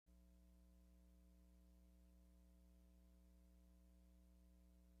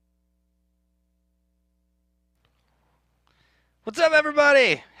What's up,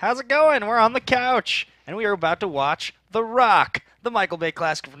 everybody? How's it going? We're on the couch, and we are about to watch The Rock, the Michael Bay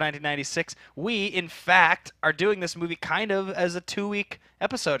classic from 1996. We, in fact, are doing this movie kind of as a 2-week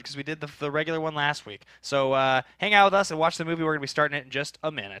episode because we did the regular one last week. So hang out with us and watch the movie. We're going to be starting it in just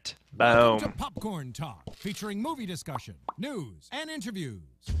a minute. Welcome to Boom. Popcorn Talk, featuring movie discussion, news, and interviews.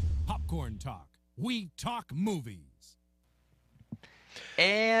 Popcorn Talk. We talk movies.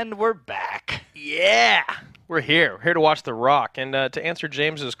 And we're back. Yeah. We're here. We're here to watch The Rock. And to answer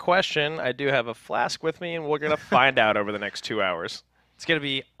James's question, I do have a flask with me, and we're going to find out over the next 2 hours. It's going to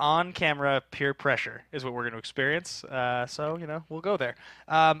be on-camera peer pressure is what we're going to experience. So, we'll go there.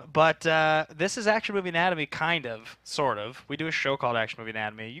 But this is Action Movie Anatomy, kind of, sort of. We do a show called Action Movie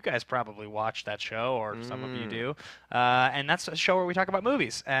Anatomy. You guys probably watch that show, or some of you do. And that's a show where we talk about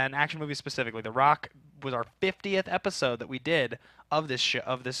movies, and action movies specifically. The Rock was our 50th episode that we did of this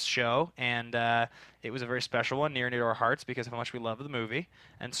show, and it was a very special one, near and dear to our hearts because of how much we love the movie.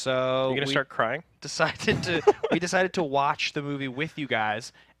 And so You going to start crying? we decided to watch the movie with you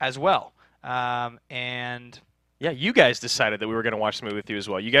guys as well. And Yeah, you guys decided that we were going to watch the movie with you as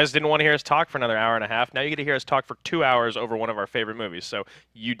well. You guys didn't want to hear us talk for another hour and a half. Now you get to hear us talk for 2 hours over one of our favorite movies. So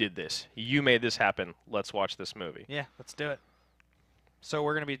you did this. You made this happen. Let's watch this movie. yeah, let's do it. So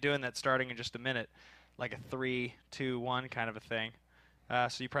we're going to be doing that starting in just a minute, like a 3, 2, 1 kind of a thing.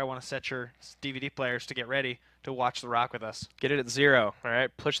 So you probably want to set your DVD players to get ready to watch The Rock with us. Get it at 0, all right?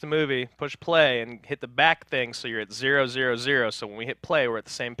 Push the movie, push play, and hit the back thing so you're at 0, 0, 0. So when we hit play, we're at the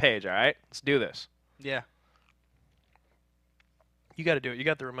same page, all right? Let's do this. Yeah. You got to do it. You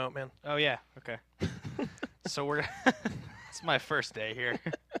got the remote, man. Oh, yeah. Okay. So we're it's my first day here.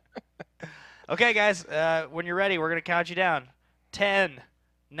 Okay, guys. When you're ready, we're going to count you down. 10,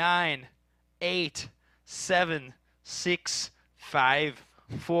 9, 8, 7, 6, 5,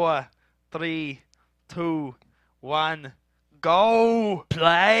 4, 3, 2, 1. Go!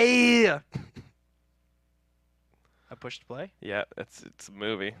 Play! I pushed play. Yeah, it's a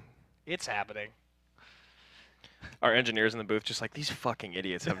movie. It's happening. Our engineers in the booth just like, these fucking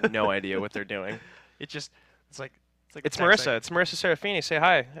idiots have no idea what they're doing. It's like It's texting. Marissa. It's Marissa Serafini. Say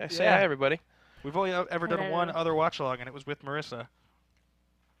hi. Say Yeah. hi, everybody. We've only ever done one other watch along, and it was with Marissa.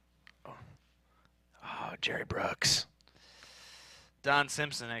 Oh, Jerry Brooks. Don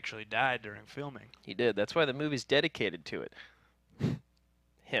Simpson actually died during filming. He did. That's why the movie's dedicated to it.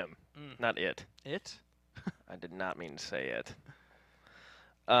 Him, Mm. not it. It? I did not mean to say it.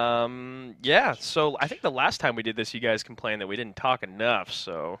 Yeah, so I think the last time we did this, you guys complained that we didn't talk enough,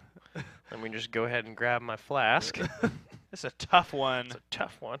 so let me just go ahead and grab my flask. It's a tough one. It's a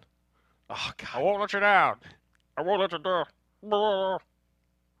tough one. Oh, God. I won't let you down. I won't let you down.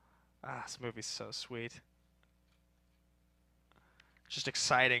 Ah, this movie's so sweet. Just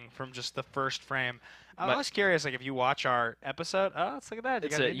exciting from just the first frame. I My- was curious, like if you watch our episode. Oh, let's look at that. You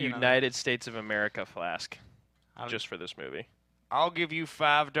It's got a an Indian on it. United States of America flask, I'll- just for this movie. I'll give you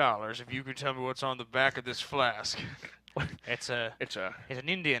 $5 if you can tell me what's on the back of this flask. It's an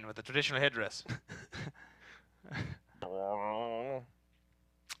Indian with a traditional headdress.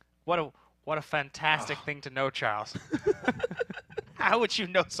 What a fantastic thing to know, Charles. How would you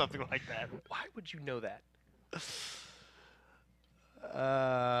know something like that? Why would you know that?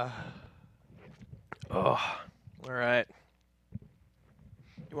 Oh, all right.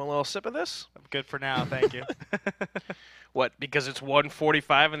 You want a little sip of this? I'm good for now, thank you. What, because it's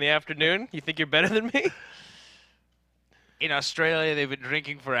 1:45 in the afternoon? You think you're better than me? In Australia, they've been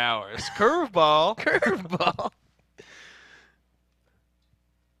drinking for hours. Curveball. Curveball.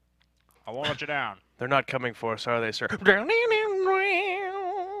 I won't let you down. They're not coming for us, are they, sir?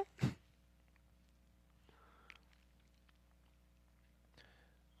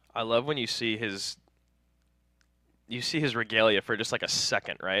 I love when you see his regalia for just like a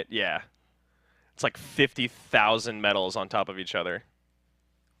second, right? Yeah. It's like 50,000 medals on top of each other.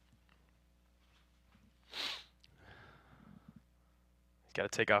 Got to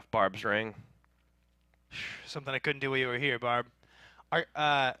take off Barb's ring. Something I couldn't do while you were here, Barb. Are,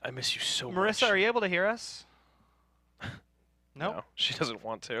 I miss you so much. Marissa, are you able to hear us? No? No, she doesn't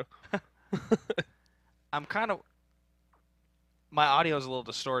want to. I'm kind of... My audio is a little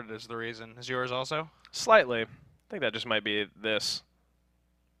distorted is the reason. Is yours also? Slightly. I think that just might be this.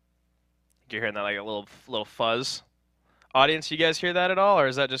 You're hearing that like a little fuzz. Audience, you guys hear that at all, or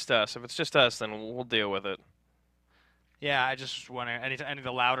is that just us? If it's just us, then we'll deal with it. Yeah, I just want any of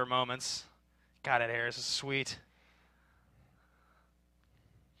the louder moments. God, that hair is sweet.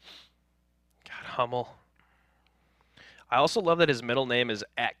 God, Hummel. I also love that his middle name is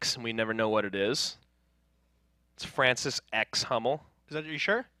X, and we never know what it is. It's Francis X. Hummel. Is that you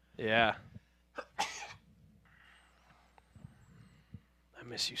sure? Yeah.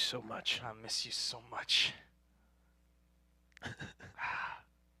 miss you so much. I miss you so much.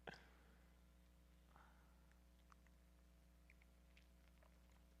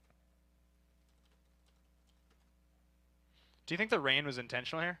 Do you think the rain was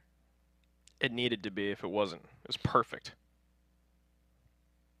intentional here? It needed to be if it wasn't. It was perfect.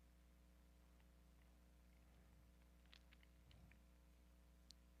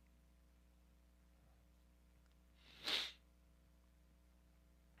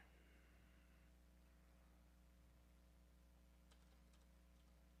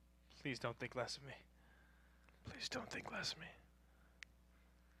 Please don't think less of me. Please don't think less of me.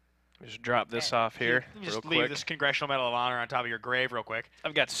 Just drop this off here Let me just real leave quick. this Congressional Medal of Honor on top of your grave real quick.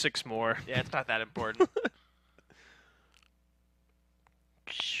 I've got 6 more. Yeah, it's not that important.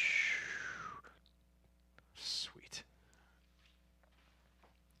 Sweet.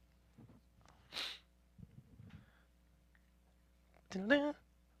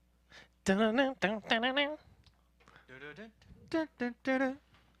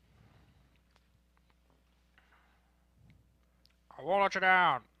 I won't let you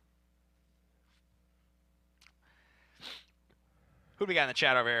down. Who do we got in the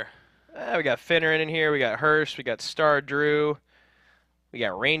chat over here? We got Finneran in here. We got Hurst. We got Star Drew. We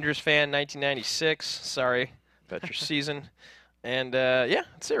got Rangers fan 1996. Sorry about your season. And yeah,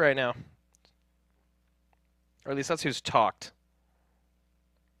 that's it right now. Or at least that's who's talked.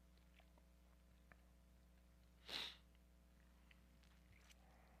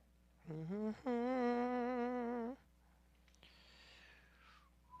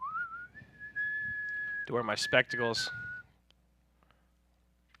 To wear my spectacles.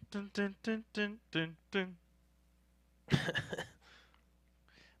 Dun, dun, dun, dun, dun, dun.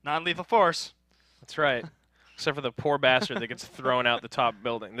 Non-lethal force. That's right. Except for the poor bastard that gets thrown out the top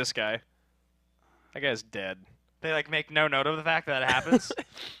building. This guy. That guy's dead. They like make no note of the fact that it happens.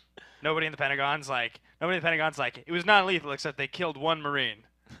 Nobody in the Pentagon's like, it was non-lethal except they killed one Marine.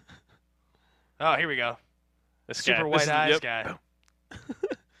 Oh, here we go. This Super guy. white This is- eyes yep. guy.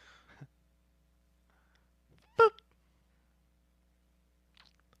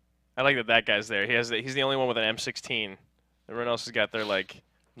 I like that guy's there. He's the only one with an M16. Everyone else has got their like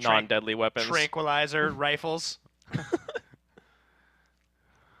non-deadly weapons. Tranquilizer rifles.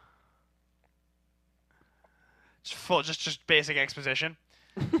 Just basic exposition.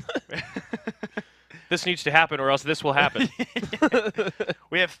 This needs to happen, or else this will happen.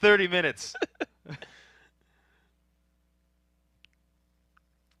 We have 30 minutes.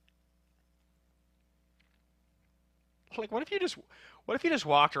 Like, what if you just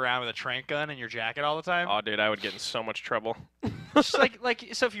walked around with a trank gun in your jacket all the time? Oh, dude, I would get in so much trouble. Just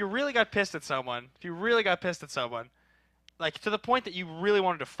so if you really got pissed at someone, like to the point that you really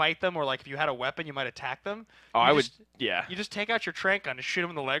wanted to fight them, or like if you had a weapon, you might attack them. Oh, you I would. just- Yeah. You just take out your trank gun and shoot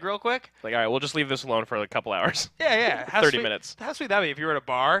them in the leg real quick. Like, all right, we'll just leave this alone for a couple hours. Yeah. How 30 sweet- minutes. How sweet that'd be if you were at a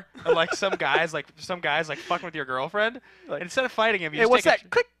bar and like some guys fucking with your girlfriend. Like, And instead of fighting him, you hey, just what's take that?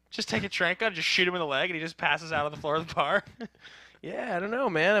 Click. just take a trank gun, and just shoot him in the leg, and he just passes out on the floor of the bar. Yeah, I don't know,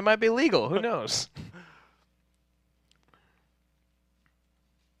 man. It might be legal. Who knows?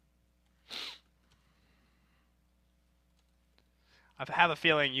 I have a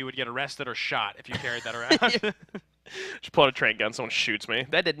feeling you would get arrested or shot if you carried that around. Just pull out a train gun, someone shoots me.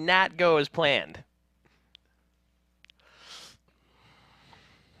 That did not go as planned.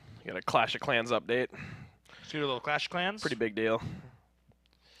 Got a Clash of Clans update. Shoot a little Clash of Clans. Pretty big deal.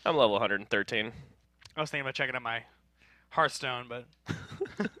 I'm level 113. I was thinking about checking out my Hearthstone, but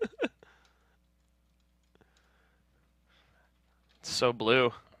It's so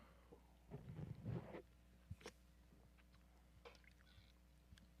blue.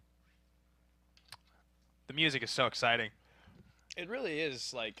 the music is so exciting. It really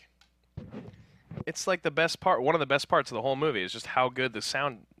is like. It's like the best part. One of the best parts of the whole movie is just how good the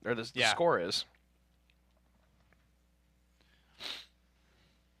sound or the Yeah. score is.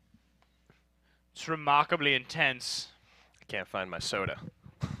 It's remarkably intense. I can't find my soda.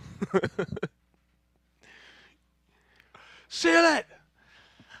 Seal it.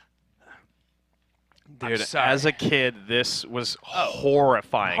 Dude, sorry. as a kid, this was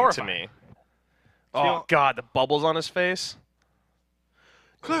horrifying to horrifying. me. Oh, God, the bubbles on his face.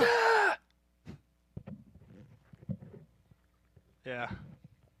 Yeah.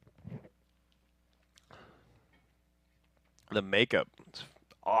 The makeup, it's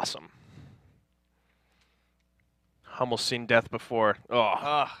awesome. Almost seen death before. Oh,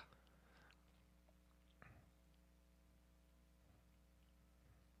 Ugh.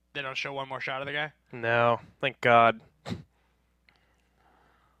 They don't show one more shot of the guy. no. Thank God.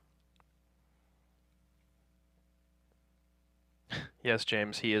 Yes,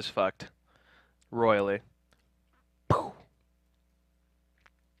 James, he is fucked. Royally.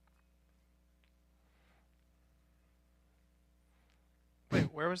 Wait,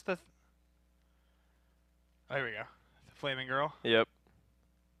 where was the? Oh, here we go. The flaming girl. Yep.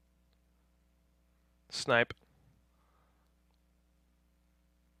 Snipe.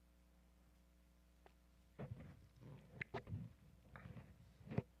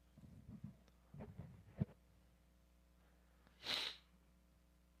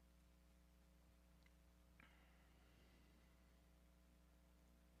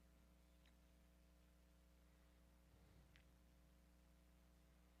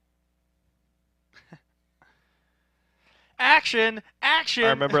 Action! Action! I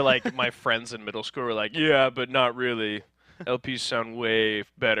remember like my friends in middle school were like, "Yeah, but not really. LPs sound way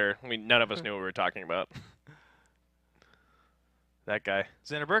better." I mean, none of us knew what we were talking about. That guy.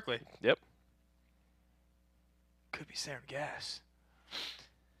 Xander Berkeley. Yep. Could be sarin gas.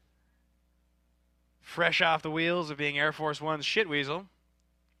 Fresh off the wheels of being Air Force One's shit weasel.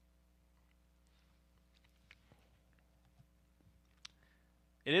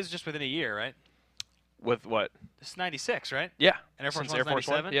 It is just within a year, right? With what? This is 96, right? Yeah. And Air Force Since One's Air Force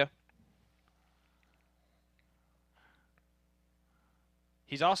 97? One. Yeah.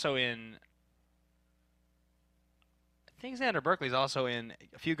 He's also in. I think Xander Berkeley's also in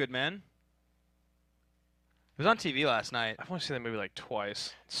A Few Good Men. It was on TV last night. I've only seen that movie like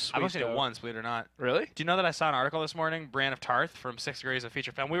twice. I've only Sweet seen it dope. once, believe it or not. Really? Do you know that I saw an article this morning, Bran of Tarth from 6 Degrees of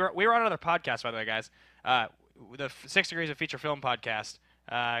Feature Film? We were on another podcast, by the way, guys. The 6 Degrees of Feature Film podcast.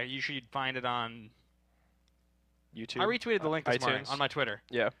 You should find it on. YouTube. I retweeted the link this morning iTunes. on my Twitter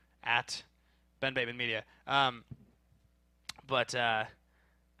Yeah. at Ben Bateman Media.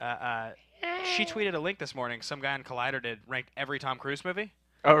 She tweeted a link this morning. Some guy on Collider did ranked every Tom Cruise movie.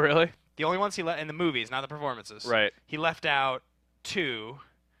 Oh, really? The only ones he in the movies, not the performances. Right. He left out 2,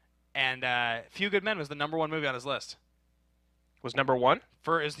 and Few Good Men was the #1 movie on his list. Was number one?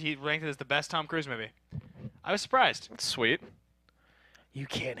 He ranked it as the best Tom Cruise movie. I was surprised. That's sweet. You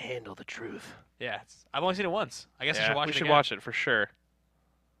can't handle the truth. Yeah, I've only seen it once. I guess I should watch we it should again. watch it for sure.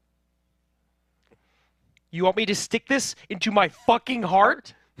 You want me to stick this into my fucking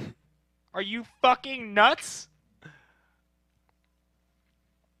heart? Are you fucking nuts?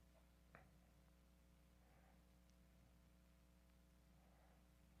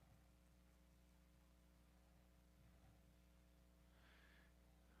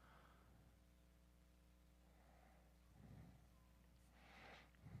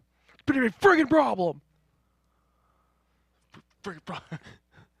 But it's a friggin' problem.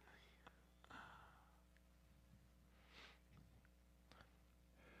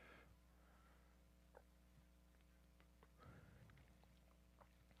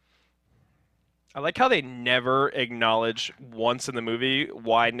 I like how they never acknowledge once in the movie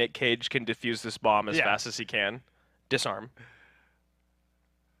why Nick Cage can defuse this bomb as Yeah. fast as he can. Disarm.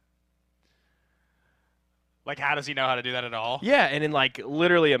 Like, how does he know how to do that at all? Yeah, and in like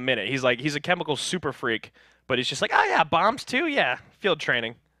literally a minute, he's a chemical super freak, but he's just like, oh yeah, bombs too, yeah, field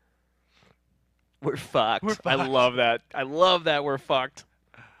training. We're fucked. We're I fucked. love that. I love that we're fucked.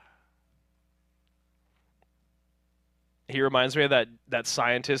 He reminds me of that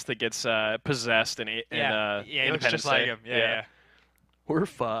scientist that gets possessed in He looks Independence just like Day. him. Yeah. We're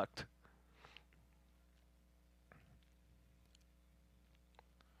fucked.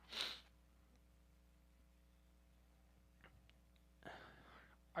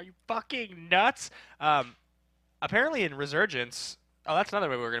 Are you fucking nuts? Apparently in Resurgence. Oh, that's another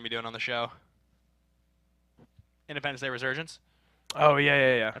movie we're going to be doing on the show. Independence Day Resurgence. Oh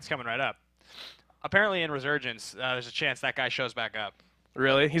yeah. That's coming right up. Apparently in Resurgence, there's a chance that guy shows back up.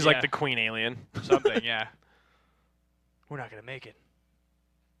 Really? He's Yeah. like the Queen alien. Something, yeah. We're not going to make it.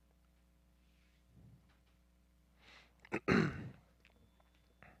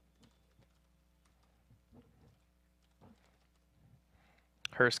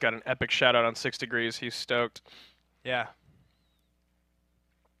 Hearst got an epic shout out on 6 Degrees. He's stoked. Yeah.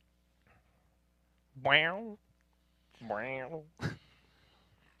 Wow. Wow.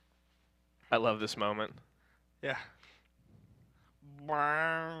 I love this moment. Yeah.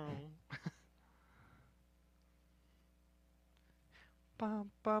 Bum,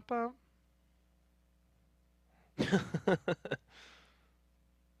 bum, bum.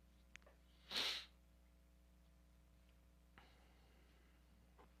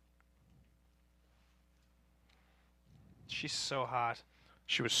 She's so hot.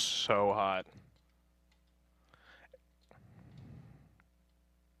 She was so hot.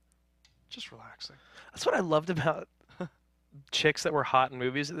 Just relaxing. That's what I loved about chicks that were hot in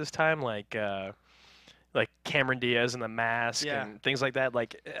movies at this time. Like like Cameron Diaz and The Mask Yeah. and things like that.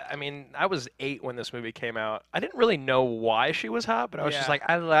 Like, I mean, I was 8 when this movie came out. I didn't really know why she was hot, but I was just Yeah. like,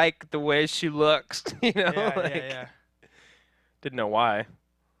 I like the way she looks. You know, Yeah, like, yeah. didn't know why.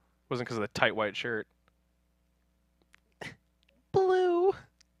 Wasn't because of the tight white shirt. Blue.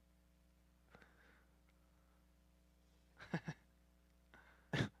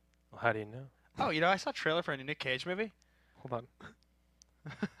 Well, how do you know? Oh, I saw a trailer for a new Nick Cage movie. Hold on.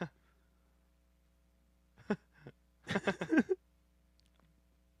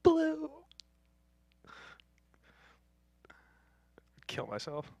 Blue. Kill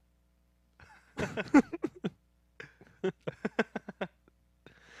myself.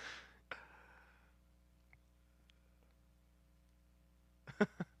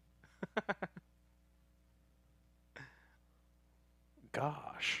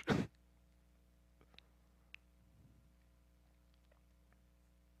 Gosh.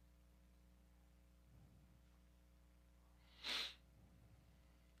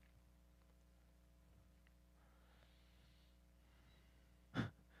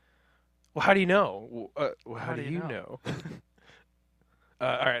 Well, how do you know? How do you know?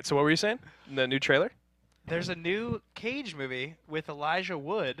 All right. So what were you saying? The new trailer? There's a new Cage movie with Elijah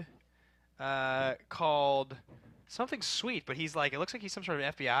Wood called something sweet, but he's like, it looks like he's some sort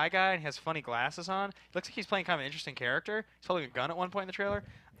of FBI guy and he has funny glasses on. It looks like he's playing kind of an interesting character. He's holding a gun at one point in the trailer.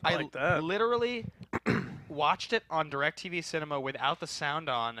 I like that. Literally watched it on DirecTV Cinema without the sound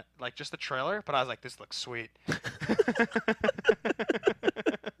on, like just the trailer, but I was like, this looks sweet.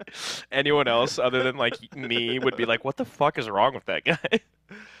 Anyone else other than like me would be like, what the fuck is wrong with that guy?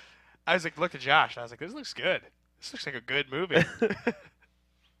 I was like, looked at Josh. I was like, this looks good. This looks like a good movie.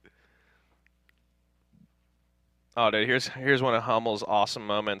 Oh, dude, here's one of Hummel's awesome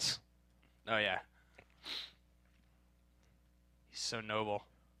moments. Oh yeah. He's so noble.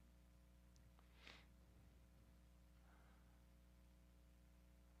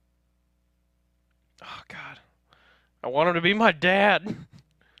 Oh God, I want him to be my dad.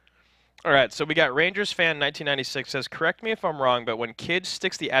 All right, so we got Rangers fan 1996 says, correct me if I'm wrong, but when Kid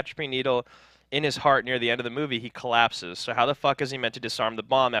sticks the atropine needle in his heart near the end of the movie, he collapses. So how the fuck is he meant to disarm the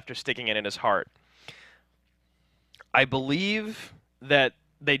bomb after sticking it in his heart? I believe that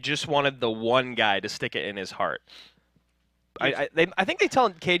they just wanted the one guy to stick it in his heart. I think they tell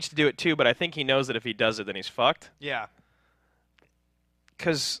Cage to do it too, but I think he knows that if he does it, then he's fucked. Yeah.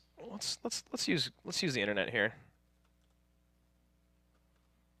 Because let's use the internet here.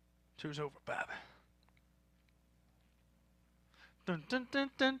 Two's over, Bob. Dun, dun, dun,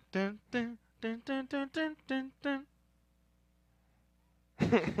 dun, dun, dun, dun, dun, dun, dun, dun, dun.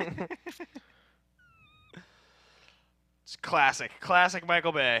 It's classic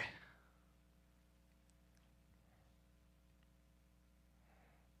Michael Bay.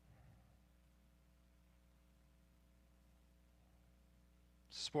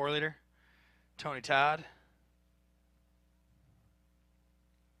 Spore leader, Tony Todd.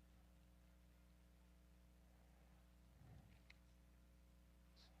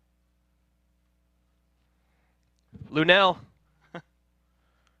 Lunel. If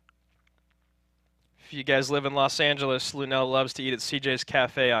you guys live in Los Angeles, Lunel loves to eat at CJ's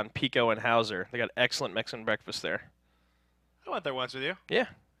Cafe on Pico and Hauser. They got excellent Mexican breakfast there. I went there once with you. Yeah.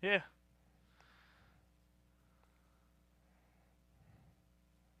 Yeah.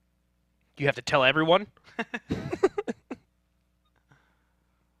 You have to tell everyone?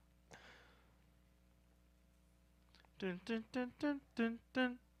 Dun, dun, dun, dun, dun,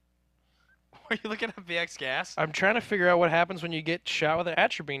 dun. Are you looking at VX Gas? I'm trying to figure out what happens when you get shot with an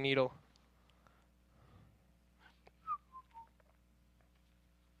atropine needle.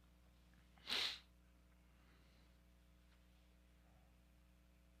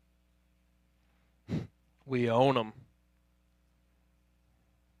 We own them.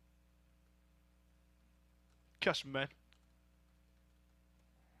 Custom man.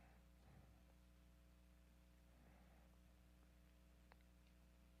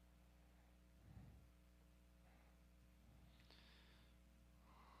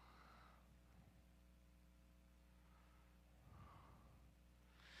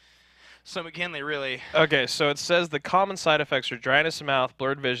 So McKinley really. Okay, so it says the common side effects are dryness of mouth,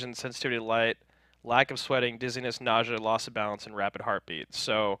 blurred vision, sensitivity to light, lack of sweating, dizziness, nausea, loss of balance, and rapid heartbeat.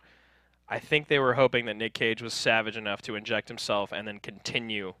 So I think they were hoping that Nick Cage was savage enough to inject himself and then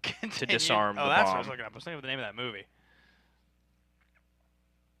continue to disarm the Oh, that's bomb. what I was looking up. I was thinking of the name of that movie.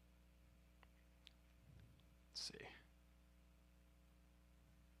 Let's see.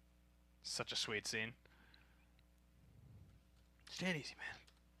 Such a sweet scene. Stand easy, man.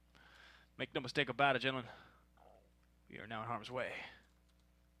 Make no mistake about it, gentlemen. We are now in harm's way.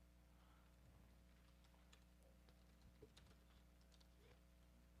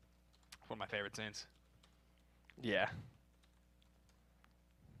 One of my favorite scenes. Yeah.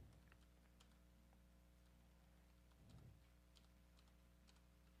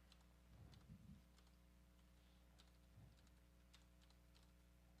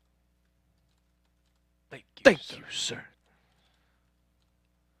 Thank you, sir.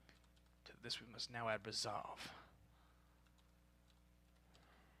 To this we must now add resolve.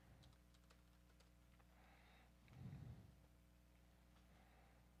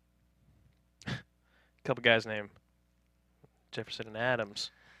 Couple guys named Jefferson and Adams.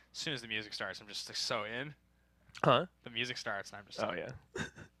 As soon as the music starts, I'm just like, so in. Huh? The music starts, and I'm just. Oh, yeah.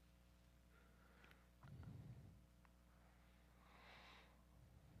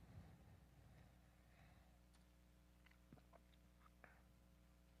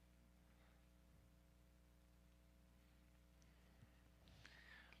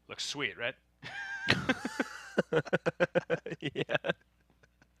 Looks sweet, right? Yeah.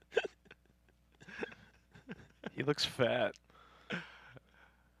 He looks fat.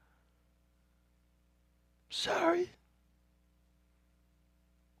 Sorry.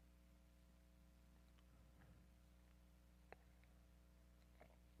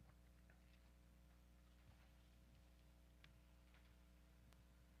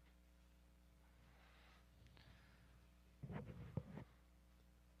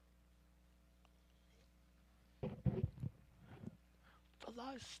 The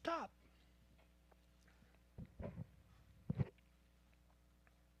lies stop.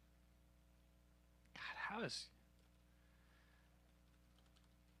 God,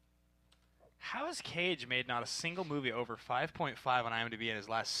 how has Cage made not a single movie over 5.5 on IMDb in his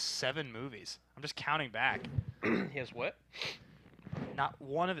last 7 movies? I'm just counting back. He has what? Not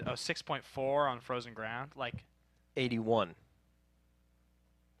one of 6.4 on Frozen Ground. Like 81. 6.9.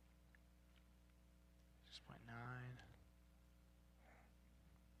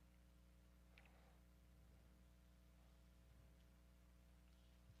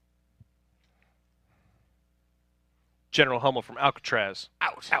 General Hummel from Alcatraz.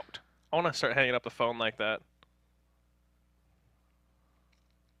 Out. Out. I want to start hanging up the phone like that.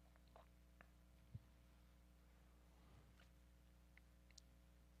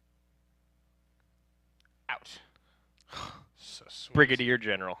 Out. So sweet. Brigadier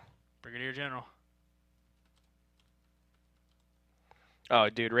General. Brigadier General. Oh,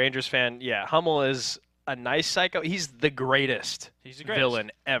 dude, Rangers fan. Yeah, Hummel is a nice psycho. He's the greatest, He's the greatest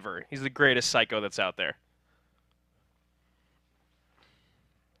villain ever. He's the greatest psycho that's out there.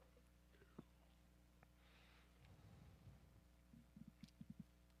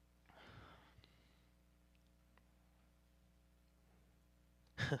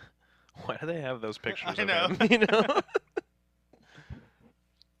 Why do they have those pictures I of know. him? You know?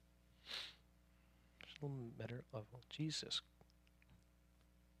 Better level. Jesus.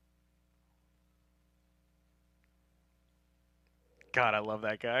 God, I love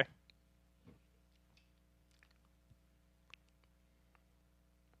that guy.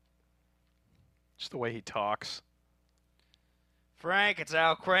 Just the way he talks. Frank, it's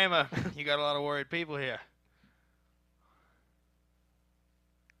Al Kramer. You got a lot of worried people here.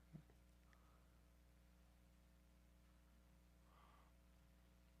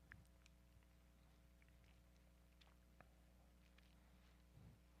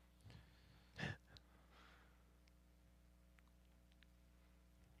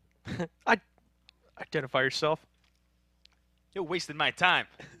 Identify yourself. You're wasting my time.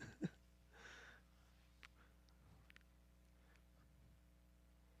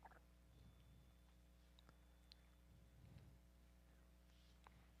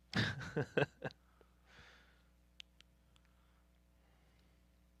 You're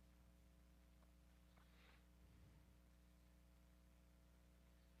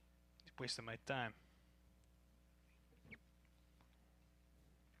wasting my time.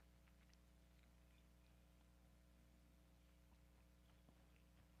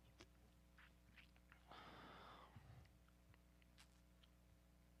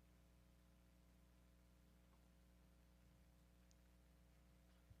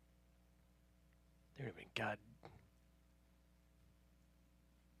 There have been God.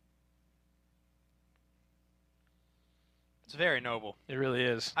 It's very noble. It really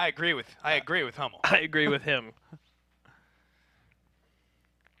is. I agree with Hummel. I agree with him.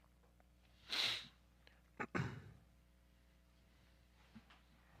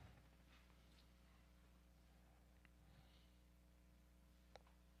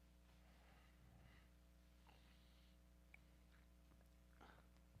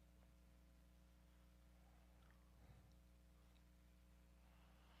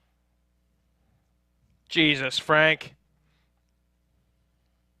 Jesus, Frank.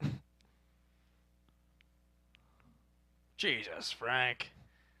 Jesus, Frank.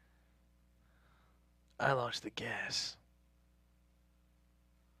 I lost the gas.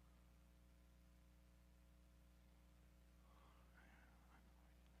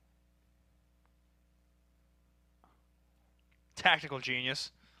 Tactical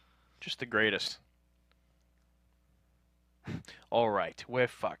genius. Just the greatest. All right, we're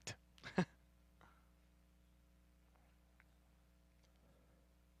fucked.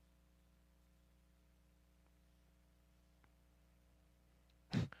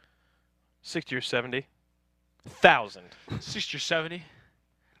 $60 or $70,000. 60 or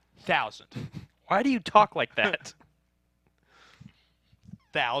 70,000. Why do you talk like that?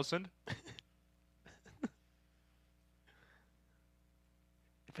 1,000.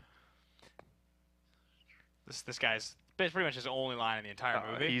 This guy's pretty much his only line in the entire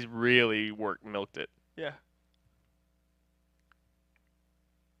movie. He's really milked it. Yeah.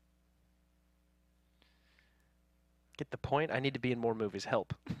 Get the point? I need to be in more movies.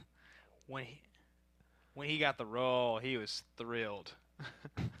 Help. When he got the role, he was thrilled.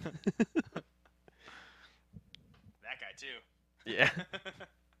 That guy too. Yeah.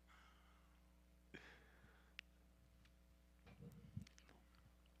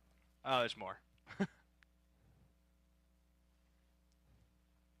 Oh, there's more. We're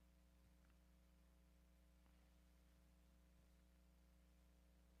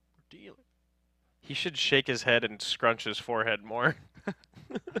dealing. He should shake his head and scrunch his forehead more.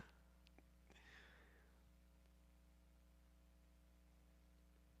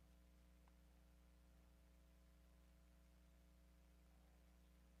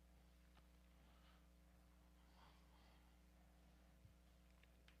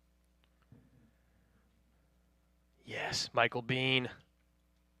 Yes, Michael Biehn.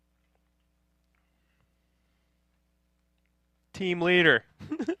 Team leader.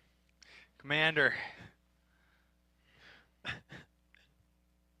 Commander.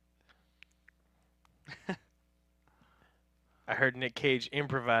 I heard Nick Cage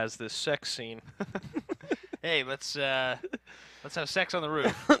improvise this sex scene. Hey, let's have sex on the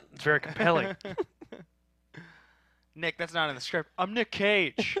roof. It's very compelling. Nick, that's not in the script. I'm Nick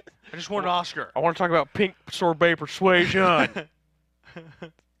Cage. I just won an Oscar. I want to talk about pink sorbet persuasion. I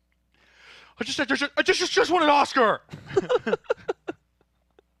just won an Oscar.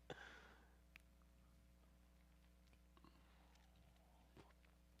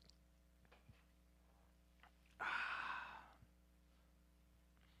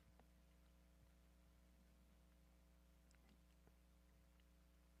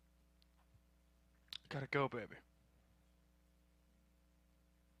 Gotta go, baby.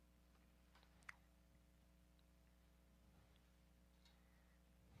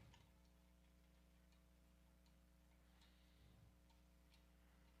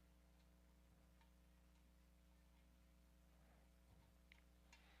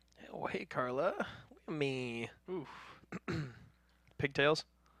 Oh, hey, Carla. Look at me. Oof. Pigtails.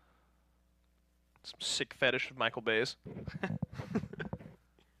 Some sick fetish of Michael Bay's.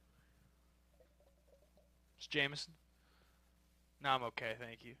 It's Jameson. No, I'm okay,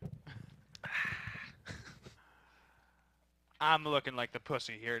 thank you. I'm looking like the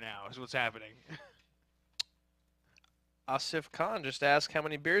pussy here now, is what's happening. Asif Khan just asked how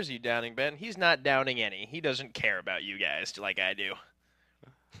many beers are you downing, Ben? He's not downing any. He doesn't care about you guys like I do.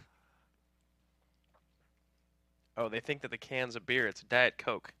 Oh, they think that the can's a beer. It's a Diet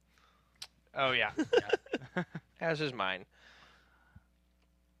Coke. Oh, yeah. Yeah. As is mine.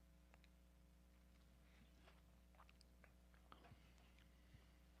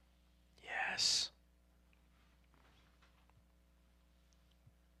 Yes.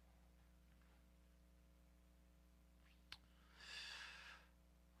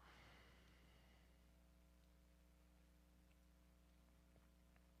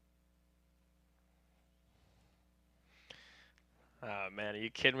 Oh, man, are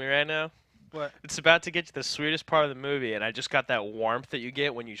you kidding me right now? What? It's about to get to the sweetest part of the movie, and I just got that warmth that you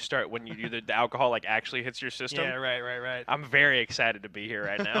get when you do the alcohol like actually hits your system. Yeah, right. I'm very excited to be here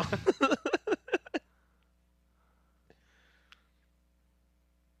right now.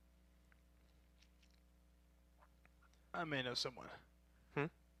 I may know someone.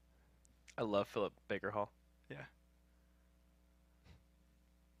 I love Philip Baker Hall. Yeah.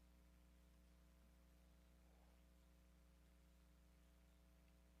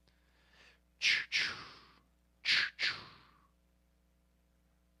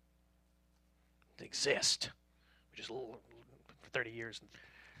 They exist. We just for 30 years.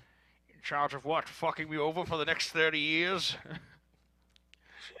 In charge of what? Fucking me over for the next 30 years?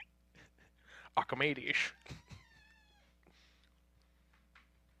 Archimedes.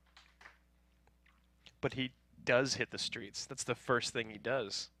 But he does hit the streets. That's the first thing he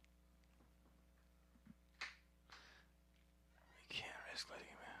does. You can't risk letting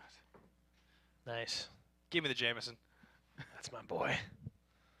him out. Nice. Give me the Jameson. That's my boy.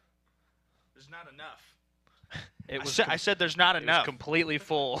 There's not enough. It was. I said there's not It was enough. completely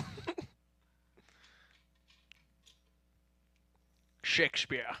full.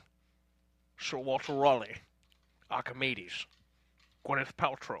 Shakespeare, Sir Walter Raleigh, Archimedes, Gwyneth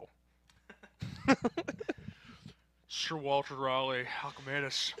Paltrow. Sir Walter Raleigh,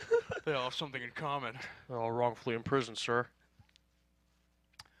 Archimedes, they all have something in common. They're all wrongfully imprisoned, sir.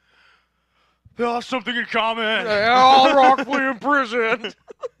 They all have something in common. They're all wrongfully imprisoned.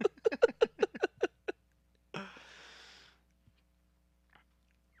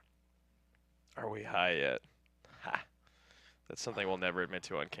 Are we high yet? Ha. That's something we'll never admit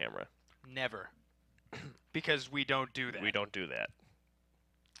to on camera. Never. Because we don't do that. We don't do that.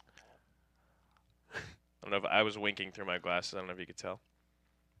 I don't know if I was winking through my glasses. I don't know if you could tell.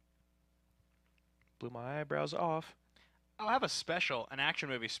 Blew my eyebrows off. I'll have a special, an action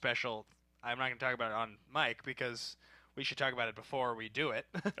movie special. I'm not going to talk about it on mic because we should talk about it before we do it.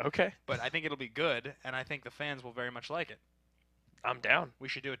 Okay. But I think it'll be good, and I think the fans will very much like it. I'm down. We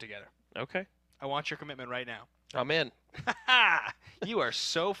should do it together. Okay. I want your commitment right now. I'm in. You are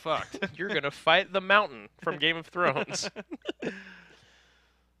so fucked. You're going to fight the mountain from Game of Thrones.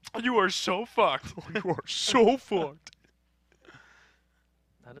 You are so fucked. You are so fucked.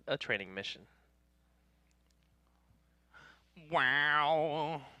 Not a training mission.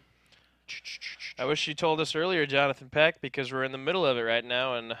 Wow. I wish you told us earlier, Jonathan Peck, because we're in the middle of it right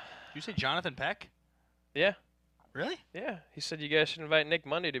now. And You say Jonathan Peck? yeah, Really? yeah. He said you guys should invite Nick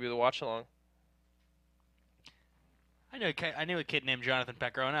Monday to be the watch along. I knew a kid named Jonathan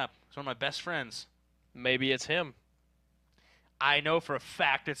Peck growing up. He's one of my best friends. Maybe it's him. I know for a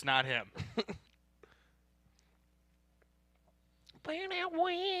fact it's not him.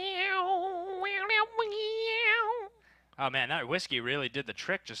 Oh man, that whiskey really did the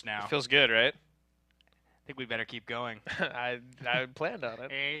trick just now. Feels good, right? I think we better keep going. I planned on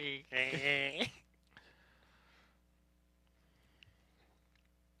it.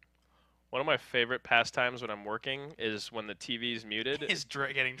 One of my favorite pastimes when I'm working is when the TV's muted. Is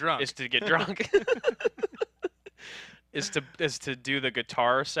getting drunk. Is to get drunk. is to do the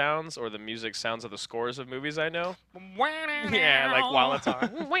guitar sounds or the music sounds of the scores of movies I know. Yeah, like while it's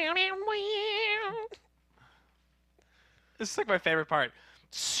on. This is like my favorite part.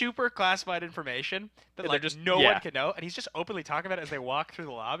 Super classified information that Yeah, like just- no yeah. one can know, and he's just openly talking about it as they walk through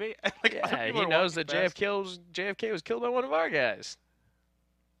the lobby. Like, other Yeah, people he are knows walking that past. JFK was killed by one of our guys.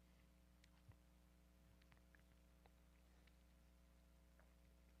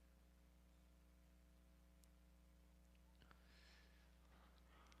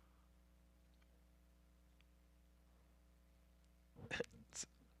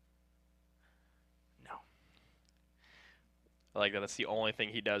 No. I like that. That's the only thing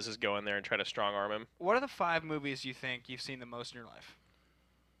he does is go in there and try to strong arm him. What are the 5 movies you think you've seen the most in your life?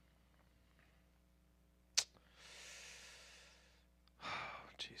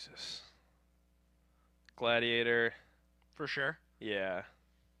 Jesus. Gladiator. For sure. Yeah.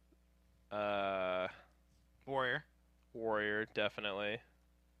 Warrior. Warrior, definitely.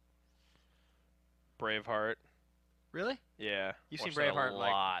 Braveheart. Really? Yeah. You've seen Watched that a Braveheart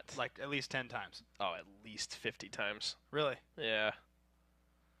lot. like at least 10 times. Oh, at least 50 times. Really? Yeah.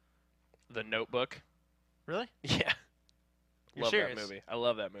 The Notebook. Really? Yeah. You're love serious? that movie. I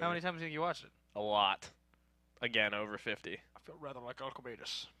love that movie. How many times do you think you watched it? A lot. Again, over 50. I feel rather like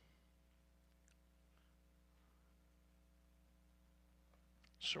Archimedes.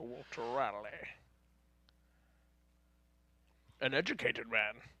 Sir Walter Raleigh. An educated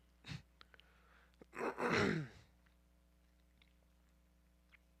man.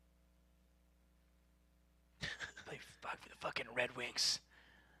 Play fuck for the fucking Red Wings.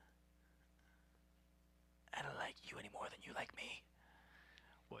 I don't like you any more than you like me.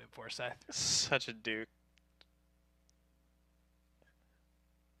 William Forsythe. Such a duke.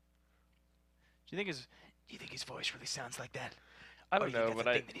 Do you think his voice really sounds like that? I Or don't do you know, think but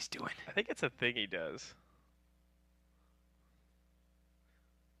that's a thing that he's doing? I think it's a thing he does.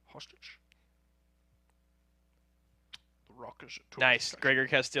 Hostage. The Rock is a Nice. Gregor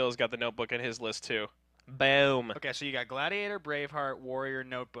Castille's got the Notebook in his list too. Boom. Okay, so you got Gladiator, Braveheart, Warrior,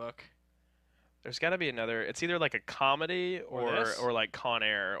 Notebook. There's got to be another. It's either like a comedy Or this? or like Con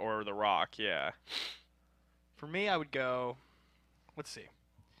Air or The Rock. Yeah. For me, I would go. Let's see.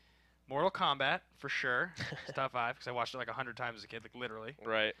 Mortal Kombat for sure. It's top 5 because I watched it like 100 times as a kid, like literally.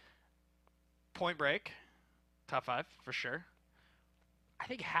 Right. Point Break, top 5 for sure. I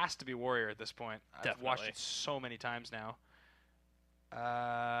think it has to be Warrior at this point. I've watched Definitely. it so many times now.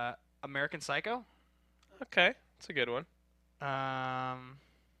 American Psycho. Okay, that's a good one.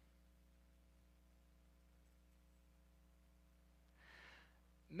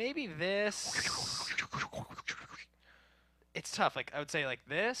 Maybe this. It's tough. Like I would say, like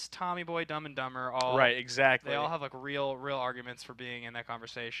this, Tommy Boy, Dumb and Dumber. All Right, exactly. They all have like real arguments for being in that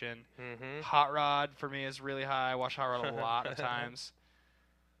conversation. Mm-hmm. Hot Rod for me is really high. I watch Hot Rod a lot of times.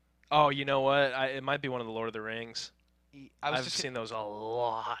 Oh, you know what? It might be one of the Lord of the Rings. I've just seen those a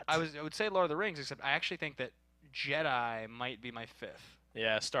lot. I would say Lord of the Rings, except I actually think that Jedi might be my fifth.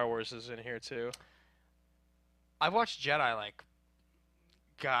 Yeah, Star Wars is in here too. I've watched Jedi like,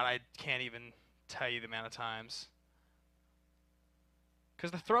 God, I can't even tell you the amount of times.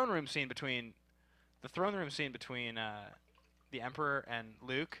 Because the throne room scene between the Emperor and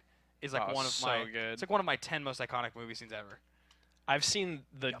Luke is like one of so my. good. It's like one of my 10 most iconic movie scenes ever. I've seen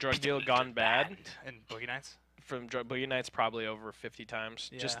the drug deal gone bad And Boogie Nights. from Boogie Nights probably over 50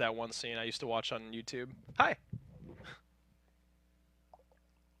 times. Just Yeah. that one scene I used to watch on YouTube. Hi.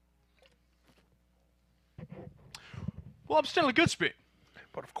 Well, I'm still a good spit.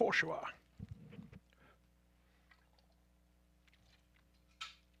 But of course you are.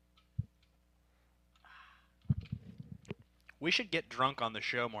 We should get drunk on the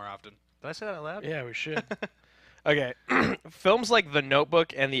show more often. Did I say that out loud? Yeah, we should. Okay. Films like The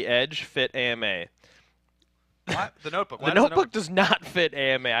Notebook and The Edge fit AMA. What? The Notebook. Why The does Notebook does not fit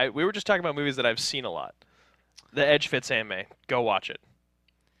AMA. We were just talking about movies that I've seen a lot. The Edge fits AMA. Go watch it.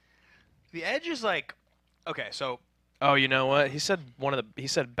 The Edge is like, okay, so Oh, you know what? He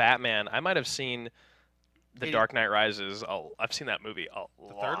said Batman. I might have seen The It- Dark Knight Rises. I've seen that movie a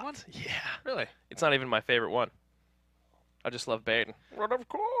the lot. third one? Yeah. Really, It's not even my favorite one. I just love Bane. What of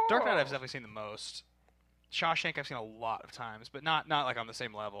course. Dark Knight I've definitely seen the most. Shawshank I've seen a lot of times, but not like on the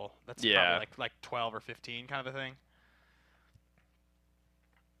same level. That's Yeah. probably like 12 or 15 kind of a thing.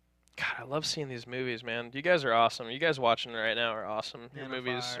 God, I love seeing these movies, man. You guys are awesome. You guys watching right now are awesome. Your Man of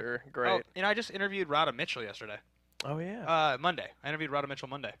movies Fire. are great. Oh, I just interviewed Rhoda Mitchell yesterday. Oh yeah. Monday. I interviewed Rhoda Mitchell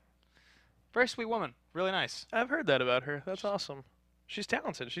Monday. Very sweet woman. Really nice. I've heard that about her. That's awesome. She's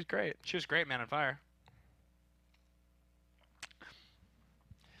talented. She's great. She was great, Man on Fire.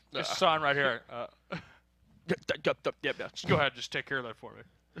 Just sign right here. Yep. Just go ahead. Just take care of that for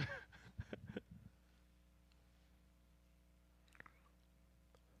me.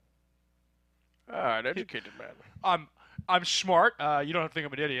 All right, educated man. I'm smart. You don't have to think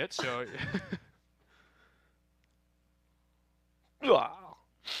I'm an idiot. So.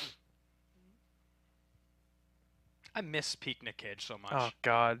 I miss peak Nick Cage so much. Oh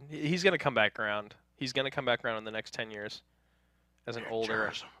God, he's gonna come back around. He's gonna come back around in the next 10 years, as an older.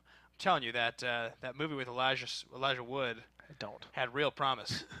 I'm telling you that that movie with Elijah Wood I don't. had real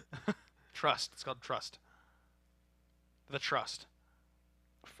promise. Trust. It's called Trust. The Trust.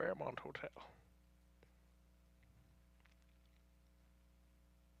 Fairmont Hotel.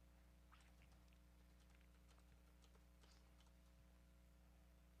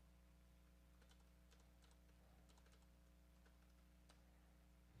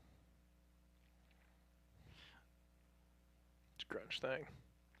 It's a grunge thing.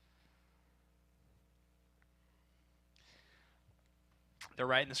 They're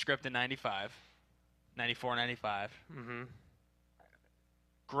writing the script in 95, 94, 95. Mm-hmm.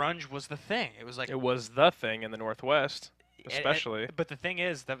 Grunge was the thing. It was like It was the thing in the Northwest, and- especially. but the thing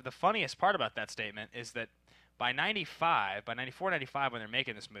is, the funniest part about that statement is that by 95, by 94, 95, when they're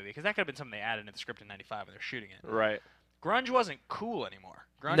making this movie, because that could have been something they added into the script in 95 when they're shooting it. Right. Grunge wasn't cool anymore.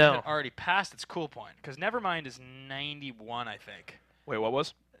 Grunge No. had already passed its cool point. Because Nevermind is 91, I think. Wait, what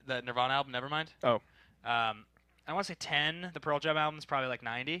was? The Nirvana album, Nevermind. Oh. I want to say 10. The Pearl Jam album is probably like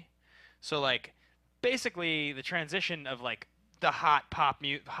 90. So like, basically, the transition of like the hot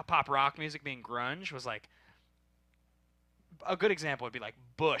pop rock music being grunge was like a good example would be like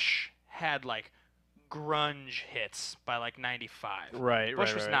Bush had like grunge hits by like 95. Right.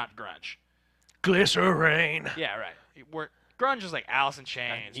 Bush was not grunge. Glycerine. Yeah, right. Grunge was like Alice in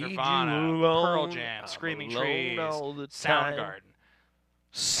Chains, need Nirvana, you alone. Pearl Jam, I'm Screaming alone Trees, all the time.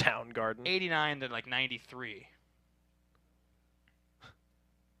 Soundgarden. Soundgarden. 89 to like 93.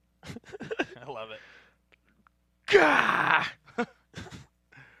 I love it. Gah!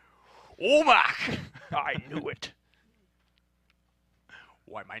 Omak! I knew it.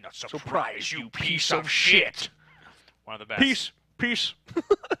 Why am I not Surprise, you piece of shit. One of the best. Peace.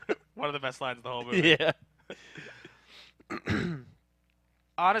 One of the best lines of the whole movie. Yeah.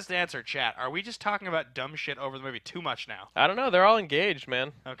 Honest answer, chat. Are we just talking about dumb shit over the movie too much now? I don't know. They're all engaged,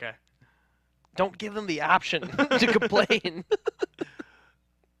 man. Okay. Don't give them the option to complain.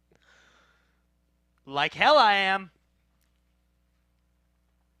 Like hell I am.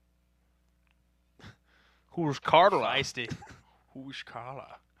 Who's Carla? Feisty. Who's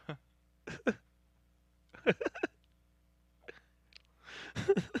Carla?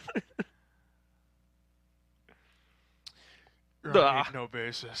 You don't need no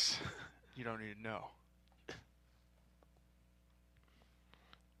basis. You don't need to know.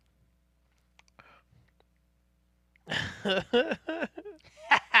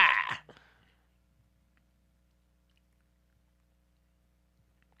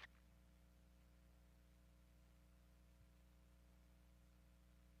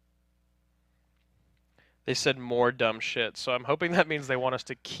 They said more dumb shit, so I'm hoping that means they want us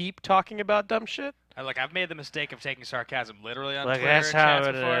to keep talking about dumb shit. Look, I've made the mistake of taking sarcasm literally on Like, Twitter that's and how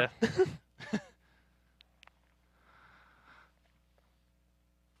chats it before.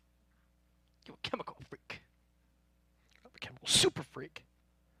 You a chemical freak. I'm a chemical super freak.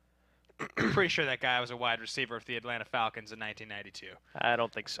 I'm pretty sure that guy was a wide receiver for the Atlanta Falcons in 1992. I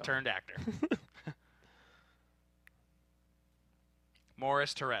don't think so. Turned actor.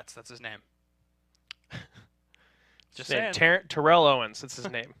 Morris Tourette's, that's his name. Just saying. Terrell Owens, that's his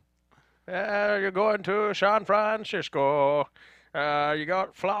name. You're going to San Francisco. You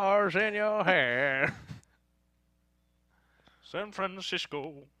got flowers in your hair. San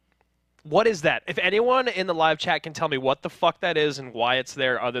Francisco. What is that? If anyone in the live chat can tell me what the fuck that is and why it's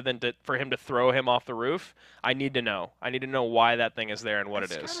there other than for him to throw him off the roof, I need to know. I need to know why that thing is there and what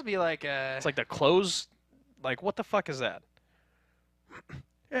it is. It's gotta be like a... It's like the clothes... Like, what the fuck is that?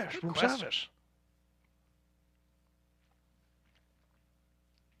 Yes, Good room question. service.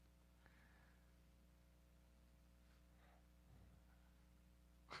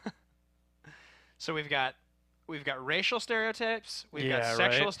 So we've got racial stereotypes, we've got Yeah,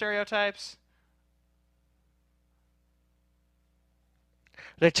 sexual right. stereotypes.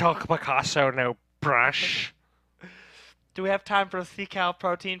 They talk Picasso, no brush. Do we have time for a Thical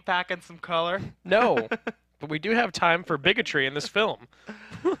protein pack and some color? No, but we do have time for bigotry in this film.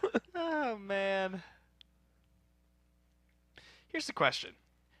 Oh, man. Here's the question.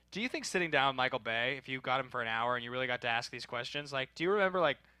 Do you think sitting down with Michael Bay, if you got him for an hour and you really got to ask these questions, like, do you remember,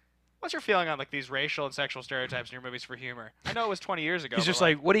 like, what's your feeling on, like, these racial and sexual stereotypes in your movies for humor? I know it was 20 years ago. He's but, just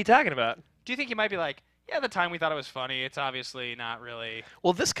like, what are you talking about? do you think he might be like, yeah, at the time we thought it was funny. It's obviously not really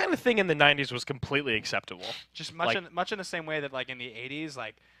Well, this kind of thing in the 90s was completely acceptable. just Like- much in the same way that, like, in the 80s,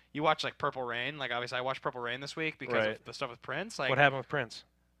 like, you watch, like, Purple Rain. Like, obviously I watched Purple Rain this week because Right. of the stuff with Prince. Like, What happened with Prince?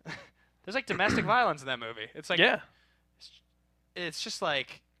 there's, like, domestic violence in that movie. It's like, Yeah. it's just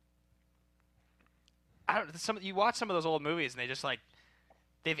like you watch some of those old movies and they just like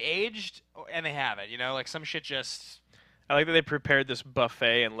they've aged and they haven't, you know, like some shit just I like that they prepared this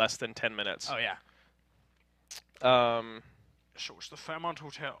buffet in less than 10 minutes. oh yeah. Um, So it's the Fairmont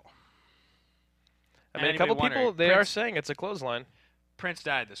Hotel. I mean, a Anybody couple wondering, people, they are Prince- saying it's a clothesline. Prince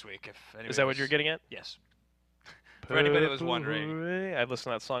died this week. If anybody Is that what was- you're getting at? Yes. For anybody that was wondering, Purple Rain. I've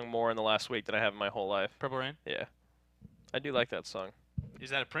listened to that song more in the last week than I have in my whole life. Purple Rain. Yeah. I do like that song.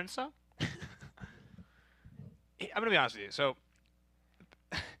 Is that a Prince song? I'm gonna be honest with you. So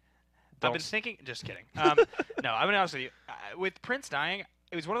I've Don't been s- thinking. Just kidding. No, I'm gonna be honest with you. With Prince dying,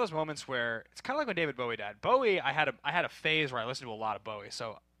 it was one of those moments where it's kind of like when David Bowie died. Bowie, I had a phase where I listened to a lot of Bowie,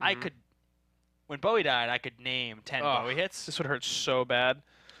 so I Mhm. could. When Bowie died, I could name 10 Oh, Bowie hits. This would hurt so bad.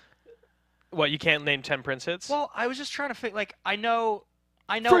 What, you can't name 10 Prince hits? Well, I was just trying to think. Like, I know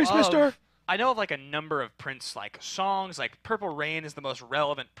Freeze, of, mister! I know of like a number of Prince like songs. Like Purple Rain is the most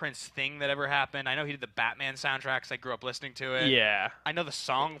relevant Prince thing that ever happened. I know he did the Batman soundtrack 'cause I grew up listening to it. Yeah. I know the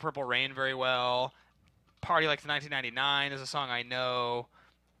song Purple Rain very well. Party Like the 1999 is a song I know.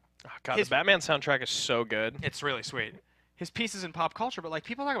 Oh, God, His- the Batman soundtrack is so good. It's really sweet. His pieces in pop culture, but like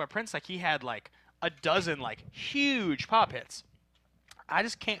people talk about Prince like he had like a dozen like huge pop hits. I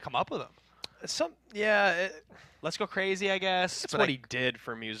just can't come up with them. Let's Go Crazy, I guess. It's but what I- he did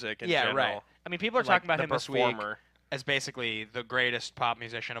for music in yeah, general. right. I mean, people are Like talking about the him this week performer. as basically the greatest pop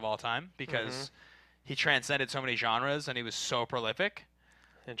musician of all time because Mm-hmm. he transcended so many genres and he was so prolific.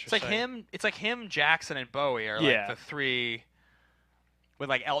 It's Interesting. like him. It's like him, Jackson, and Bowie are like Yeah. the three, with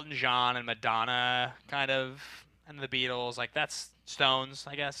like Elton John and Madonna, kind of, and the Beatles. Like that's Stones,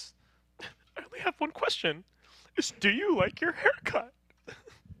 I guess. I only have one question. Is do you like your haircut?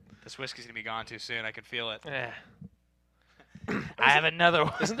 This whiskey's gonna be gone too soon. I can feel it. Eh. I have another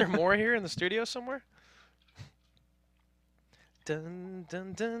one. Isn't there more here in the studio somewhere? Dun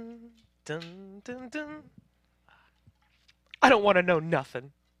dun dun dun dun dun. I don't want to know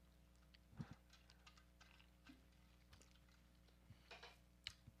nothing.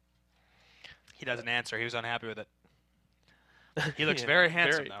 He doesn't answer. He was unhappy with it. He looks Yeah, very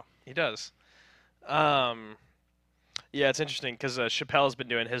handsome though. He does. Yeah, it's interesting because Chappelle's been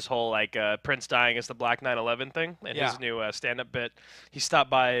doing his whole like Prince dying as the Black 9/11 thing, and Yeah. his new stand-up bit. He stopped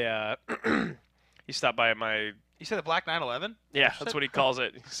by. He stopped by my. You said the Black 9/11? Yeah, that's what he calls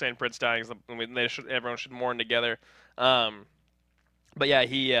it. He's saying Prince dying is the. Everyone should mourn together. But yeah,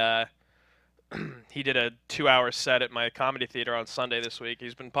 he he did a 2-hour set at my comedy theater on Sunday this week.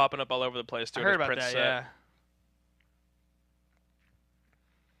 He's been popping up all over the place I doing heard his about Prince that. set. Yeah.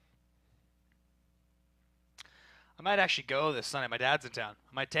 I might actually go this Sunday. My dad's in town.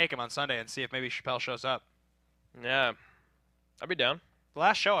 I might take him on Sunday and see if maybe Chappelle shows up. Yeah, I'd be down. The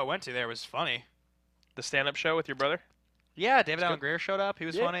last show I went to there was funny. The stand-up show with your brother. Yeah, David That's Allen good. Greer showed up. He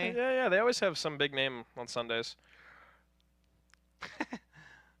was Yeah, funny. Yeah. They always have some big name on Sundays.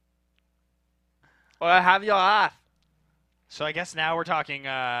 Well, have your laugh. So I guess now we're talking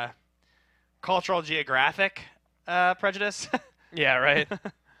cultural geographic prejudice, Yeah, right.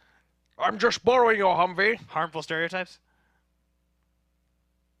 I'm just borrowing your Humvee. harmful stereotypes.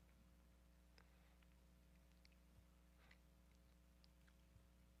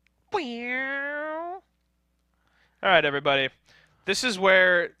 All right, everybody. This is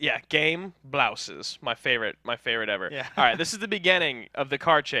where, game blouses, my favorite ever. Yeah. All right, this is the beginning of the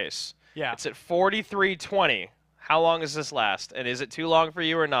car chase. Yeah. It's at 43:20. How long does this last? And is it too long for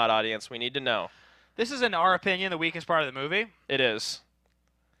you or not, audience? We need to know. This is, in our opinion, the weakest part of the movie. It is.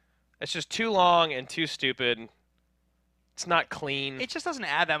 It's just too long and too stupid. It's not clean. It just doesn't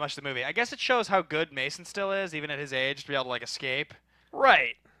add that much to the movie. I guess it shows how good Mason still is, even at his age, to be able to like escape.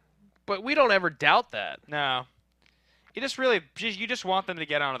 Right. But we don't ever doubt that. No. You just want them to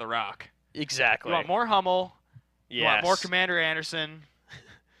get onto the rock. Exactly. You want more Hummel. You want Yes. more Commander Anderson.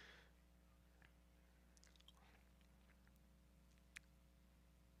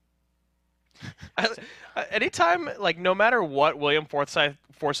 Anytime, like, no matter what William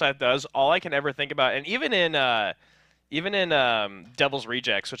Forsythe does, all I can ever think about, and even in Devil's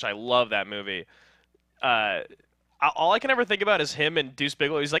Rejects, which I love that movie, all I can ever think about is him and Deuce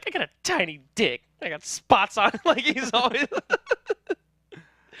Bigelow. He's like, I got a tiny dick. I got spots on it. Like, he's always...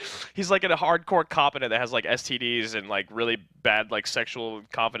 He's like a hardcore cop in it that has, like, STDs and, like, really bad, like, sexual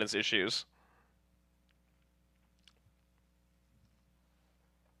confidence issues.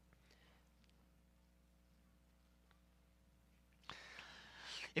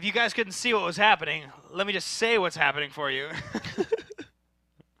 If you guys couldn't see what was happening, let me just say what's happening for you.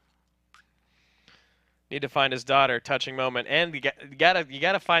 Need to find his daughter, touching moment, and you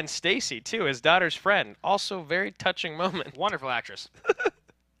gotta find Stacy too, his daughter's friend. Also, very touching moment. Wonderful actress.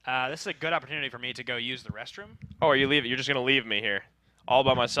 This is a good opportunity for me to go use the restroom. Oh, are you leaving? You're just gonna leave me here, all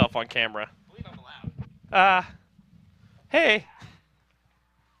by myself on camera. I believe I'm allowed. Hey,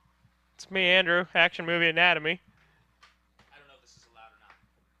 it's me, Andrew. Action Movie Anatomy. I don't know if this is allowed or not.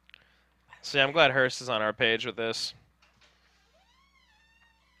 See, I'm glad Hearst is on our page with this.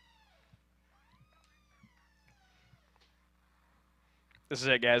 This is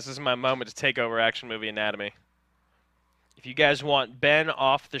it, guys. This is my moment to take over Action Movie Anatomy. If you guys want Ben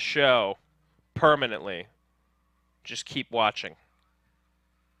off the show permanently, just keep watching.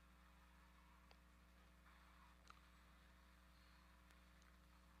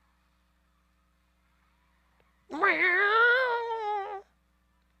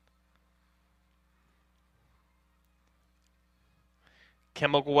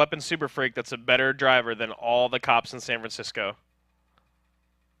 Chemical weapon super freak that's a better driver than all the cops in San Francisco.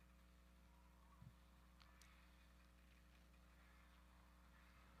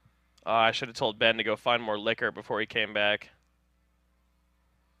 I should have told Ben to go find more liquor before he came back.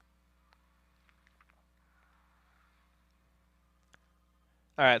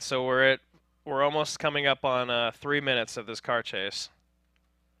 All right, so we're almost coming up on 3 minutes of this car chase.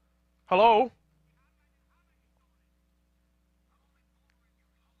 Hello?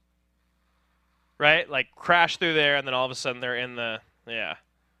 Right? Like crash through there and then all of a sudden they're in the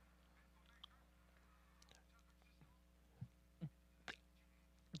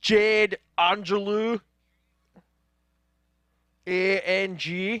Jade Angelou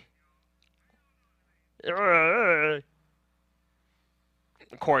ANG.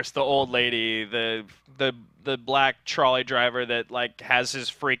 Of course, the old lady, the black trolley driver that like has his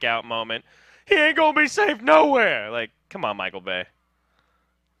freak out moment. He ain't gonna be safe nowhere. Like, come on, Michael Bay.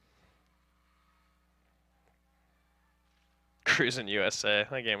 Cruising USA.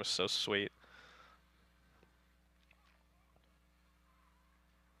 That game was so sweet.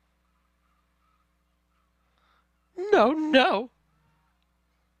 No.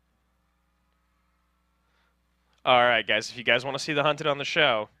 All right, guys. If you guys want to see The Hunted on the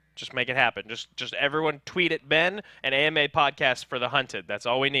show, just make it happen. Just everyone tweet at Ben and AMA podcast for The Hunted. That's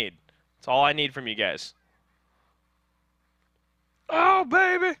all we need. That's all I need from you guys. Oh,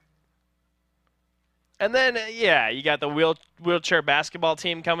 baby. And then, yeah, you got the wheelchair basketball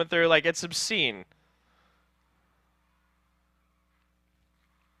team coming through. Like, it's obscene.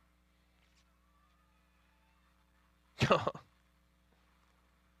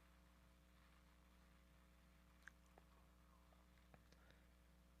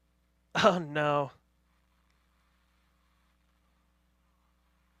 Oh, no.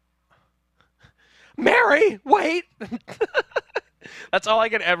 Mary, wait! That's all I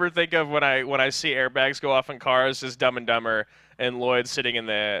can ever think of when I see airbags go off in cars is Dumb and Dumber and Lloyd sitting in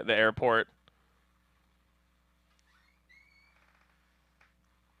the airport.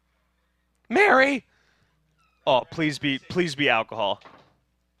 Mary! Oh, please be alcohol.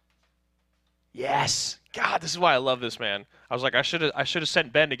 Yes. God, this is why I love this man. I was like, I should have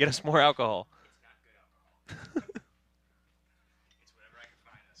sent Ben to get us more alcohol. It's whatever I can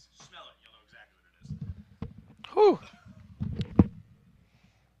find us. Smell it, you'll know exactly what it is. Whew.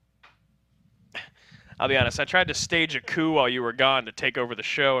 I'll be honest, I tried to stage a coup while you were gone to take over the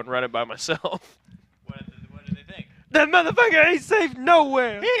show and run it by myself. What did they think? That motherfucker ain't safe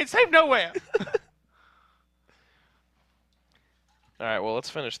nowhere. He ain't safe nowhere. All right, well, let's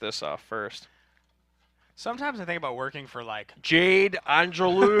finish this off first. Sometimes I think about working for like. Jade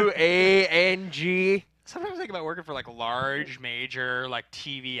Angelou, A-N-G. Sometimes I think about working for like large, major like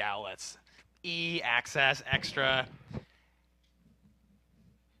TV outlets, Access, Extra.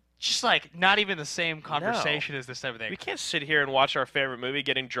 Just like not even the same conversation as this type of thing. We can't sit here and watch our favorite movie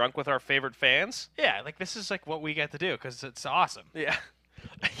getting drunk with our favorite fans. Yeah, like this is like what we get to do because it's awesome. Yeah.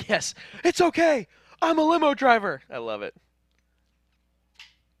 Yes, it's okay. I'm a limo driver. I love it.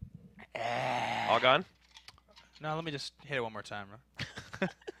 All gone? No, let me just hit it one more time.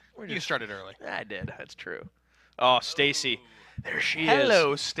 You started early. I did. That's true. Oh, Stacy. There she is.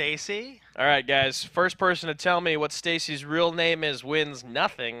 Hello, Stacy. All right, guys. First person to tell me what Stacy's real name is wins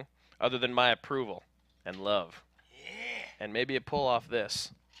nothing other than my approval and love. Yeah. And maybe a pull off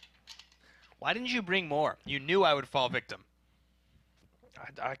this. Why didn't you bring more? You knew I would fall victim.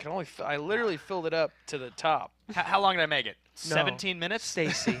 I literally filled it up to the top. How long did I make it? No. 17 minutes?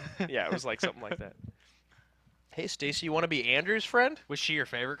 Stacy. Yeah, it was like something like that. Hey, Stacy, you want to be Andrew's friend? Was she your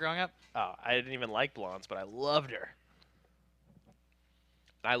favorite growing up? Oh, I didn't even like blondes, but I loved her.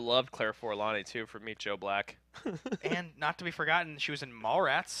 I loved Claire Forlani, too, from Meet Joe Black. And not to be forgotten, she was in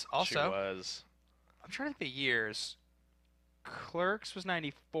Mallrats also. She was. I'm trying to think the years. Clerks was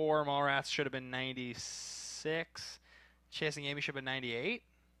 94. Mallrats should have been 96. Chasing Amy should have been 98.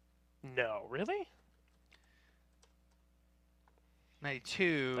 No, really?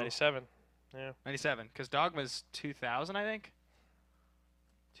 92. 97. Yeah. 97. Because Dogma's 2000, I think.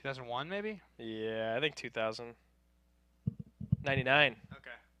 2001, maybe? Yeah, I think 2000. 99. Okay.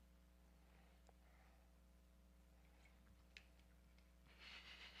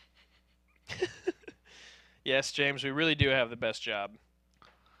 Yes, James, we really do have the best job.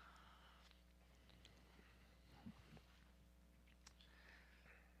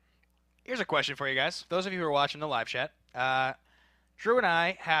 Here's a question for you guys. Those of you who are watching the live chat, Drew and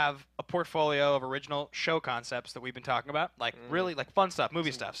I have a portfolio of original show concepts that we've been talking about, like really like fun stuff,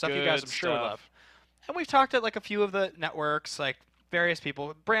 movie stuff you guys I'm sure would love. And we've talked at like a few of the networks, like various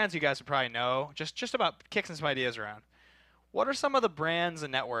people, brands you guys would probably know, just about kicking some ideas around. What are some of the brands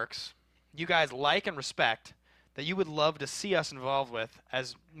and networks you guys like and respect that you would love to see us involved with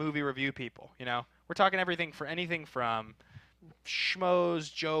as movie review people? You know, we're talking anything from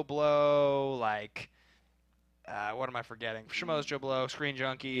Schmoes, Joe Blow, like what am I forgetting? Schmoes, Joe Blow, Screen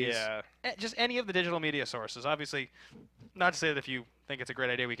Junkies. Yeah. Just any of the digital media sources. Obviously, not to say that if you think it's a great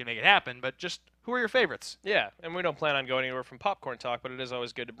idea we can make it happen, but just who are your favorites? Yeah, and we don't plan on going anywhere from Popcorn Talk, but it is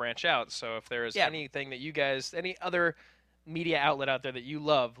always good to branch out. So if there is anything that you guys, any other media outlet out there that you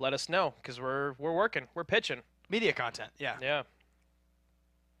love, let us know because we're working, we're pitching. Media content, yeah. Yeah.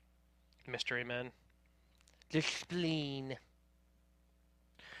 Mystery Men. The spleen.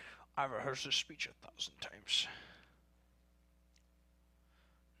 I've rehearsed this speech 1,000 times.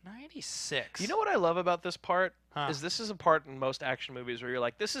 96. You know what I love about this part? Huh. Is this is a part in most action movies where you're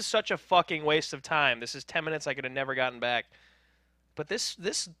like, this is such a fucking waste of time. This is 10 minutes I could have never gotten back. But this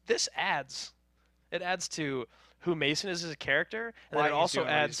adds. It adds to who Mason is as a character, and Why then it he's also doing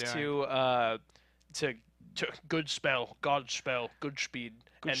what adds he's to good spell, God spell, good speed,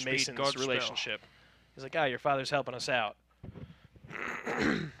 Good and speed, Mason's God spell. relationship. He's like, your father's helping us out.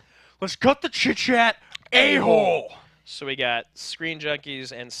 Let's cut the chit chat, a-hole. So we got Screen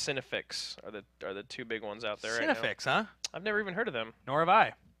Junkies and Cinefix are the two big ones out there right now. Cinefix, huh? I've never even heard of them. Nor have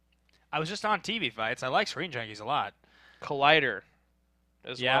I. I was just on TV Fights. I like Screen Junkies a lot. Collider.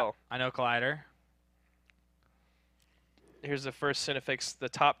 as Yeah, well. I know Collider. Here's the first Cinefix, the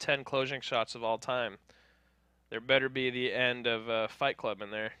top 10 closing shots of all time. There better be the end of Fight Club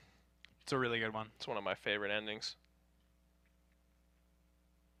in there. It's a really good one. It's one of my favorite endings.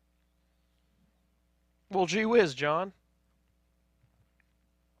 Well, gee whiz, John.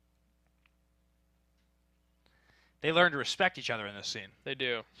 They learn to respect each other in this scene. They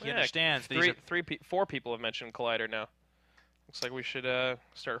do. He understands that he's Four people have mentioned Collider now. Looks like we should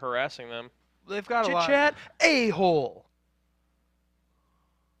start harassing them. they've got a lot. Chit-chat, a-hole.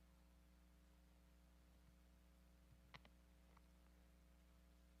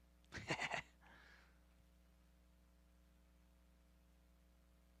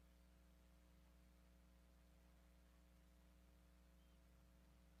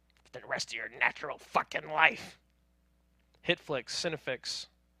 The rest of your natural fucking life. Hitflix, Cinefix.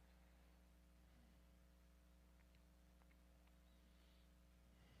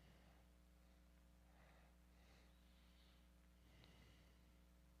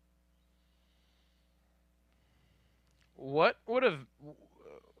 What would have?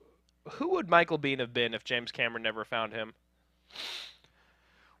 Who would Michael Biehn have been if James Cameron never found him?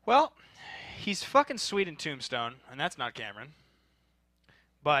 Well, he's fucking sweet in Tombstone, and that's not Cameron.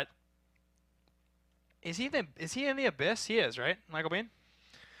 But is he in the Abyss? He is, right? Michael Biehn?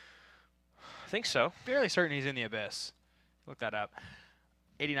 I think so. Fairly certain he's in the Abyss. Look that up.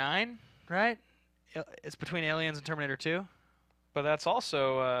 89, right? It's between Aliens and Terminator 2. But that's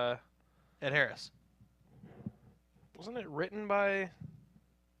also Ed Harris. wasn't it written by?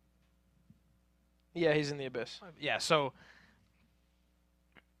 Yeah, he's in the Abyss. Yeah, so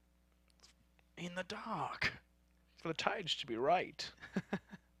in the dark. For the tides to be right.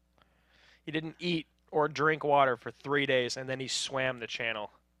 He didn't eat or drink water for 3 days, and then he swam the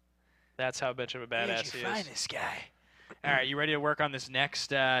channel. That's how much of a badass he is. this guy? All right, you ready to work on this next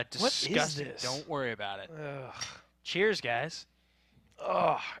disgusting? this? Don't worry about it. Ugh. Cheers, guys.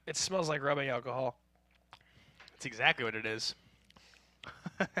 Ugh, it smells like rubbing alcohol. That's exactly what it is.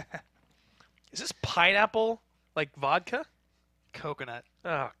 Is this pineapple like vodka? Coconut.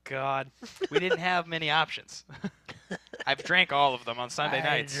 Oh God. We didn't have many options. I've drank all of them on Sunday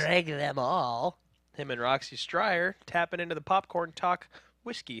nights. drank them all. Him and Roxy Stryer tapping into the popcorn talk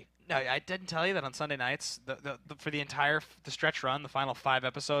whiskey. No, I didn't tell you that on Sunday nights, for the entire the stretch run, the final 5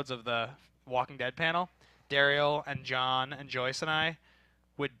 episodes of the Walking Dead panel, Daryl and John and Joyce and I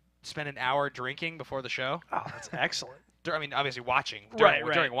would spend an hour drinking before the show. Oh, that's excellent. I mean, obviously watching. Right.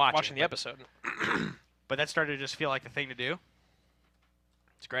 During watching the episode. But that started to just feel like the thing to do.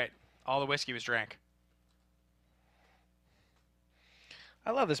 It's great. All the whiskey was drank.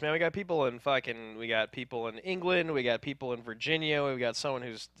 I love this, man. We got people in England. We got people in Virginia. We got someone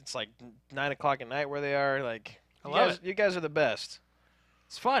who's, it's like 9 o'clock at night where they are. Like, I love it. You guys are the best.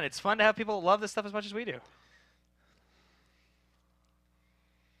 It's fun. It's fun to have people love this stuff as much as we do.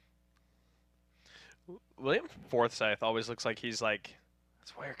 William Forsythe always looks like he's like,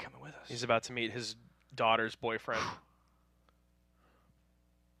 That's why you're coming with us. he's about to meet his daughter's boyfriend.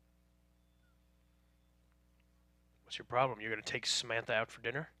 What's your problem? You're going to take Samantha out for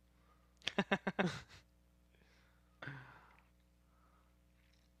dinner?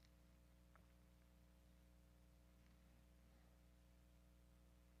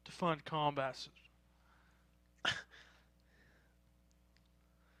 To fund combat.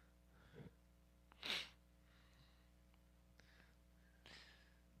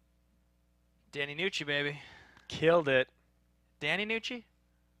 Danny Nucci, baby. Killed it. Danny Nucci?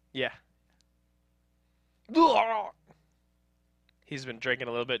 Yeah. He's been drinking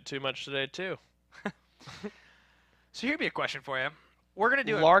a little bit too much today, too. So here'd be a question for you. We're going to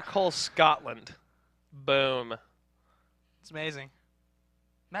do it. Larkhull, Scotland. Boom. It's amazing.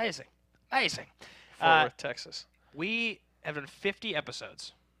 Amazing. Amazing. Fort Worth, Texas. We have done 50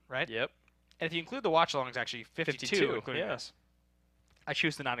 episodes, right? Yep. And if you include the watch-alongs, actually 52 including yeah. this. I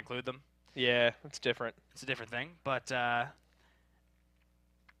choose to not include them. Yeah, it's different. It's a different thing. But,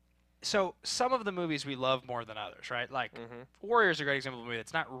 so some of the movies we love more than others, right? Like, Warriors is a great example of a movie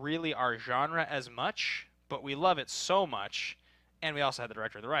that's not really our genre as much, but we love it so much, and we also had the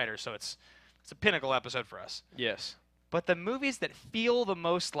director and the writer, so it's a pinnacle episode for us. Yes. But the movies that feel the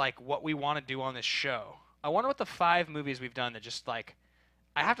most like what we want to do on this show, I wonder what the 5 movies we've done that just like,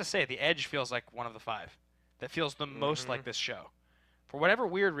 I have to say, The Edge feels like one of the 5 that feels the most like this show. For whatever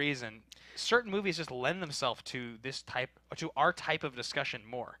weird reason, certain movies just lend themselves to our type of discussion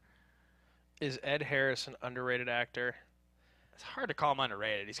more. Is Ed Harris an underrated actor? It's hard to call him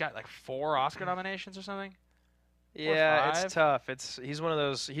underrated. He's got like 4 Oscar nominations or something. Yeah, 5? it's tough. He's one of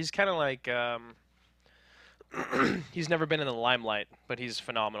those. He's kind of like he's never been in the limelight, but he's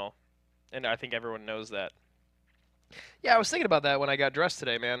phenomenal, and I think everyone knows that. Yeah, I was thinking about that when I got dressed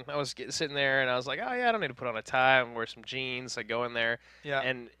today, man. I was sitting there and I was like, oh yeah, I don't need to put on a tie. I'm gonna wear some jeans. I go in there, Yeah.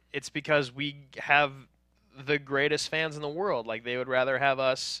 and it's because we have the greatest fans in the world. Like they would rather have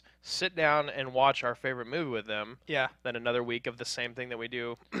us sit down and watch our favorite movie with them Yeah. than another week of the same thing that we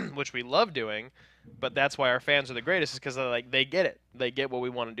do, which we love doing. But that's why our fans are the greatest, is because like they get it. They get what we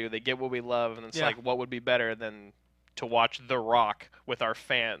want to do. They get what we love, and it's Yeah. like, what would be better than to watch The Rock with our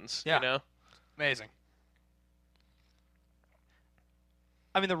fans? Yeah. You know? Amazing.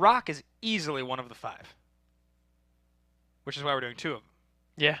 I mean, The Rock is easily one of the 5, which is why we're doing 2 of them.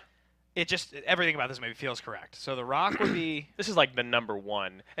 Yeah. It just everything about this movie feels correct. So The Rock would be This is like the number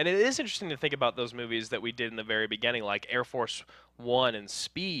one. And it is interesting to think about those movies that we did in the very beginning, like Air Force One and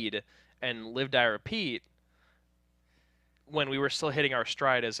Speed and Live, Die, Repeat, when we were still hitting our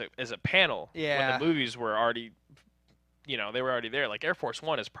stride as a panel. Yeah. When the movies were already, they were already there. Like Air Force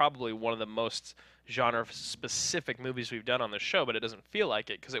One is probably one of the most genre-specific movies we've done on this show, but it doesn't feel like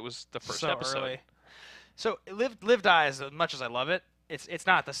it because it was the first so episode. early. So Live Die, as much as I love it, it's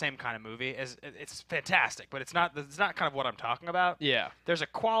not the same kind of movie. It's fantastic, but it's not kind of what I'm talking about. Yeah. There's a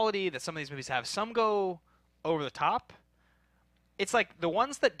quality that some of these movies have. Some go over the top. It's like the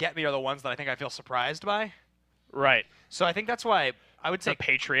ones that get me are the ones that I think I feel surprised by. Right. So I think that's why I would say The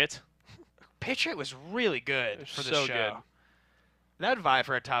Patriot. Patriot was really good It was for this so show. good. That would vie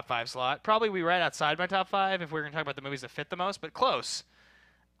for a top 5 slot. Probably be right outside my top 5 if we were going to talk about the movies that fit the most, but close.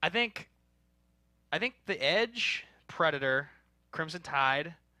 I think The Edge, Predator, Crimson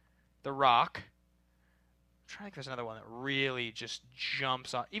Tide, The Rock. I'm trying to think if there's another one that really just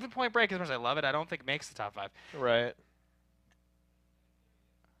jumps on. Even Point Break, as much as I love it, I don't think makes the top 5. Right.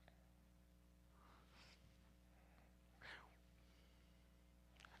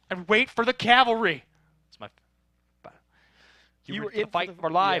 And wait for the cavalry. It's my. You were in in fight the- for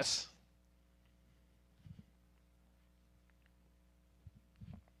our lives. Yes.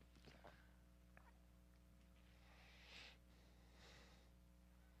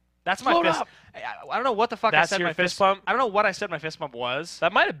 That's my Load fist. up. I don't know what the fuck That's I said your my fist bump? I don't know what I said my fist bump was.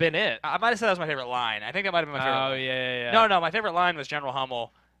 That might have been it. I might have said that was my favorite line. I think that might have been my favorite. Oh line. yeah. No, my favorite line was General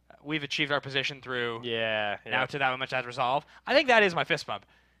Hummel. We've achieved our position through Yeah. now to that much as resolve. I think that is my fist bump.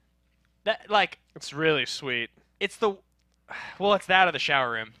 That It's really sweet. it's the, well, it's that or the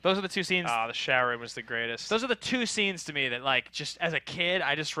shower room. Those are the 2 scenes. Ah, the shower room was the greatest. Those are the 2 scenes to me that just as a kid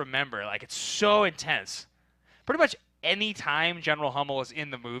I just remember. It's so intense. Pretty much any time General Hummel is in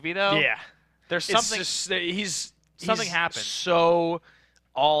the movie though. yeah. There's It's something. just, something he's happened. So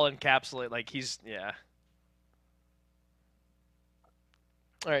all encapsulate. Yeah.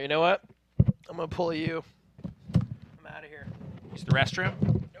 All right. You know what? I'm gonna pull you. I'm out of here. Use the restroom.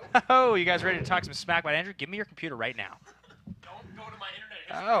 Oh, you guys ready to talk some smack about Andrew? Give me your computer right now. Don't go to my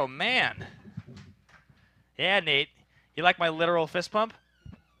internet. Oh man. Yeah, Nate. You like my literal fist pump?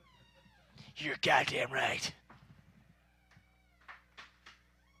 You're goddamn right.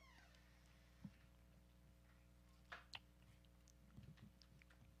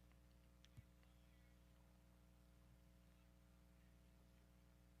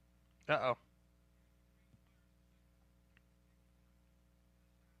 Uh-oh.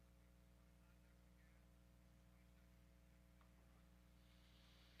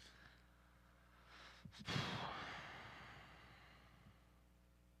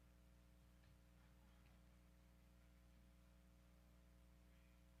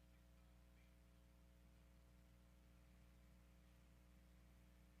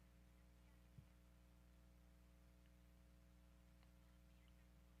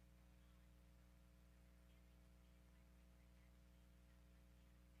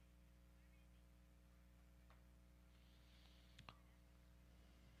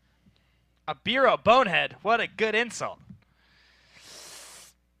 A bureau bonehead. What a good insult.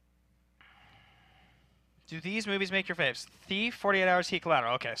 Do these movies make your faves? Thief, 48 Hours, Heat,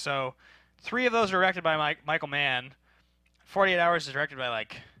 Collateral. Okay, so 3 of those are directed by Michael Mann. 48 Hours is directed by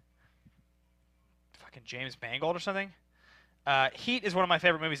fucking James Mangold or something. Heat is one of my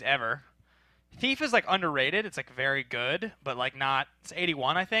favorite movies ever. Thief is underrated. It's very good, but not. It's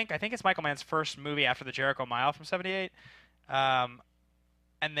 81, I think. I think it's Michael Mann's first movie after the Jericho Mile from 78. And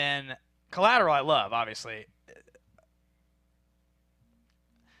then Collateral I love, obviously.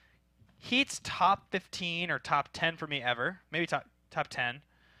 Heat's top 15 or top 10 for me ever. Maybe top 10.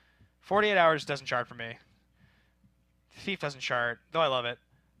 48 Hours doesn't chart for me. Thief doesn't chart, though I love it.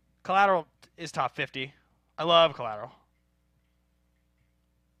 Collateral is top 50. I love Collateral.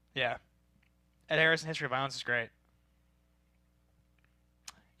 Yeah. Ed Harris in History of Violence is great.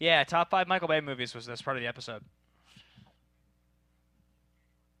 Yeah, top 5 Michael Bay movies was this part of the episode.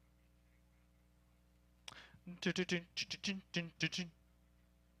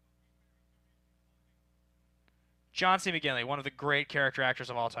 John C. McGinley, one of the great character actors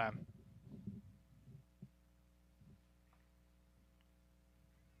of all time.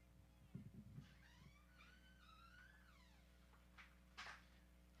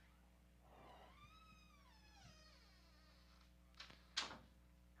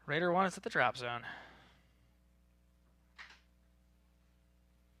 Raider 1 is at the drop zone.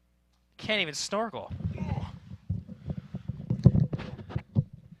 Can't even snorkel.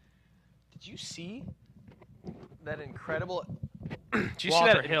 Did you see that incredible? Did you see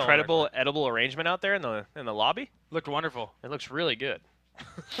Walter that Hill, incredible edible arrangement out there in the lobby? Looked wonderful. It looks really good.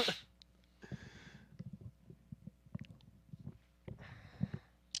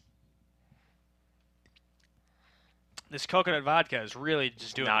 This coconut vodka is really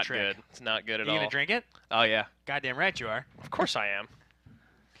just doing the Not trick. good. It's not good at You all. gonna drink it? Oh yeah, Goddamn right you are. of course I am.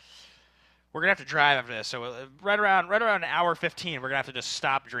 We're gonna have to drive after this, so right around an hour 15, we're gonna have to just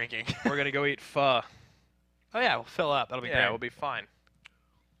stop drinking. We're gonna go eat pho. Oh yeah, we'll fill up. That'll be Yeah, great. we'll be fine.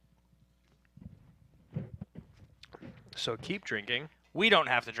 So keep drinking. We don't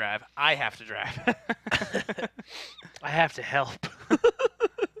have to drive. I have to drive. I have to help.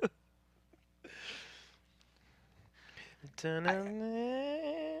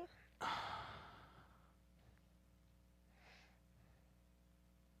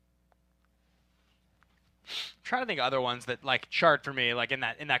 Trying to think of other ones that like chart for me, like in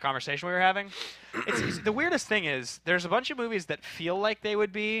that conversation we were having. It's the weirdest thing is there's a bunch of movies that feel like they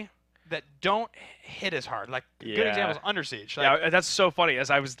would be that don't hit as hard. Like good Yeah. example is Under Siege. Like, Yeah, that's so funny. As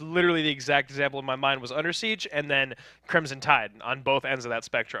I was literally the exact example in my mind was Under Siege and then Crimson Tide on both ends of that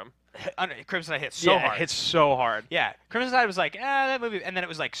spectrum. Crimson Tide hit so yeah, hard. It hits so hard. Yeah, Crimson Tide was like, that movie, and then it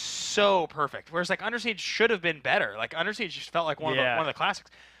was like so perfect. Whereas like Under Siege should have been better. Like Under Siege just felt like one Yeah. of the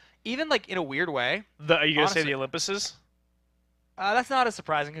classics. Even like in a weird way. Are you gonna say Honestly. the Olympuses? That's not as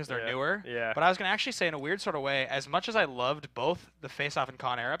surprising because they're Yeah, newer. yeah. But I was gonna actually say in a weird sort of way, as much as I loved both the Face Off and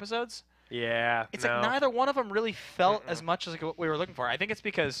Con Air episodes, Yeah. it's no. like neither one of them really felt as much as like, what we were looking for. I think it's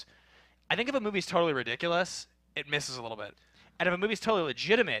because I think if a movie's totally ridiculous, it misses a little bit. And if a movie's totally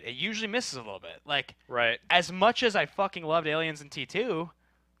legitimate, it usually misses a little bit. Like Right. as much as I fucking loved Aliens and T2,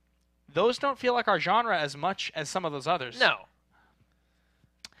 those don't feel like our genre as much as some of those others. No.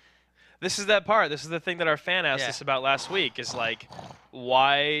 This is that part. This is the thing that our fan asked Yeah. us about last week. Is like,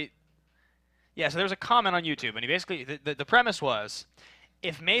 why? Yeah, so there was a comment on YouTube, and he basically the premise was,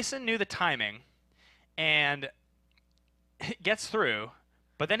 if Mason knew the timing, and gets through,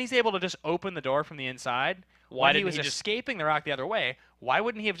 but then he's able to just open the door from the inside. Why when he didn't was he just- escaping the rock the other way? Why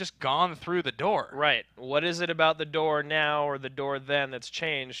wouldn't he have just gone through the door? Right. What is it about the door now or the door then that's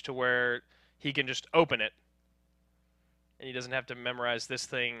changed to where he can just open it, and he doesn't have to memorize this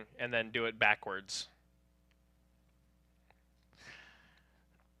thing and then do it backwards?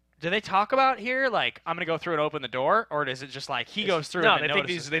 Do they talk about here like I'm gonna go through and open the door, or is it just like he goes through? No, and they then think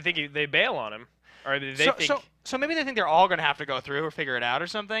notices? they bail on him, or they so, think so maybe they think they're all gonna have to go through or figure it out or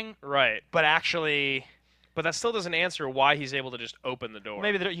something. right. But actually, But that still doesn't answer why he's able to just open the door.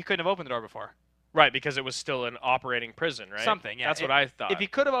 maybe he couldn't have opened the door before. Right, because it was still an operating prison, right? Something, yeah. That's what I thought. If he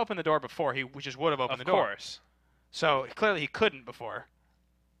could have opened the door before, he just would have opened the of door. course. So clearly he couldn't before.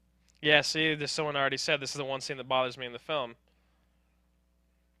 Yeah, see, someone already said this is the one scene that bothers me in the film.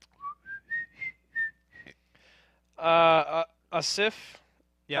 Asif,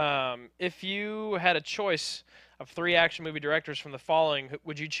 Yeah. if you had a choice of 3 action movie directors from the following,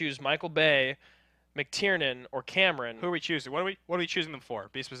 would you choose Michael Bay, McTiernan, or Cameron? Who are we choosing? What are we choosing them for?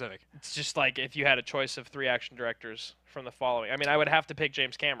 Be specific. It's just like if you had a choice of 3 action directors from the following. I mean, I would have to pick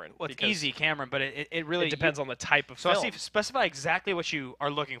James Cameron. Well, it's because easy, Cameron, but it really It depends on the type of So film. Steve, specify exactly what you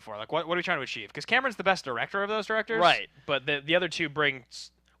are looking for. Like, what are we trying to achieve? Because Cameron's the best director of those directors. Right, but the other two bring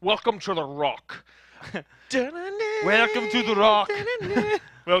Welcome to the Rock. Welcome to the Rock.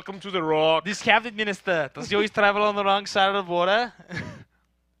 Welcome to the Rock. This Captain Minister, does you always travel on the wrong side of the water?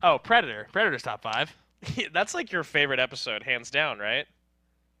 Oh, Predator. Predator's top 5. That's like your favorite episode, hands down, right?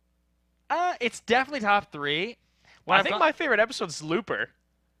 It's definitely top 3. When I I've think gone- my favorite episode is Looper.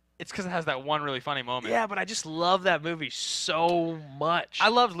 It's because it has that one really funny moment. Yeah, but I just love that movie so much. I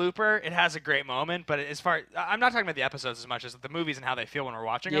loved Looper. It has a great moment, but as far I'm not talking about the episodes as much as the movies and how they feel when we're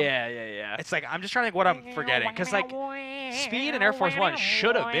watching them. yeah. It's like I'm just trying to think what I'm forgetting because like Speed and Air Force One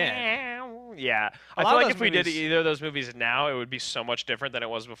should have been. Yeah, A I lot feel of like those if we did movies- either of those movies now, it would be so much different than it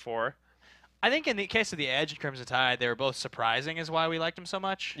was before. I think in the case of The Edge and Crimson Tide, they were both surprising, is why we liked them so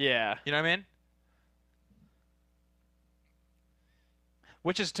much. Yeah. You know what I mean?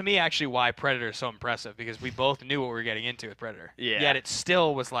 Which is, to me, actually why Predator is so impressive, because we both knew what we were getting into with Predator. Yeah. Yet it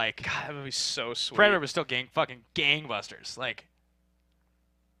still was like, God, that movie's so sweet. Predator was still fucking gangbusters. Like,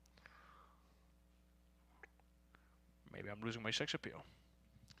 maybe I'm losing my sex appeal.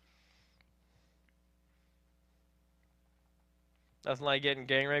 Nothing like getting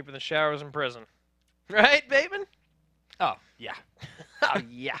gang raped in the showers in prison. Right, Bateman? Oh, yeah. Oh,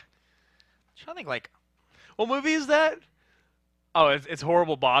 yeah. I'm trying to think, like, What movie is that? Oh, it's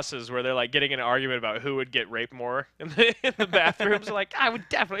Horrible Bosses, where they're like getting in an argument about who would get raped more in the bathrooms. They're like, it would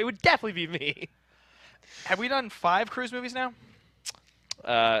definitely be me. have we done 5 Cruise movies now?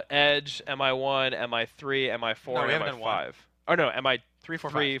 Edge, MI1, MI3, MI4, No, we and haven't done one. MI5. Oh no, MI 3,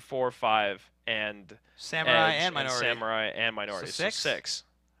 4, 3, 5. 4, 5, and Samurai Edge and Minority. Samurai and Minority. So 6? 6.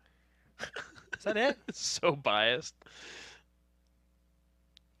 Is that it? So biased.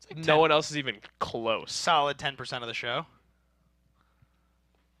 It's like No one else is even close. solid 10% of the show.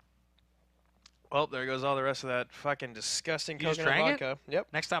 Well, there goes all the rest of that fucking disgusting You just coconut drank it? vodka. Yep.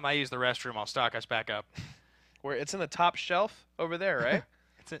 Next time I use the restroom, I'll stock us back up. Where it's in the top shelf over there, right?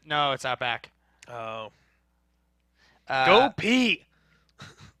 No, it's out back. Oh. Uh, Go pee.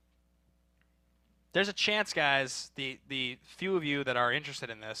 There's a chance, guys, the few of you that are interested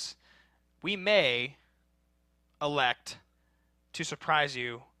in this, we may elect to surprise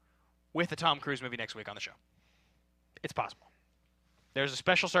you with a Tom Cruise movie next week on the show. It's possible. There's a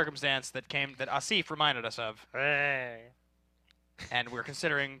special circumstance that Asif reminded us of, and we're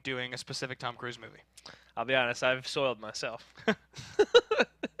considering doing a specific Tom Cruise movie. I'll be honest, I've soiled myself.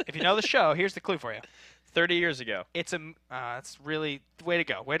 If you know the show, here's the clue for you. 30 years ago. It's really way to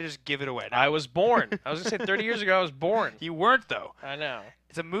go. Way to just give it away. I was born. I was going to say 30 years ago I was born. You weren't, though. I know.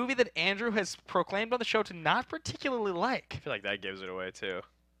 It's a movie that Andrew has proclaimed on the show to not particularly like. I feel like that gives it away, too.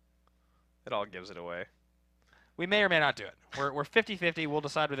 It all gives it away. We may or may not do it. We're 50-50. We'll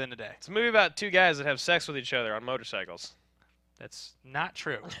decide within a day. It's a movie about 2 guys that have sex with each other on motorcycles. That's not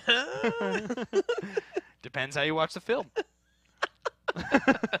true. Depends how you watch the film.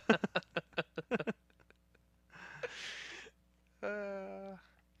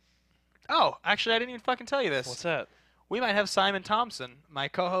 Oh, actually, I didn't even fucking tell you this. What's that? We might have Simon Thompson, my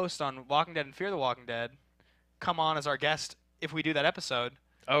co-host on Walking Dead and Fear the Walking Dead, come on as our guest if we do that episode,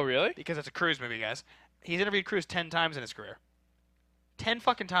 Oh, really? because it's a Cruise movie, guys. He's interviewed Cruise 10 times in his career. 10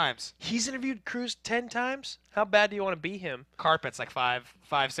 fucking times. He's interviewed Cruise 10 times? How bad do you want to be him? Carpets like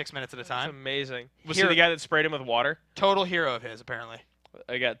 6 minutes at a That's time. amazing. Was Here- he the guy that sprayed him with water? Total hero of his, apparently.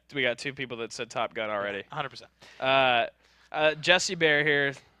 We got 2 people that said Top Gun already. 100%. Jesse Bear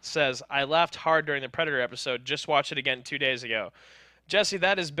here says, I laughed hard during the Predator episode. Just watched it again 2 days ago. Jesse,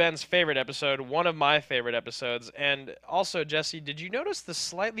 that is Ben's favorite episode, one of my favorite episodes. And also, Jesse, did you notice the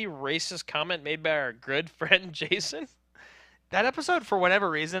slightly racist comment made by our good friend Jason? That episode, for whatever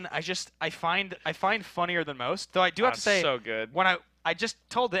reason, I find funnier than most. Though I do have to say, so good. when I just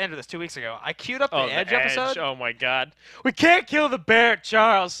told Andrew this 2 weeks ago, I queued up the Oh, Edge episode. Oh my God, we can't kill the bear,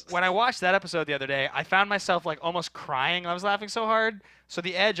 Charles. When I watched that episode the other day, I found myself like almost crying. I was laughing so hard. So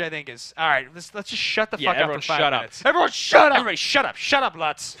the Edge, I think, is all right. Let's just shut the fuck up everyone for 5 shut up. minutes. Everyone shut up. Everybody, shut up! Shut up,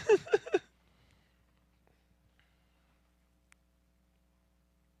 Lutz.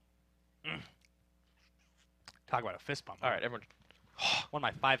 Talk about a fist bump. All right, everyone, One of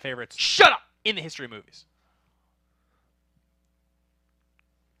my 5 favorites shut up. in the history of movies.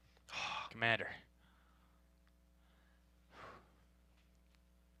 Commander.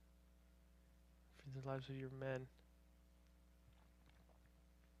 For the lives of your men.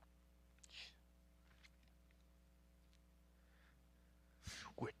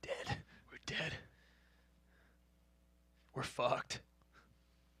 We're dead. We're dead. We're fucked.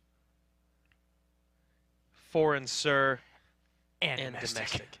 Foreign, sir, And, and domestic.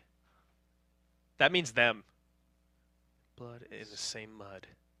 domestic. That means them. Blood in the same mud.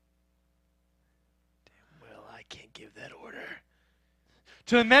 Damn well, I can't give that order.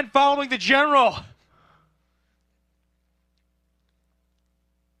 To the men following the general.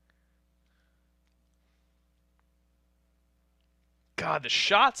 God, the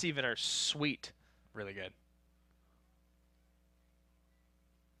shots even are sweet. Really good.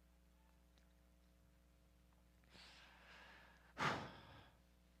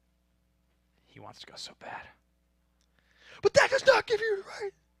 He wants to go so bad. But that does not give you the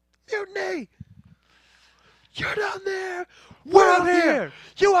right. Mutiny. You're down there. We're out here.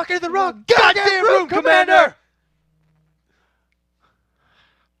 You walk into the wrong goddamn room, Commander.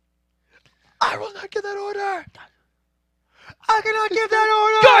 I will not give that order. I cannot give that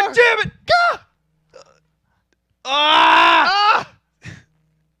order. God damn it. Ah!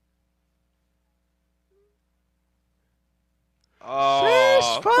 Oh.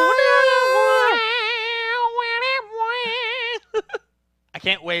 I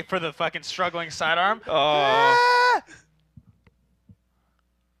can't wait for the fucking struggling sidearm. Oh.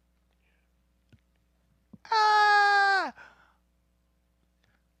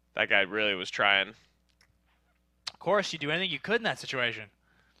 That guy really was trying. Of course, you do anything you could in that situation.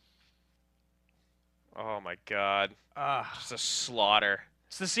 Oh my God. Just a slaughter.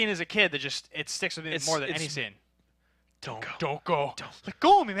 It's the scene as a kid that just it sticks with me more than any scene. Don't go. Don't go. Let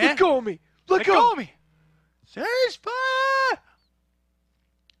go of me, man. Let go of me. Let go of me. Ceasefire.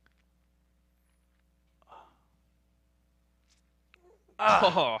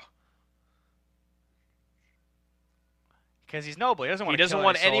 Oh. Because he's noble. He doesn't want He to doesn't kill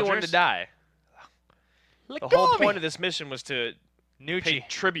want any anyone to soldiers. die. Let The go whole of me. point of this mission was to pay Nucci.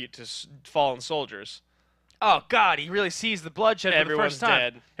 tribute to fallen soldiers. Oh, God. He really sees the bloodshed Everyone's for the first time.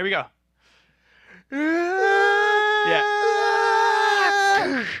 dead. Here we go. Yeah.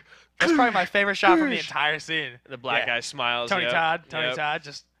 That's probably my favorite shot from the entire scene. The black Yeah. guy smiles. Tony yep. Todd. Tony Yep. Todd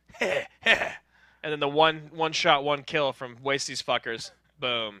just. And then the one shot, one kill from Waste These Fuckers.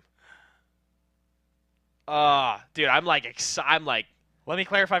 Boom. Dude, I'm like. Let me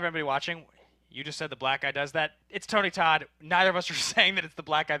clarify for everybody watching. You just said the black guy does that. It's Tony Todd. Neither of us are saying that it's the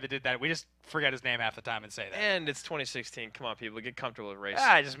black guy that did that. We just forget his name half the time and say that. And it's 2016. Come on, people, get comfortable with race.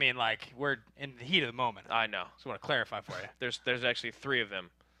 I just mean like we're in the heat of the moment. I know. Just want to clarify for you. There's actually 3 of them.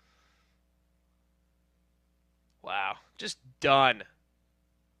 Wow, just done.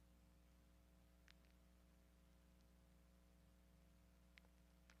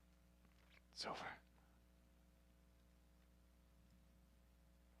 It's over.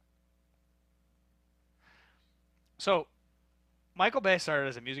 So, Michael Bay started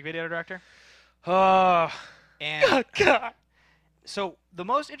as a music video director, Oh, and God. so the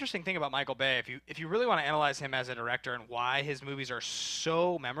most interesting thing about Michael Bay, if you really want to analyze him as a director and why his movies are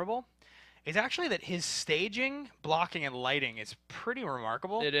so memorable, is actually that his staging, blocking, and lighting is pretty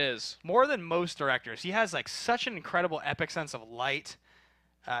remarkable. It is. More than most directors. He has like such an incredible epic sense of light.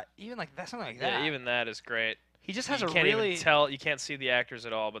 Even like that, something like that. Yeah, even that is great. he just has You a can't really even tell. You can't see the actors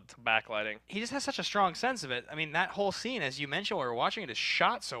at all, but the backlighting. he just has such a strong sense of it. I mean, that whole scene, as you mentioned, while we were watching it, is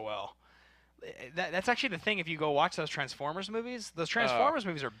shot so well. That's actually the thing. If you go watch those Transformers movies, those Transformers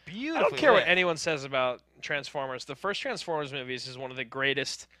movies are beautiful. I don't care what anyone says about Transformers. The first Transformers movies is one of the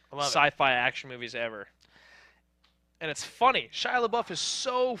greatest I love it. sci-fi action movies ever. And it's funny. Shia LaBeouf is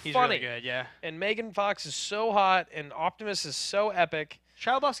so He's funny. really good, yeah. And Megan Fox is so hot, and Optimus is so epic.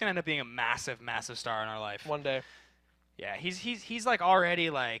 Shia LaBeouf's gonna end up being a massive, massive star in our life. One day. Yeah, he's like already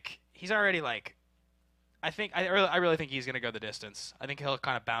like he's already like. I really think he's gonna go the distance. I think he'll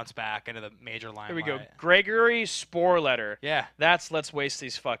kind of bounce back into the major limelight. Here we go. Gregory Sporletter. Yeah. That's Let's Waste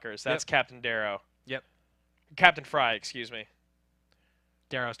These Fuckers. That's Yep. Captain Darrow. Yep. Captain Fry, excuse me.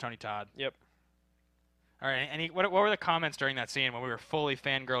 Darrow's Tony Todd. Yep. All right. What were the comments during that scene when we were fully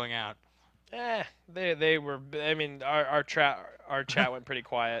fangirling out? They were. I mean, our chat went pretty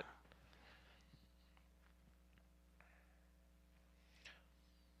quiet.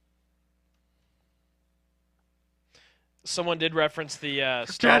 Someone did reference the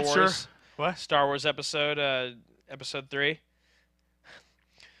Star Forget, Wars sir. What? Star Wars episode 3.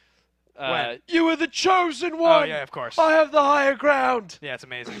 When? You are the chosen one. Oh yeah, of course. I have the higher ground. Yeah, it's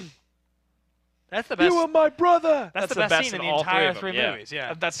amazing. That's the best. You are my brother. That's the the best scene in the all entire of them. three movies,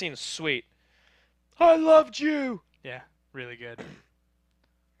 yeah. That scene's sweet. I loved you. Yeah, really good.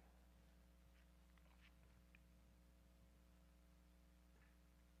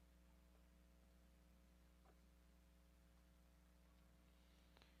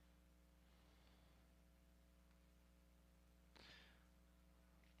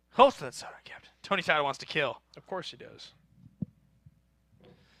 Hold to that soda, Captain. Tony Todd wants to kill. Of course he does.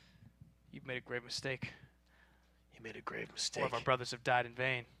 You've made a grave mistake. You made a grave Four mistake. of our brothers have died in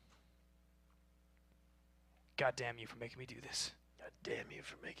vain. God damn you for making me do this. God damn you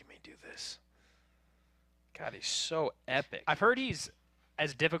for making me do this. God, he's so epic. I've heard he's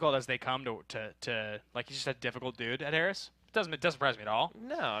as difficult as they come to like he's just a difficult dude at Harris. It doesn't surprise me at all.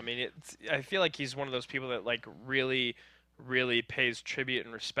 No, I mean, I feel like he's one of those people that like really pays tribute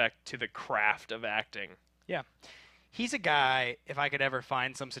and respect to the craft of acting. Yeah. He's a guy, if I could ever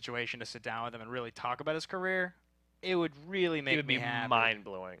find some situation to sit down with him and really talk about his career, it would really make It would me be happy.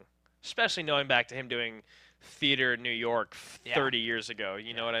 mind-blowing, especially knowing back to him doing theater in New York Yeah. 30 years ago.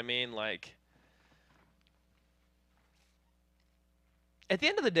 You know what I mean? Like, at the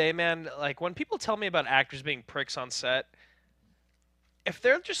end of the day, man, like when people tell me about actors being pricks on set, if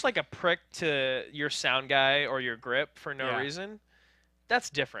they're just like a prick to your sound guy or your grip for no Yeah. reason, that's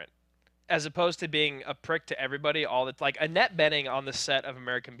different. as opposed to being a prick to everybody all the like Annette Bening on the set of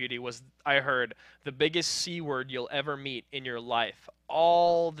American Beauty was, I heard, the biggest C word you'll ever meet in your life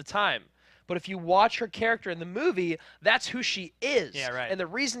all the time. But if you watch her character in the movie, that's who she is. Yeah, right. And the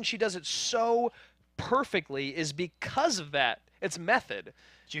reason she does it so perfectly is because of that. It's method.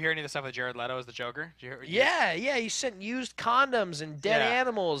 Did you hear any of the stuff with Jared Leto as the Joker? Did you hear, Yeah, he sent used condoms and dead Yeah.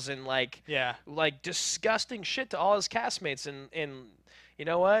 animals and like Yeah. disgusting shit to all his castmates and you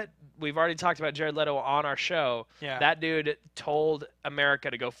know what? We've already talked about Jared Leto on our show. Yeah. That dude told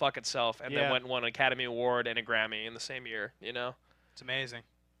America to go fuck itself and then Yeah. went and won an Academy Award and a Grammy in the same year, you know? It's amazing.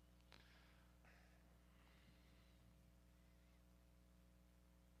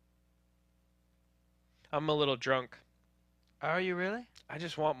 I'm a little drunk. Are you really? I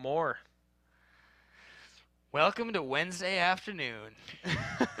just want more. Welcome to Wednesday afternoon.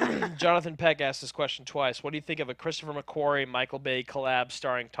 Jonathan Peck asked this question twice. What do you think of a Christopher McQuarrie Michael Bay collab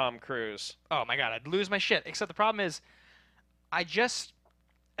starring Tom Cruise? Oh my god, I'd lose my shit. Except the problem is,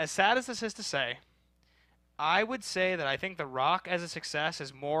 as sad as this is to say, I would say that I think The Rock as a success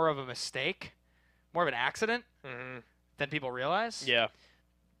is more of a mistake, more of an accident than people realize. Yeah.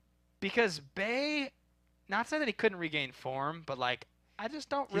 Because Bay, not to say that he couldn't regain form, but like, I just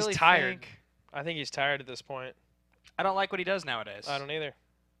don't really He's tired. think. I think he's tired at this point. I don't like what he does nowadays. I don't either.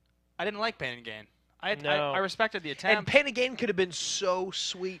 I didn't like Pain and Gain. No. I respected the attempt. And Pain and Gain could have been so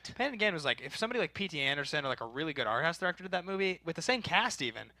sweet. Pain and Gain was like, if somebody like P.T. Anderson or like a really good art house director did that movie with the same cast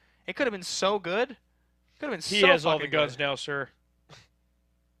even, it could have been so good. Could have been He so has all the fucking guns good. now, sir.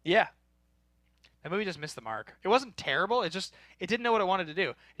 Yeah. That movie just missed the mark. It wasn't terrible. It didn't know what it wanted to do.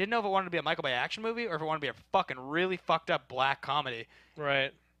 It didn't know if it wanted to be a Michael Bay action movie or if it wanted to be a fucking really fucked up black comedy.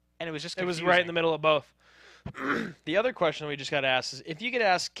 Right. And it was just It was confusing. right in the middle of both. The other question we just got to ask is, if you could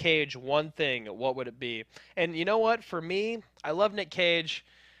ask Cage one thing, what would it be? And you know what? For me, I love Nick Cage,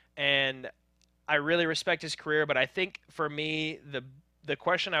 and I really respect his career. But I think for me, the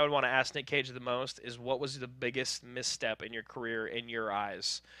question I would want to ask Nick Cage the most is, what was the biggest misstep in your career in your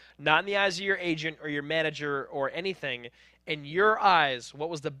eyes? Not in the eyes of your agent or your manager or anything. In your eyes, what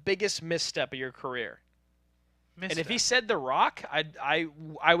was the biggest misstep of your career? And if he said The Rock,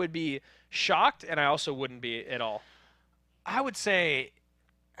 I would be shocked, and I also wouldn't be at all. I would say,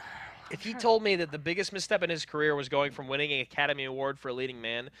 If he told me that the biggest misstep in his career was going from winning an Academy Award for a leading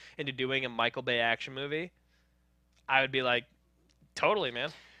man into doing a Michael Bay action movie, I would be like, totally, man.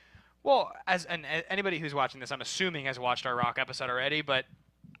 well, anybody who's watching this, I'm assuming has watched our Rock episode already, but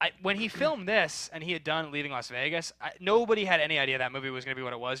when he filmed this and he had done Leaving Las Vegas, nobody had any idea that movie was going to be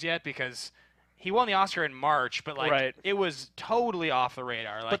what it was yet, because he won the Oscar in March, but like Right. it was totally off the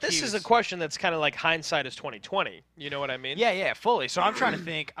radar. Like, But this is a question that's kind of like hindsight is 2020. You know what I mean? yeah, fully. So I'm trying to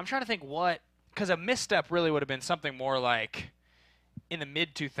think. What, because a misstep really would have been something more like in the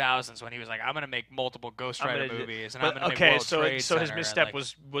mid 2000s when he was like, I'm going to make multiple Ghost Rider movies, and I'm going to make World Trade so his Center, misstep like,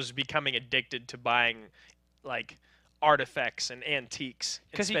 was becoming addicted to buying like artifacts and antiques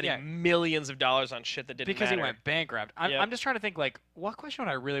and 'Cause he- spending yeah. millions of dollars on shit that didn't because matter. he went bankrupt. Yep. I'm just trying to think, like, what question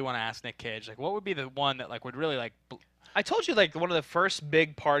would I really want to ask Nick Cage? Like, what would be the one that like would really like? I told you, like, one of the first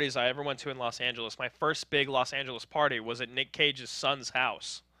big parties I ever went to in Los Angeles, my first big Los Angeles party was at Nick Cage's son's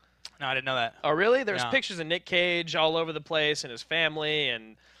house. No, I didn't know that. Oh, really? There's No. pictures of Nick Cage all over the place and his family,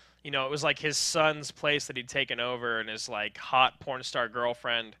 and, you know, it was like his son's place that he'd taken over and his, like, hot porn star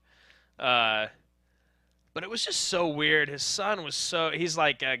girlfriend. But it was just so weird. His son was he's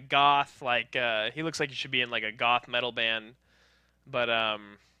like a goth, like, he looks like he should be in, like, a goth metal band. But,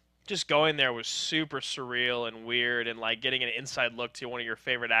 just going there was super surreal and weird, and like getting an inside look to one of your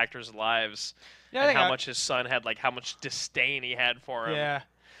favorite actors' lives, Yeah, I and think how much his son had, like how much disdain he had for him. Yeah.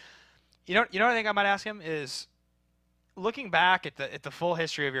 You know what I think I might ask him is, looking back at the full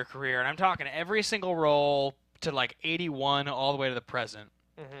history of your career, and I'm talking every single role to like 81 all the way to the present.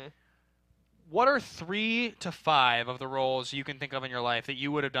 Mm-hmm. What are 3 to 5 of the roles you can think of in your life that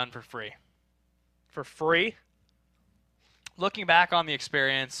you would have done for free? For free? Looking back on the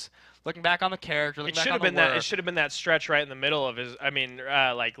experience, looking back on the character, looking It back should on have the been that. work. It should have been that stretch right in the middle of his. I mean,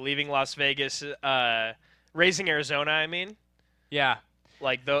 like leaving Las Vegas, raising Arizona. I mean, Yeah.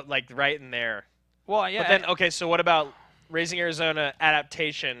 like right in there. Well, yeah. But then, okay, so what about raising Arizona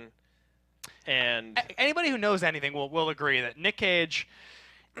adaptation? And Anybody who knows anything will agree that Nick Cage,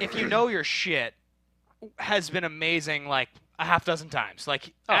 if you know your shit, has been amazing like a half dozen times.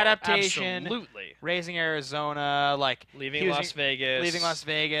 Like adaptation, absolutely. Raising Arizona, like Leaving he was Las Vegas. Leaving Las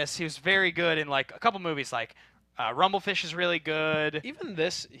Vegas. He was very good in like a couple movies, like Rumblefish is really good. Even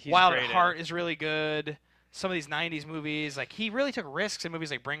this, he's Wild great at in. Heart is really good. Some of these '90s movies, like he really took risks in movies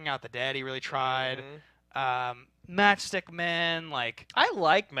like Bringing Out the Dead. He really tried. Mhm. Matchstick Men, like I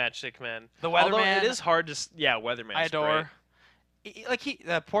like Matchstick Men. The Although Weatherman. it is hard to. Yeah, Weatherman. I adore. Like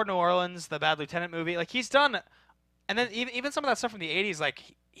the Port New Orleans, the Bad Lieutenant movie, like he's done, and then even some of that stuff from the '80s, like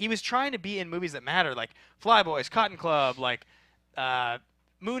he was trying to be in movies that matter, like Flyboys, Cotton Club, like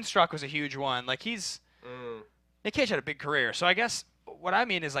Moonstruck was a huge one. Like Nick Cage had a big career, so I guess what I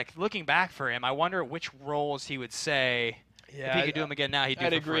mean is like looking back for him, I wonder which roles he would say if he could do them again now. He'd do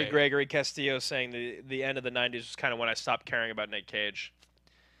I'd for agree. free. Gregory Castillo saying the end of the '90s was kind of when I stopped caring about Nick Cage.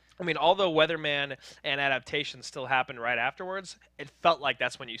 I mean, although Weatherman and adaptation still happened right afterwards, it felt like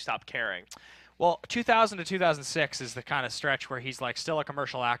that's when you stopped caring. Well, 2000 to 2006 is the kind of stretch where he's like still a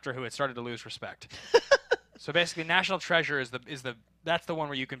commercial actor who had started to lose respect. So basically, National Treasure is that's the one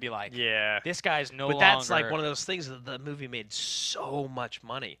where you can be like, Yeah. this guy's no But longer. that's like one of those things that the movie made so much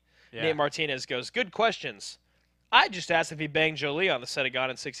money. Yeah. Nate Martinez goes, "Good questions. I just asked if he banged Jolie on the set of Gone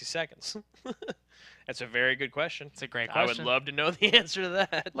in 60 Seconds." That's a very good question. It's a great I would question. love to know the answer to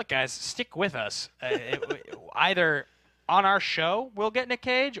that. Look, guys, stick with us. Either on our show we'll get Nick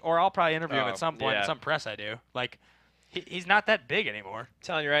Cage, or I'll probably interview him Oh, at some point in yeah. some press I do. Like, he's not that big anymore. I'm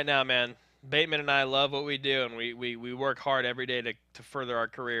telling you right now, man. Bateman and I love what we do, and we work hard every day to further our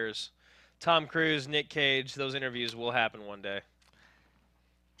careers. Tom Cruise, Nick Cage, those interviews will happen one day.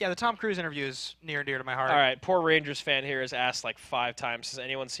 Yeah, the Tom Cruise interview is near and dear to my heart. All right, poor Rangers fan here has asked like 5 times, has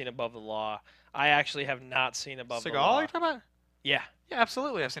anyone seen Above the Law? I actually have not seen Above the Seagal, Law. are you talking about? Yeah, Yeah,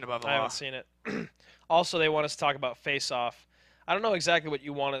 absolutely. I've seen Above the I Law. haven't seen it. Also, they want us to talk about Face Off. I don't know exactly what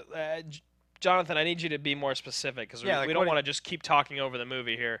you want to... Jonathan, I need you to be more specific, because Yeah, like, we what don't do want to just keep talking over the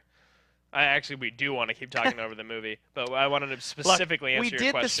movie here. We do want to keep talking over the movie, but I wanted to specifically Look, answer we your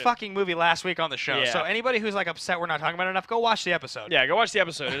did question. this fucking movie last week on the show. Yeah. So anybody who's like upset we're not talking about it enough, go watch the episode. Yeah, go watch the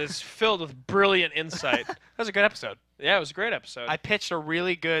episode. It is filled with brilliant insight. That was a good episode. Yeah, it was a great episode. I pitched a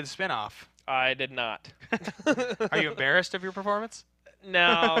really good spin-off. I did not. Are you embarrassed of your performance?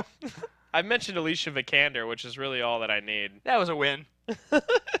 No. I mentioned Alicia Vikander, which is really all that I need. That was a win.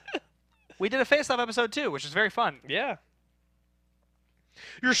 We did a face-off episode too, which is very fun. Yeah.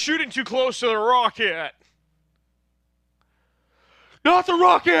 You're shooting too close to the rocket. Not the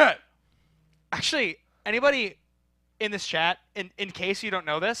rocket! Actually, anybody in this chat, in case you don't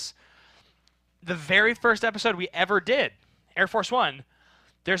know this, the very first episode we ever did, Air Force One,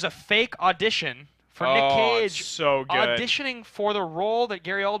 there's a fake audition for Nick it's Cage so good. auditioning for the role that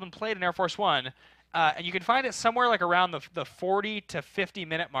Gary Oldman played in Air Force One. And you can find it somewhere like around the 40 to 50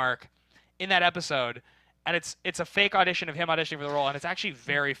 minute mark in that episode. And it's a fake audition of him auditioning for the role, and it's actually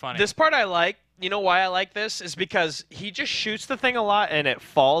very funny. This part I like. You know why I like this? Is because he just shoots the thing a lot and it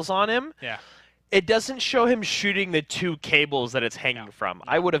falls on him. Yeah. It doesn't show him shooting the 2 cables that it's hanging from.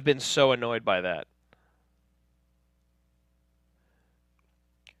 I would have been so annoyed by that.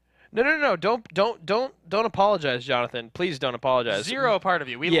 No. Don't apologize, Jonathan. Please don't apologize. Zero part of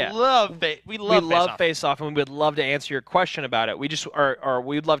you. We Yeah. love Face-Off. Face Off, and we would love to answer your question about it. We just or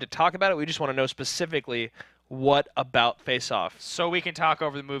we'd love to talk about it. We just want to know specifically what about Face Off. So we can talk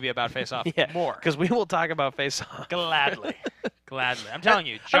over the movie about Face-Off more. because we will talk about Face Off. Gladly. Gladly. I'm telling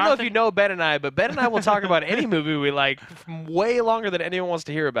you, I don't know if Jonathan, you know Ben and I, but Ben and I will talk about any movie we like way longer than anyone wants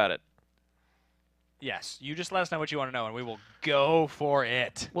to hear about it. yes, you just let us know what you want to know, and we will go for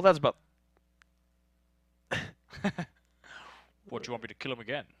it. Well, that's about. What, you want me to kill him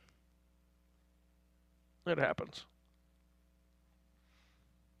again? It happens.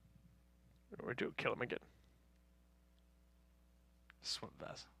 We do kill him again. Swim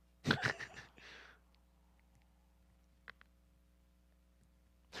best.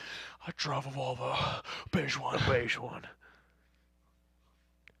 I drove a Volvo. Beige one. Beige one.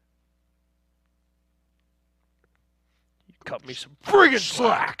 You cut me some friggin'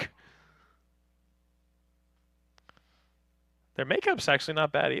 slack. Their makeup's actually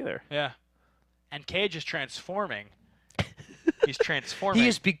not bad either. Yeah. And Cage is transforming. He's transforming He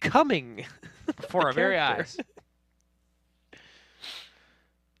is becoming before our very character. eyes.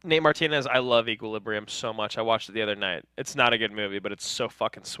 Nate Martinez, I love Equilibrium so much. I watched it the other night. It's not a good movie, but it's so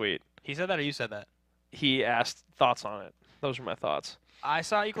fucking sweet. He said that, or you said that? He asked thoughts on it. Those were my thoughts. I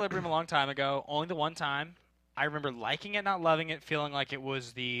saw Equilibrium a long time ago, only the one time. I remember liking it, not loving it, feeling like it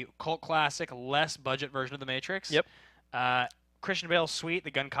was the cult classic, less budget version of The Matrix. Yep. Christian Bale's sweet. The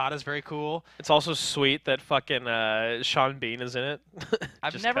Gunkata is very cool. It's also sweet that fucking Sean Bean is in it.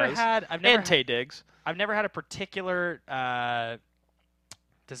 I've Just never 'cause. had And Tay Diggs. I've never had a particular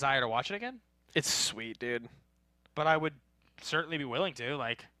desire to watch it again, It's sweet, dude. but I would certainly be willing to.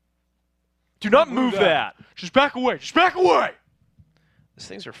 Like, Do not move move that. that. just back away. Just back away. These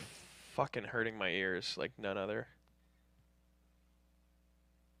things are fucking hurting my ears like none other.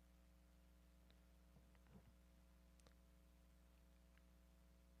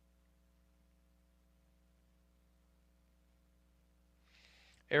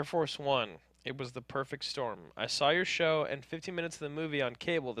 Air Force One. It was the perfect storm. I saw your show and 15 minutes of the movie on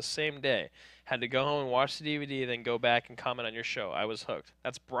cable the same day. Had to go home and watch the DVD, then go back and comment on your show. I was hooked.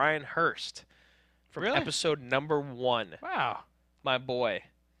 That's Brian Hurst from Really? episode number 1. Wow. My boy. It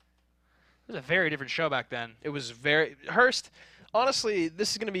was a very different show back then. It was very Hurst. Honestly,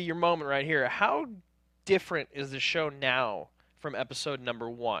 this is going to be your moment right here. How different is the show now from episode number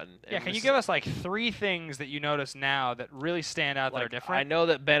 1? Yeah, can you give us like 3 things that you notice now that really stand out that are different? I know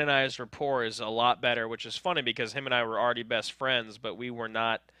that Ben and I's rapport is a lot better, which is funny because him and I were already best friends, but we were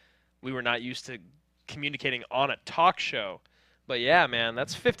not used to communicating on a talk show. But yeah, man,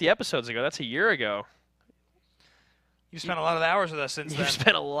 that's 50 episodes ago. That's a year ago. You spent a lot of hours with us since then. You've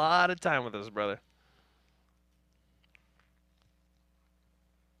spent a lot of time with us, brother.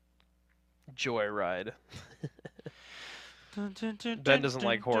 Joyride. Ben doesn't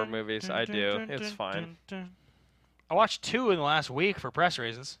like horror movies. I do. It's fine. I watched 2 in the last week for press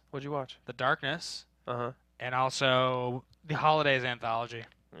reasons. What'd you watch? The Darkness, Uh-huh. and also the Holidays anthology.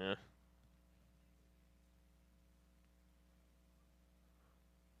 Yeah.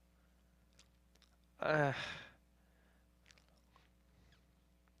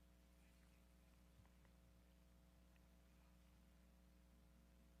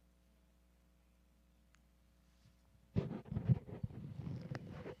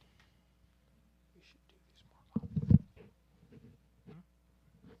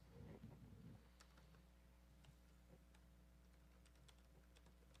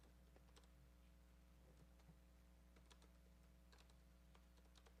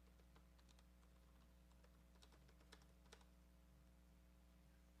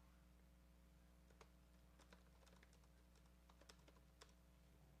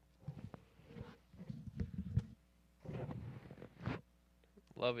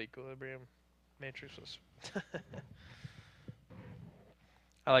 Love Equilibrium. Matrix was...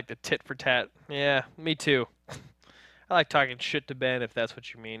 I like the tit for tat. Yeah, me too. I like talking shit to Ben, if that's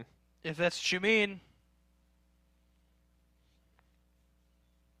what you mean. If that's what you mean.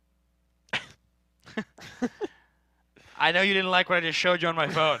 I know you didn't like what I just showed you on my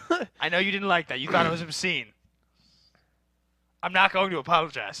phone. I know you didn't like that. You thought it was obscene. I'm not going to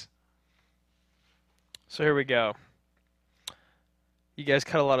apologize. So here we go. You guys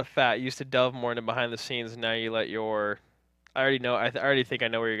cut a lot of fat. You used to delve more into behind the scenes, and now you let your... I already know. I already think I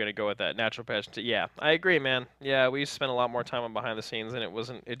know where you're going to go with that. Natural passion. Yeah, I agree, man. Yeah, we used to spend a lot more time on behind the scenes, and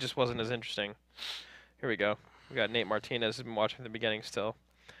it just wasn't as interesting. Here we go. We got Nate Martinez who's been watching from the beginning still.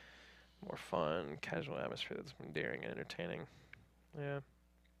 More fun, casual atmosphere that's endearing and entertaining. Yeah.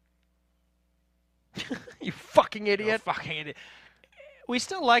 You fucking idiot. You fucking idiot. We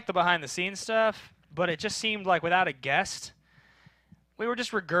still like the behind the scenes stuff, but it just seemed like without a guest, we were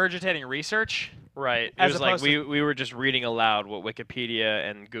just regurgitating research. Right. It As was like opposed to- we were just reading aloud what Wikipedia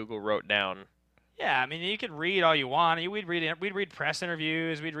and Google wrote down. Yeah, I mean, you could read all you want. We'd read press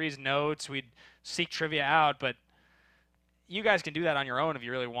interviews, we'd read notes, we'd seek trivia out, but you guys can do that on your own if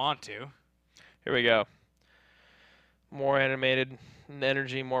you really want to. Here we go. More animated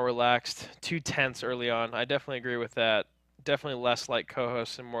energy, more relaxed. Too tense early on. I definitely agree with that. Definitely less like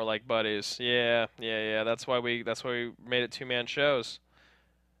co-hosts and more like buddies. Yeah. That's why we made it 2-man shows.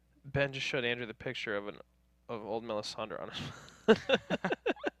 Ben just showed Andrew the picture of old Melisandre on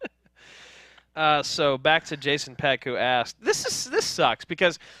it. So back to Jason Peck, who asked, this sucks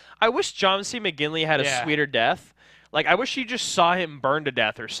because I wish John C. McGinley had a sweeter death. Like, I wish you just saw him burn to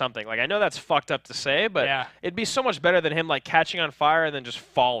death or something. Like, I know that's fucked up to say, but it'd be so much better than him, like, catching on fire and then just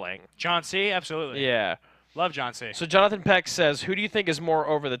falling. John C., absolutely. Yeah. Love John C. So Jonathan Peck says, who do you think is more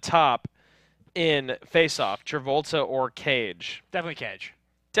over the top in Face Off, Travolta or Cage? Definitely Cage.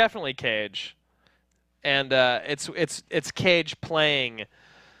 Definitely Cage. And it's Cage playing.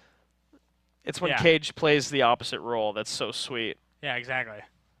 It's when Cage plays the opposite role that's so sweet. Yeah, exactly.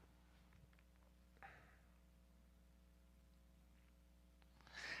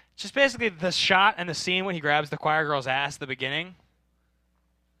 Just basically the shot and the scene when he grabs the choir girl's ass at the beginning.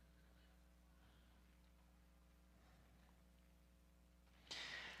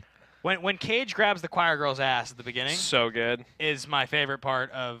 When Cage grabs the choir girl's ass at the beginning, so good, is my favorite part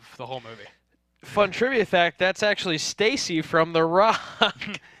of the whole movie. Fun trivia fact, that's actually Stacy from The Rock.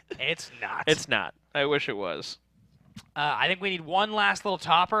 It's not. It's not. I wish it was. I think we need one last little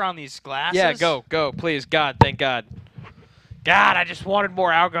topper on these glasses. Yeah, go, please. God, thank God. God, I just wanted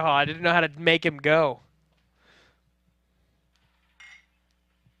more alcohol. I didn't know how to make him go.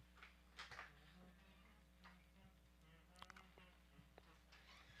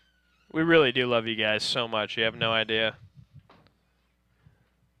 We really do love you guys so much. You have no idea.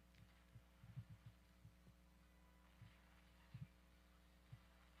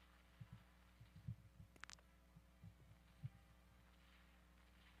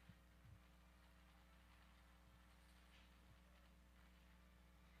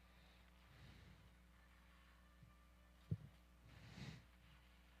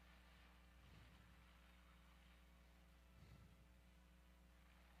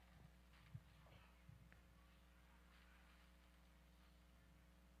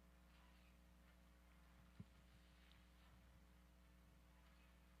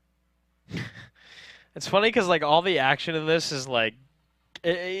 It's funny because like all the action in this is like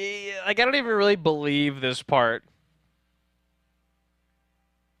I don't even really believe this part.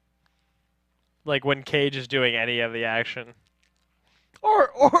 Like when Cage is doing any of the action,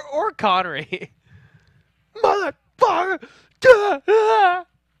 or Connery, motherfucker.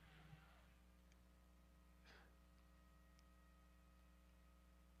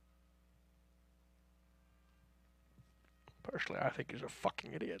 Personally, I think these are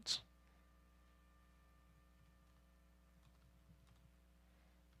fucking idiots.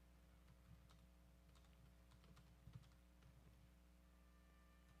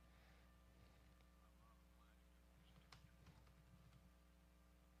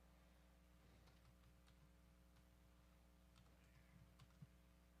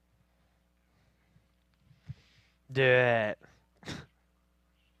 Do it.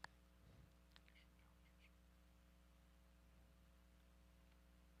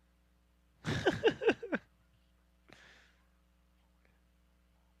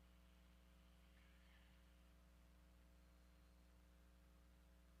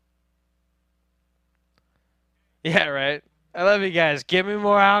 Yeah, right. I love you guys. Give me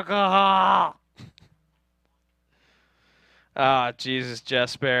more alcohol. Ah, Jesus,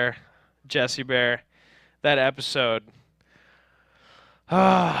 Jesse Bear. That episode.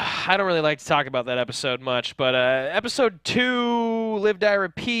 I don't really like to talk about that episode much, but episode 2, Live, Die,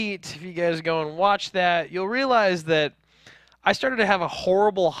 Repeat, if you guys go and watch that, you'll realize that I started to have a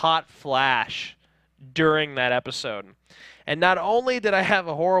horrible hot flash during that episode. And not only did I have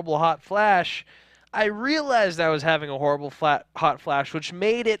a horrible hot flash, I realized I was having a horrible hot flash, which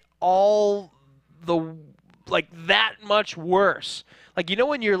made it all that much worse. Like, you know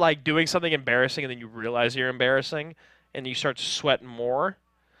when you're like doing something embarrassing and then you realize you're embarrassing and you start sweating more?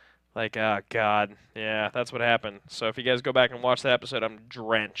 Like, oh God, yeah, that's what happened. So if you guys go back and watch that episode, I'm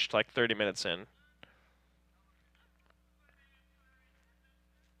drenched like 30 minutes in.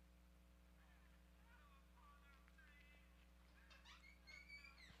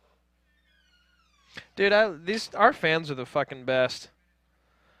 Dude, our fans are the fucking best.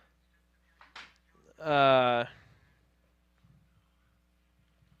 So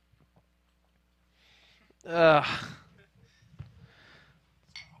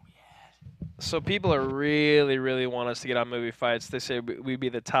people are really want us to get on Movie Fights. They say we'd be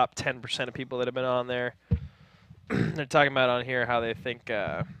the top 10% of people that have been on there. They're talking about on here how they think,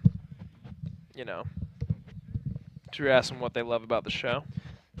 you know, Drew asked them what they love about the show.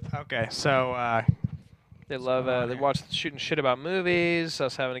 Okay, so They love, they watch shooting shit about movies,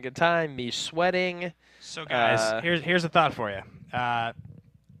 us having a good time, me sweating. so guys, here's a thought for you.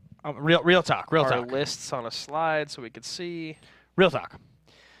 Real talk. Our lists on a slide so we could see. Real talk.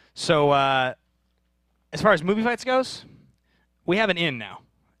 So, as far as Movie Fights goes, we have an in now.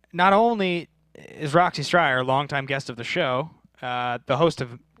 Not only is Roxy Stryer, longtime guest of the show, the host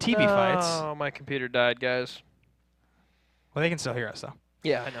of TV Fights. Oh, my computer died, guys. Well, they can still hear us, though.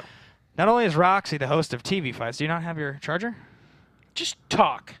 Yeah, I know. Not only is Roxy the host of TV Fights, do you not have your charger? Just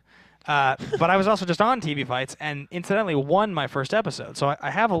talk. But I was also just on TV Fights and incidentally won my first episode, so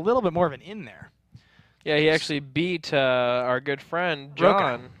I have a little bit more of an in there. Yeah, he actually beat our good friend,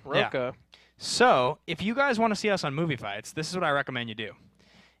 John Roca. Yeah. So, if you guys want to see us on Movie Fights, this is what I recommend you do.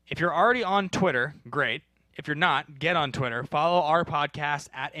 If you're already on Twitter, great. If you're not, get on Twitter. Follow our podcast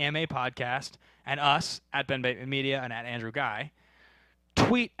at AMA Podcast and us at Ben Bateman Media and at Andrew Guy.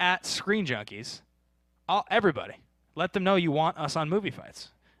 Tweet at Screen Junkies. Everybody. Let them know you want us on Movie Fights.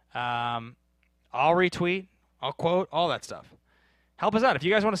 I'll retweet. I'll quote. All that stuff. Help us out. If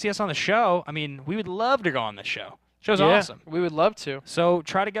you guys want to see us on the show, I mean, we would love to go on this show. Show's awesome. We would love to. So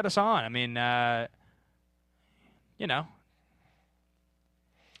try to get us on. I mean, you know.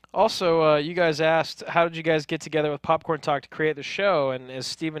 Also, you guys asked, how did you guys get together with Popcorn Talk to create the show? And as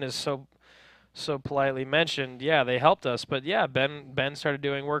Steven has so politely mentioned, yeah, they helped us. But yeah, Ben started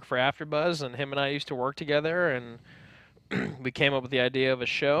doing work for AfterBuzz, and him and I used to work together, and we came up with the idea of a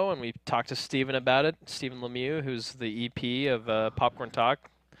show, and we talked to Steven about it. Steven Lemieux, who's the EP of Popcorn Talk,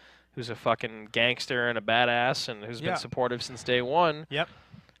 who's a fucking gangster and a badass, and who's been supportive since day one. Yep.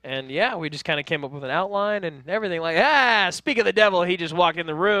 And yeah, we just kind of came up with an outline and everything. Like, speak of the devil, he just walked in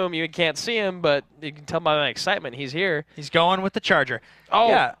the room. You can't see him, but you can tell by my excitement, he's here. He's going with the charger. Oh,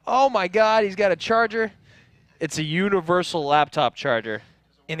 yeah. Oh my God, he's got a charger. It's a universal laptop charger.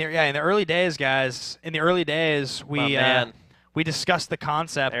 In the early days, guys. In the early days, we discussed the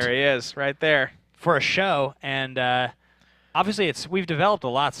concept. There he is, right there, for a show, and obviously we've developed a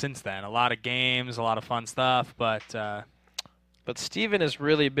lot since then. A lot of games, a lot of fun stuff, but Steven has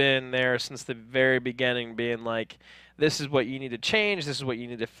really been there since the very beginning, being like, This is what you need to change. This is what you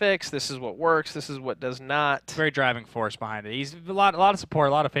need to fix. This is what works. This is what does not. Very driving force behind it. He's a lot of support,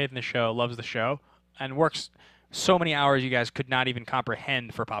 a lot of faith in the show, loves the show, and works so many hours you guys could not even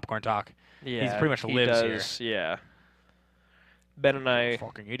comprehend for Popcorn Talk. Yeah, He's pretty much he lives does, Yeah. Ben and I.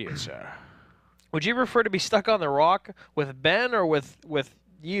 Fucking idiot, sir. Would you prefer to be stuck on the rock with Ben or with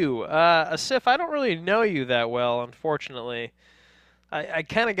you? Asif, I don't really know you that well, unfortunately. I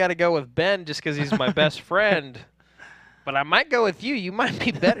kind of got to go with Ben just because he's my best friend. But I might go with you. You might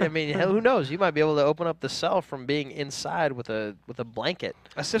be better. I mean, who knows? You might be able to open up the cell from being inside with a blanket.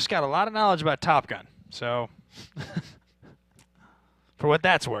 Asif's got a lot of knowledge about Top Gun, so for what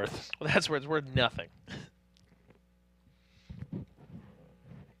that's worth. Well, that's where it's worth nothing.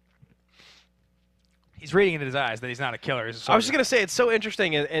 He's reading in his eyes that he's not a killer. He's a I was just soldier. going to say, it's so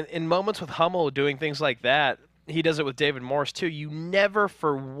interesting. In moments with Hummel doing things like that, he does it with David Morse, too. You never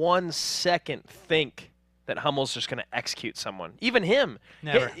for 1 second think that Hummel's just going to execute someone. Even him.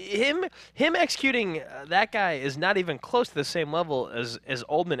 Never. Him executing that guy is not even close to the same level as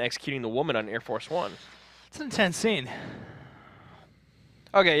Oldman executing the woman on Air Force One. It's an intense scene.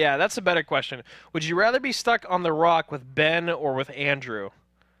 Okay, yeah, that's a better question. Would you rather be stuck on the rock with Ben or with Andrew?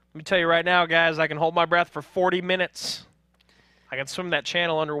 Let me tell you right now, guys, I can hold my breath for 40 minutes. I can swim that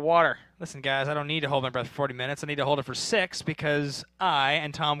channel underwater. Listen, guys, I don't need to hold my breath for 40 minutes. I need to hold it for 6 because I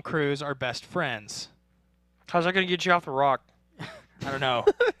and Tom Cruise are best friends. How's that going to get you off the rock? I don't know.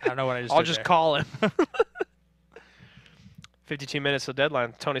 I don't know what I just I'll did just there. call him. 52 minutes of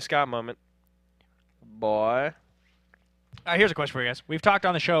deadline. Tony Scott moment. Boy. Here's a question for you guys. We've talked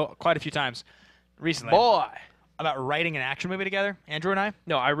on the show quite a few times recently Boy. about writing an action movie together, Andrew and I.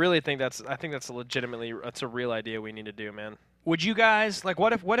 No, I really think that's a real idea we need to do, man. Would you guys like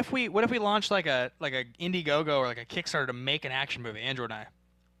what if we launched like a Indiegogo or like a Kickstarter to make an action movie, Andrew and I?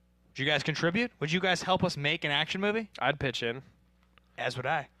 Would you guys contribute? Would you guys help us make an action movie? I'd pitch in. As would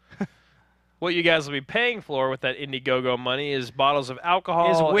I. What you guys will be paying for with that Indiegogo money is bottles of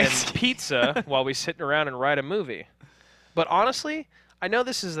alcohol Is and whiskey. pizza while we sit around and write a movie. But honestly, I know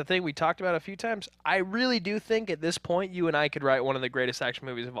this is the thing we talked about a few times. I really do think at this point you and I could write one of the greatest action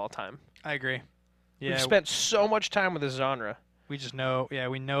movies of all time. I agree. Yeah, We've spent so much time with this genre. we just know. Yeah,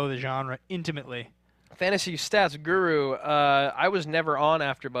 we know the genre intimately. Fantasy Stats Guru, I was never on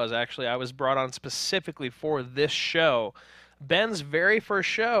AfterBuzz, actually. I was brought on specifically for this show. Ben's very first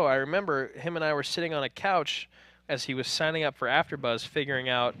show, I remember him and I were sitting on a couch as he was signing up for AfterBuzz, figuring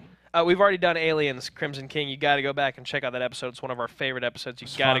out... we've already done Aliens, Crimson King. You got to go back and check out that episode. It's one of our favorite episodes. You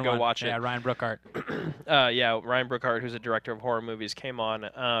got to Fun go one. watch Yeah, it. Ryan Brookhart. Yeah, Ryan Brookhart, who's a director of horror movies, came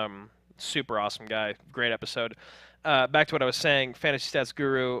on. Super awesome guy. Great episode. Back to what I was saying, Fantasy Stats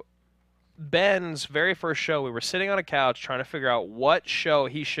Guru. Ben's very first show, we were sitting on a couch trying to figure out what show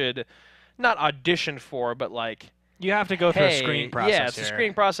he should not audition for, but like... You have to go through a screening process. Yeah, it's a here.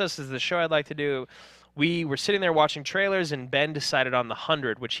 screening process. Is the show I'd like to do. We were sitting there watching trailers, and Ben decided on The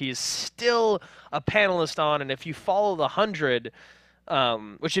 100, which he is still a panelist on. And if you follow The 100,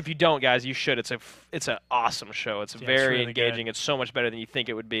 which if you don't, guys, you should. It's an awesome show. It's Yeah, it's very really engaging. good. It's so much better than you think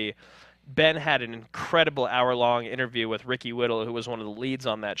it would be. Ben had an incredible hour-long interview with Ricky Whittle, who was one of the leads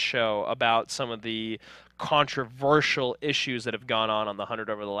on that show, about some of the controversial issues that have gone on The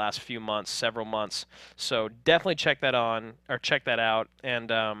 100 over the last few months, several months. So definitely check that out, and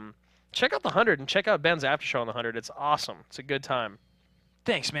check out The 100 and check out Ben's after show on The 100. It's awesome. It's a good time.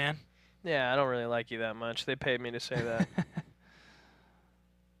 Thanks, man. Yeah, I don't really like you that much. They paid me to say that.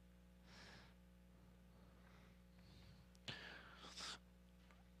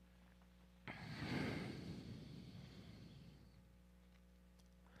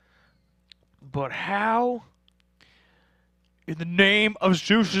 But how? In the name of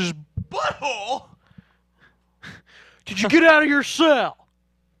Zeus's butthole. Did you get out of your cell?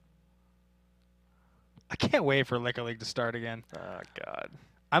 I can't wait for Liquor League to start again. Oh, God.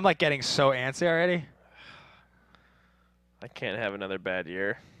 I'm like getting so antsy already. I can't have another bad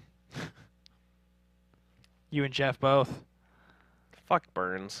year. You and Jeff both. Fuck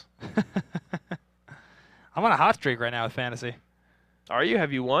Burns. I'm on a hot streak right now with fantasy. Are you?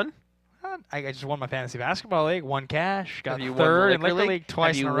 Have you won? I just won my fantasy basketball league, won cash, got Have you third won the in Liquor League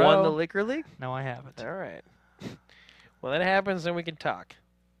twice Have in you a row. won the Liquor League? No, I haven't. All right. When that happens, then we can talk.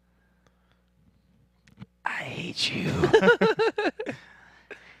 I hate you.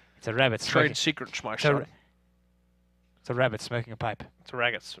 It's a rabbit smoking. Trade secrets, my It's son. a rabbit smoking a pipe. It's a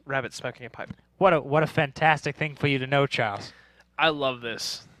rabbit smoking a pipe. What a fantastic thing for you to know, Charles. I love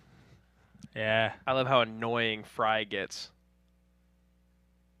this. Yeah. I love how annoying Fry gets.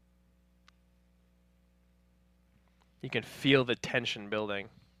 You can feel the tension building.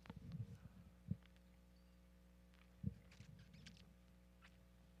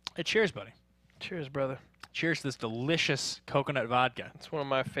 Hey, cheers, buddy. Cheers, brother. Cheers to this delicious coconut vodka. It's one of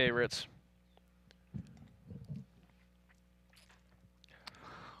my favorites.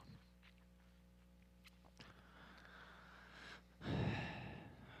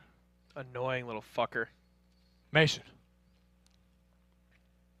 Annoying little fucker. Mason.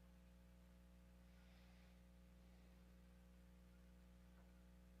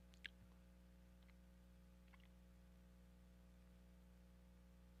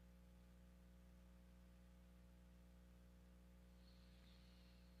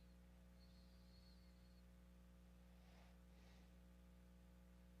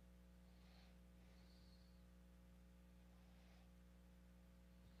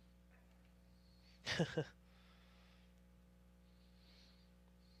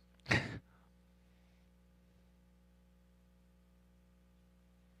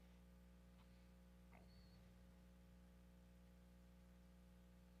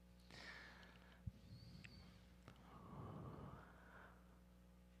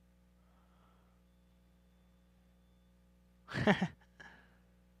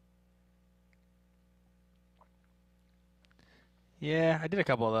 Yeah, I did a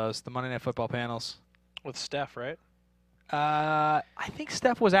couple of those. The Monday Night Football panels. With Steph, right? I think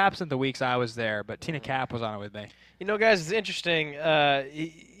Steph was absent the weeks I was there, but Tina Cap was on it with me. You know, guys, it's interesting.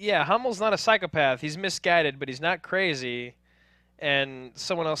 Yeah, Hummel's not a psychopath. He's misguided, but he's not crazy. And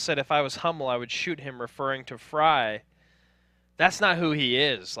someone else said if I was Hummel, I would shoot him, referring to Fry. That's not who he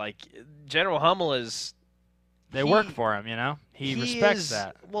is. Like, General Hummel is... They work for him, you know? He respects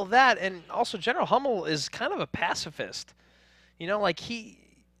that. Well, that, and also General Hummel is kind of a pacifist. You know, like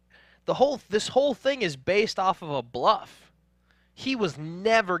this whole thing is based off of a bluff. He was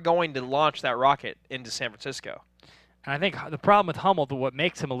never going to launch that rocket into San Francisco. And I think the problem with Hummel, what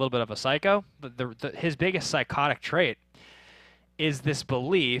makes him a little bit of a psycho, his biggest psychotic trait is this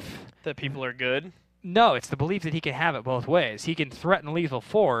belief that people are good. No, it's the belief that he can have it both ways. He can threaten lethal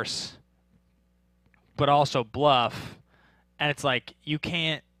force, but also bluff. And it's like, you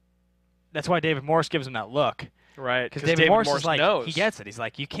can't... That's why David Morse gives him that look. Right, because David Morse is like, knows. He gets it. He's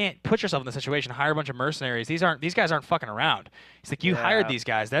like, you can't put yourself in this situation, hire a bunch of mercenaries. These guys aren't fucking around. He's like, you hired these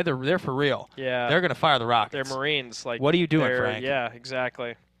guys. They're for real. Yeah. They're going to fire the rockets. They're Marines. Like, what are you doing, Frank? Yeah,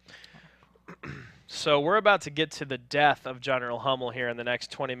 exactly. So we're about to get to the death of General Hummel here in the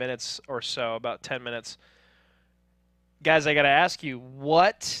next 20 minutes or so, about 10 minutes. Guys, I got to ask you,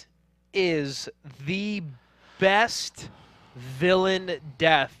 what is the best villain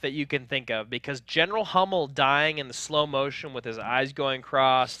death that you can think of? Because General Hummel dying in the slow motion with his eyes going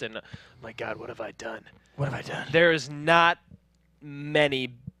crossed and, oh my God, what have I done? What have I done? There is not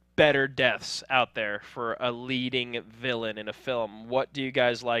many better deaths out there for a leading villain in a film. What do you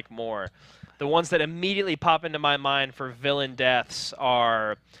guys like more? The ones that immediately pop into my mind for villain deaths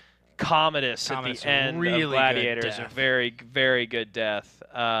are Commodus at the end really of Gladiators, a death. very, very good death.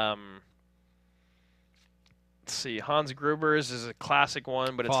 Let's see, Hans Gruber's is a classic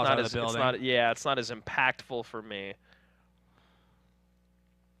one, but it's Falls not out of as the building. it's not as impactful for me.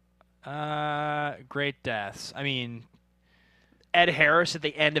 Great deaths. I mean, Ed Harris at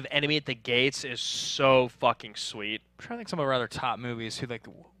the end of Enemy at the Gates is so fucking sweet. I'm trying to think some of our other top movies who like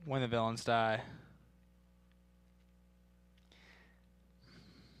when the villains die.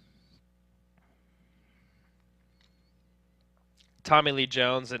 Tommy Lee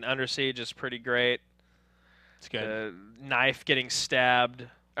Jones in Under Siege is pretty great. It's good. The knife getting stabbed.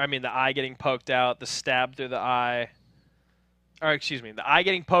 I mean, the eye getting poked out, the stab through the eye. Or, excuse me, the eye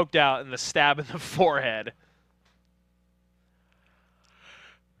getting poked out and the stab in the forehead.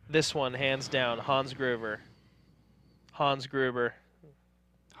 This one, hands down, Hans Gruber. Hans Gruber.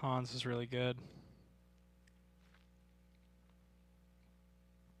 Hans is really good.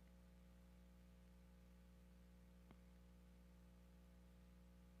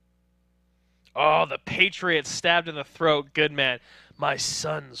 Oh, the Patriot stabbed in the throat. Good man. My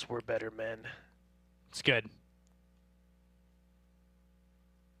sons were better men. It's good.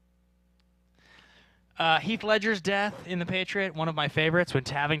 Heath Ledger's death in The Patriot, one of my favorites, when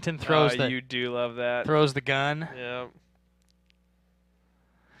Tavington throws you do love that. throws the gun. Yeah.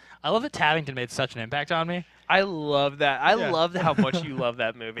 I love that Tavington made such an impact on me. I love that. I Yeah. love how much you love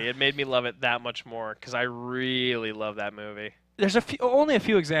that movie. It made me love it that much more because I really love that movie. There's only a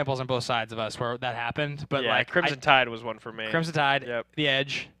few examples on both sides of us where that happened, but yeah, like Crimson Tide was one for me. Crimson Tide, Yep. The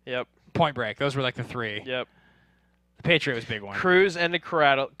Edge, Yep. Point Break. Those were like the three. Yep. The Patriot was a big one. Cruise and the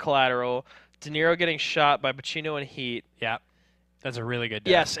Collateral. De Niro getting shot by Pacino in Heat. Yeah, that's a really good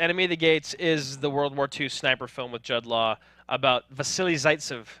death. Yes, Enemy of the Gates is the World War II sniper film with Judd Law about Vasily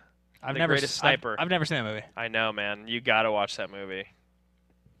Zaitsev, I've the never greatest sniper. I've never seen that movie. I know, man. You got to watch that movie.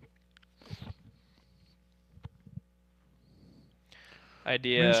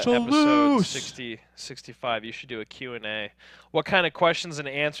 idea Mr. episode Loose. 65. You should do a Q&A. What kind of questions and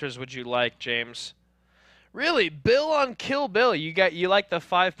answers would you like, James? Really, Bill on Kill Bill. You like the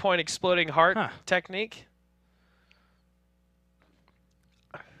 5-point exploding heart technique?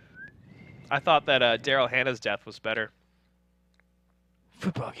 I thought that Daryl Hannah's death was better.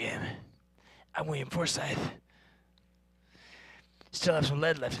 Football game. I'm William Forsythe. Still have some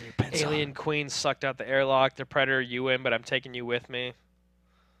lead left in your pencil. Alien Queen sucked out the airlock. The Predator, you win, but I'm taking you with me.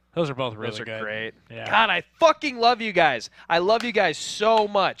 Those are both really Those are good. great. Yeah. God, I fucking love you guys. I love you guys so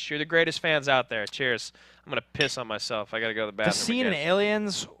much. You're the greatest fans out there. Cheers. I'm going to piss on myself. I got to go to the bathroom. The scene in again.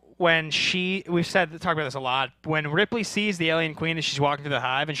 Aliens when we've talked about this a lot, when Ripley sees the alien queen as she's walking through the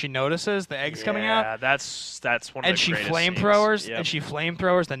hive and she notices the eggs coming out. Yeah, that's one of And the she greatest flamethrowers scenes. Yep. and she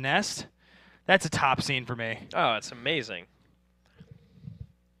flamethrowers the nest. That's a top scene for me. Oh, it's amazing.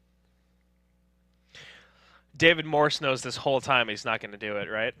 David Morse knows this whole time he's not going to do it,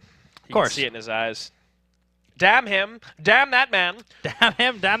 right? You course. can see it in his eyes. Damn him. Damn that man. Damn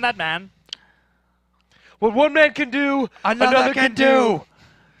him, damn that man. What one man can do, another can do.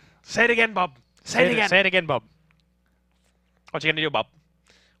 Say it again, Bob. Say it again. Say it again, Bob. What you going to do, Bob?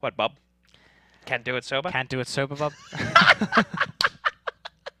 What, Bob? Can't do it sober? Can't do it sober, Bob.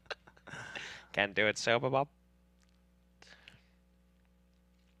 Can't do it sober, Bob.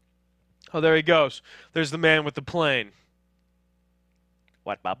 Oh, there he goes. There's the man with the plane.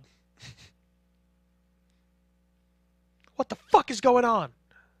 What, Bob? What the fuck is going on?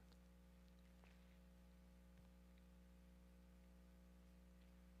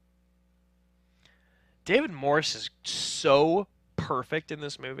 David Morse is so perfect in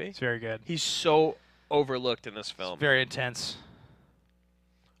this movie. It's very good. He's so overlooked in this film. It's very intense.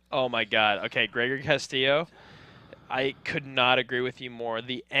 Oh my God. Okay, Gregory Castillo. I could not agree with you more.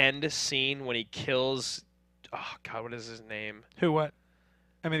 The end scene when he kills, oh God, what is his name? Who? What?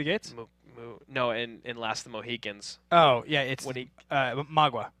 Emmy the Gates? No, in Last of the Mohicans. Oh yeah, it's When he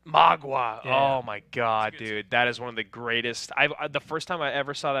Magua. Magua. Yeah. Oh my God, dude, that is one of the greatest. The first time I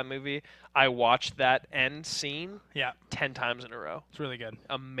ever saw that movie, I watched that end scene Yeah, 10 times in a row. it's really good.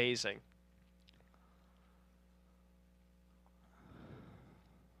 Amazing.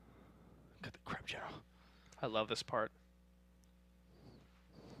 Got the crap, General. I love this part.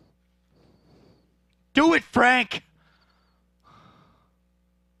 Do it, Frank.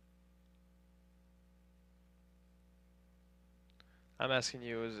 I'm asking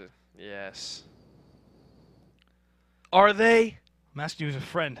you, is it? Yes. Are they? I'm asking you as a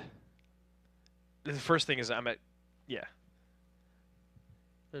friend. The first thing is I'm at, yeah.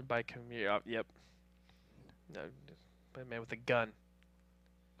 By community, yep. No, by a man with a gun.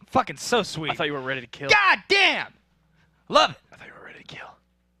 Fucking so sweet. I thought you were ready to kill. God damn. Love it. I thought you were ready to kill.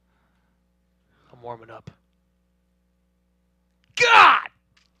 I'm warming up. God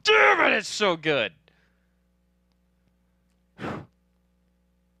damn it, it's so good.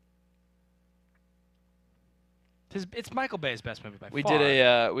 It's Michael Bay's best movie by We far. did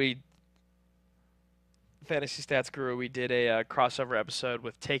a Fantasy Stats Guru. We did a crossover episode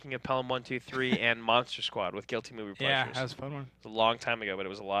with Taking a Pelham 123 and Monster Squad with Guilty Movie Pleasures. Yeah, that was a fun one. It was a long time ago, but it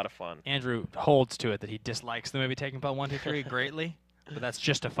was a lot of fun. Andrew holds to it that he dislikes the movie Taking Pelham 123 greatly, but that's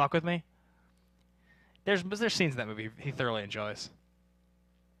just to fuck with me. There's scenes in that movie he thoroughly enjoys.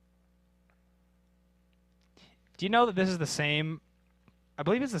 Do you know that this is the same? I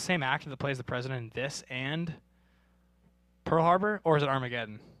believe it's the same actor that plays the president in this and Pearl Harbor, or is it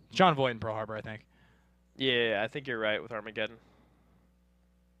Armageddon? John Voight in Pearl Harbor, I think. Yeah, I think you're right with Armageddon.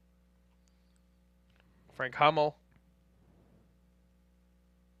 Frank Hummel.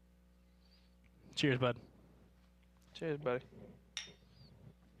 Cheers, bud. Cheers, buddy.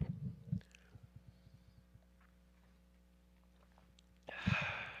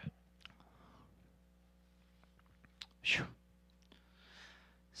 Phew.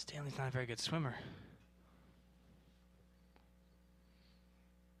 Stanley's not a very good swimmer.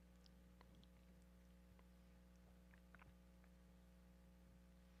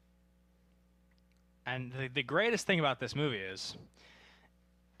 And the greatest thing about this movie is,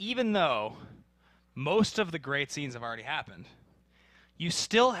 even though most of the great scenes have already happened, you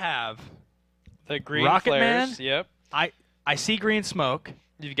still have The green Rocket flares. Man? Yep. I see green smoke,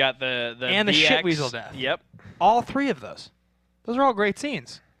 You've got the and the VX. shit weasel death. Yep. All three of those. Those are all great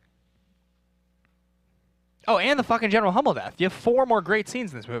scenes. Oh, and the fucking General Hummel death. You have 4 more great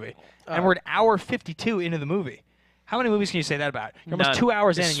scenes in this movie. And we're an hour 52 into the movie. How many movies can you say that about? You're almost None. 2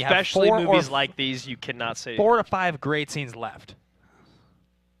 hours in and you have Especially 4 movies or like these, you cannot say. 4 to 5 great scenes left.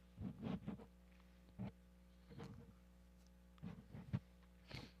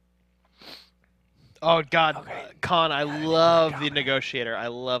 Oh God, Okay. Khan. I love the Negotiator. I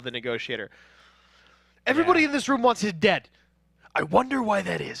love the Negotiator. Everybody in this room wants him dead. I wonder why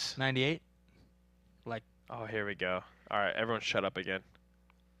that is. 98. Like, Oh, here we go. All right, everyone shut up again.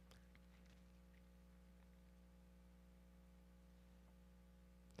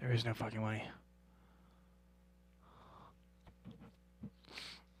 there is no fucking money.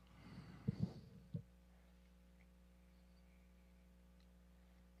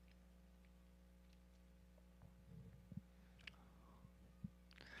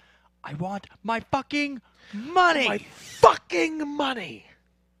 I want my fucking money. My fucking money.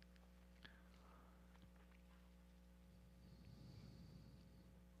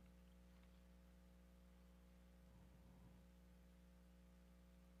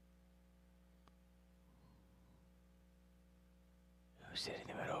 Who's sitting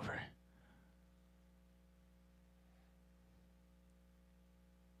the bed over?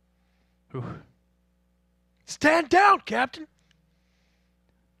 Who? Stand down, Captain.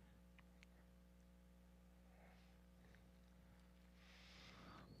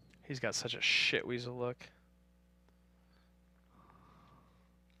 He's got such a shit weasel look.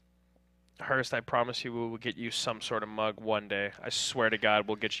 Hurst, I promise you we will get you some sort of mug one day. I swear to God,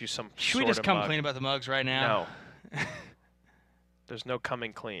 we'll get you some Should sort we just of come mug. clean about the mugs right now? No. There's no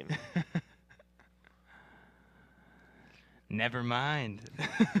coming clean. Never mind.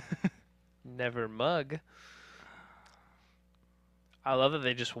 Never mug. I love that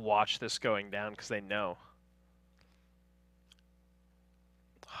they just watch this going down because they know.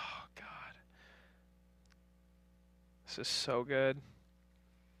 Oh, God. This is so good.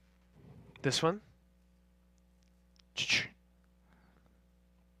 This one? It's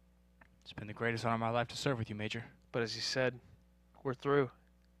been the greatest honor of my life to serve with you, Major. But as he said, we're through.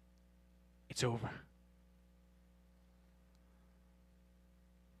 It's over.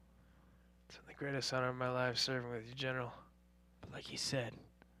 It's been the greatest honor of my life serving with you, General. But like he said,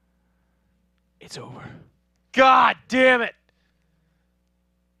 it's over. God damn it!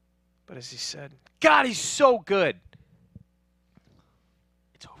 But as he said, God, he's so good.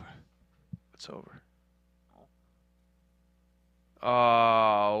 It's over. It's over.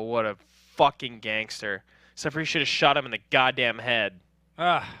 Oh, what a fucking gangster. Except for he should have shot him in the goddamn head.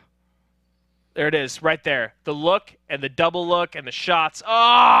 Ah. There it is, right there. The look and the double look and the shots.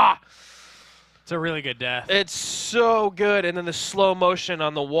 Ah! It's a really good death. It's so good. And then the slow motion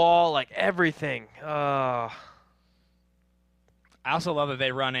on the wall, like everything. Ah. I also love that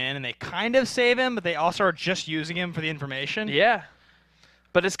they run in and they kind of save him, but they also are just using him for the information. Yeah.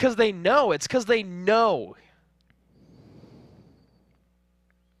 But it's because they know. It's because they know.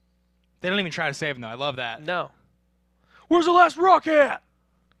 They don't even try to save him, though. I love that. No. Where's the last rock at?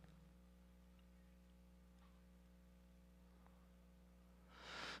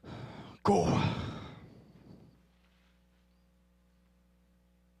 Go.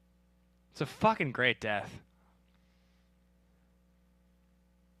 It's a fucking great death.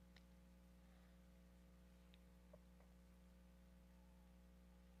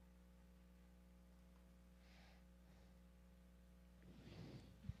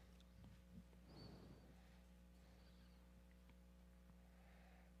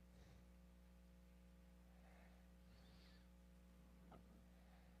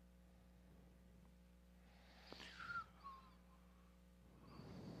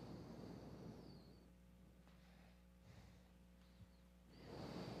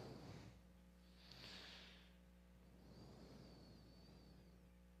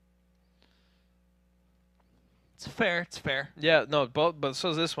 It's fair. It's fair. Yeah, no, both, but so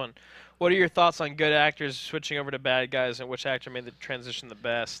is this one. What are your thoughts on good actors switching over to bad guys, and which actor made the transition the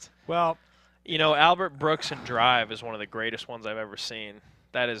best? Well, You know, Albert Brooks in Drive is one of the greatest ones I've ever seen.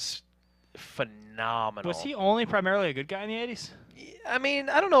 That is phenomenal. was he only primarily a good guy in the 80s? I mean,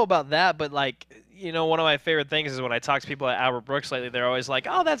 I don't know about that, but like, you know, one of my favorite things is when I talk to people at Albert Brooks lately, they're always like,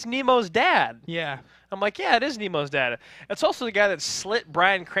 "Oh, that's Nemo's dad." Yeah. I'm like, "Yeah, it is Nemo's dad." It's also the guy that slit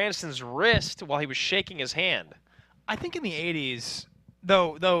Bryan Cranston's wrist while he was shaking his hand. I think in the 80s,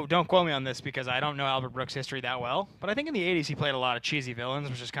 though don't quote me on this because I don't know Albert Brooks' history that well, but I think in the 80s he played a lot of cheesy villains,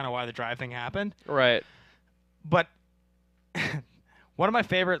 which is kind of why the Drive thing happened. Right. But one of my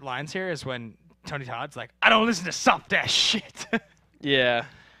favorite lines here is when Tony Todd's like, "I don't listen to soft-ass shit." Yeah.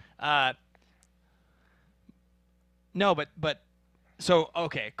 No, but so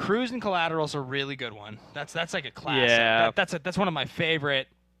okay, Cruise and Collateral's a really good one. That's like a classic. Yeah. That's one of my favorite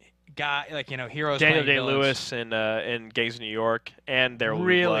heroes. Daniel playing Day villains. Lewis in Gangs of New York and There Will Be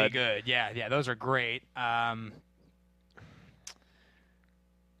Really Blood. good. Yeah, those are great.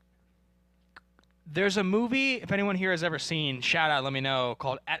 There's a movie, if anyone here has ever seen, shout out, let me know,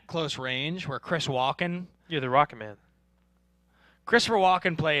 called At Close Range, where Chris Walken You're the Rocket Man. Christopher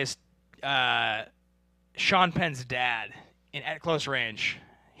Walken plays Sean Penn's dad in At Close Range.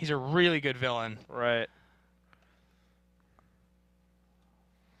 He's a really good villain. Right.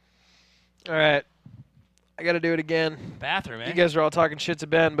 All right. I got to do it again. Bathroom, eh? You guys are all talking shit to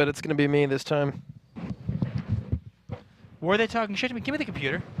Ben, but it's going to be me this time. Were they talking shit to me? Give me the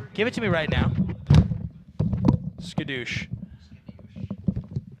computer. Give it to me right now. Skadoosh.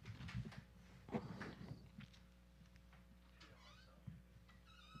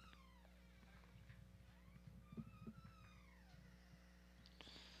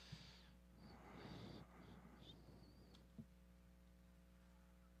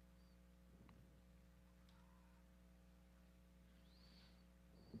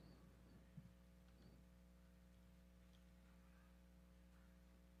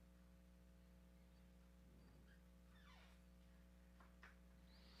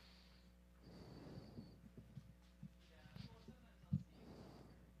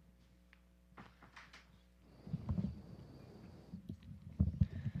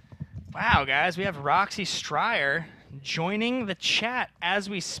 Wow, guys, we have Roxy Stryer joining the chat as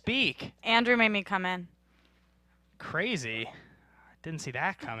we speak. Andrew made me come in. Crazy. Didn't see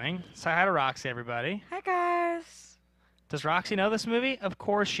that coming. Say hi to Roxy, everybody. Hi, guys. Does Roxy know this movie? Of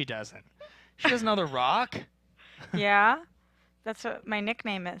course she doesn't. She doesn't know The Rock. Yeah, that's what my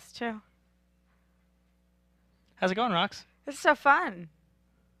nickname is, too. How's it going, Rox? This is so fun.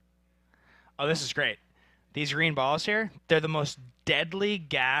 Oh, this is great. These green balls here, they're the most deadly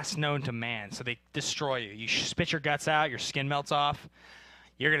gas known to man, so they destroy you. You spit your guts out, your skin melts off.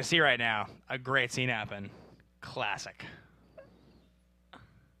 You're going to see right now a great scene happen. Classic.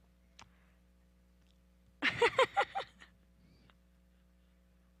 I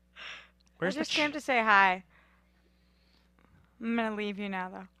Where's just the came to say hi. I'm going to leave you now,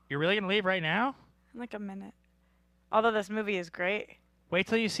 though. You're really going to leave right now? In like a minute. Although this movie is great. Wait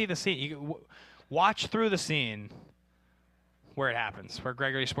till you see the scene. Watch through the scene where it happens, where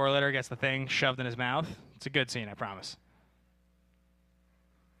Gregory Sporlater gets the thing shoved in his mouth. It's a good scene, I promise.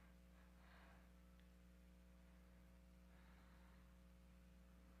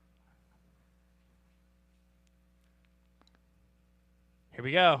 Here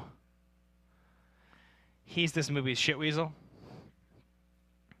we go. He's this movie's shit weasel.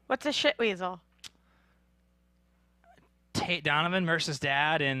 What's a shit weasel? Tate Donovan, Mercer's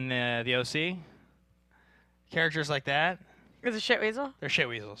dad in the OC. Characters like that. Is a shit weasel? They're shit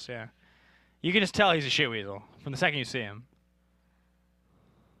weasels, yeah. You can just tell he's a shit weasel from the second you see him.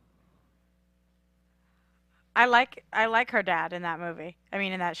 I like her dad in that movie. I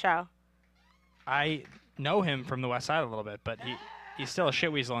mean, in that show. I know him from the West Side a little bit, but he's still a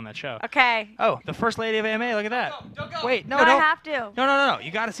shit weasel in that show. Okay. Oh, the first lady of AMA, look at that. Don't go. Wait, no, I don't. have to. No.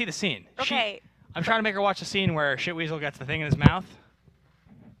 You got to see the scene. Okay. I'm trying to make her watch the scene where shit weasel gets the thing in his mouth.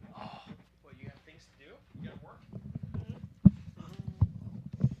 What, you got things to do? You got work?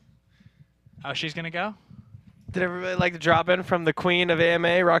 Oh, she's going to go? Did everybody like to drop in from the queen of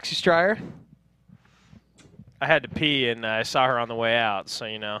AMA, Roxy Stryer? I had to pee, and I saw her on the way out, so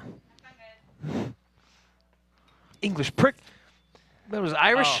you know. English prick. That was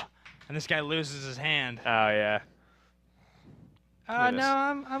Irish. Oh, and this guy loses his hand. Oh yeah. Look at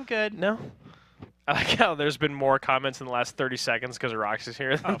No, I'm good. No. I like how there's been more comments in the last 30 seconds because Roxy's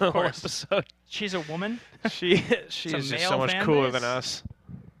here than Of the whole course. episode. She's a woman. She's a just male so much fan cooler base? than us.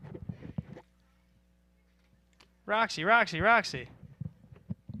 Roxy.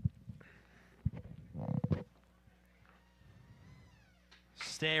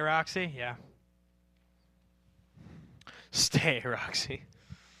 Stay, Roxy. Yeah. Stay, Roxy.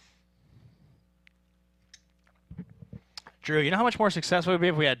 Drew, you know how much more successful we'd be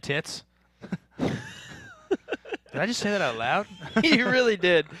if we had tits? Did I just say that out loud? You really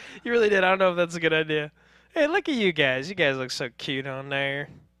did. You really did. I don't know if that's a good idea. Hey, look at you guys. You guys look so cute on there.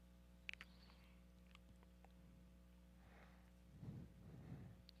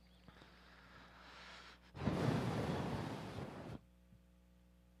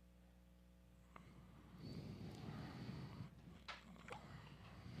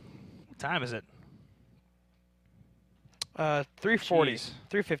 What time is it? 340. Jeez.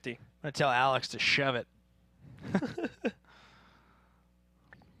 350. I'm going to tell Alex to shove it.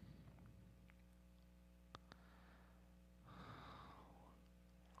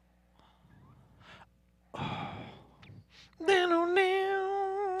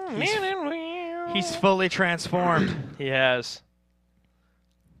 He's fully transformed. He has.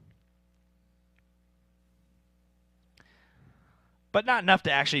 But not enough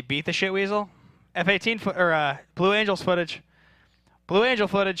to actually beat the shit weasel. Blue Angels footage. Blue Angel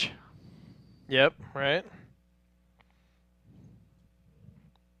footage. Yep, right?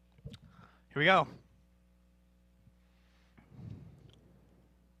 Here we go.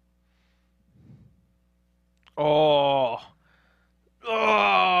 Oh.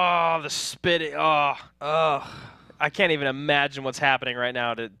 Oh, the spitting. Oh. Ugh. I can't even imagine what's happening right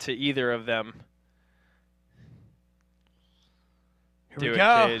now to either of them. Here Do we it,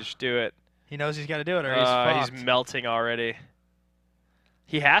 go. Cage. Do it. He knows he's got to do it, or he's fucked. He's melting already.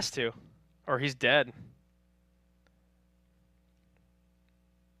 He has to, or he's dead.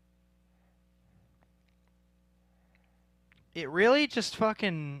 It really just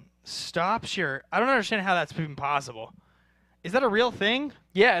fucking stops your... I don't understand how that's even possible. Is that a real thing?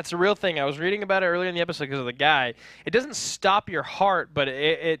 Yeah, it's a real thing. I was reading about it earlier in the episode because of the guy. It doesn't stop your heart, but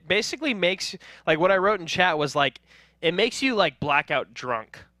it basically makes... Like, what I wrote in chat was, like, it makes you, like, blackout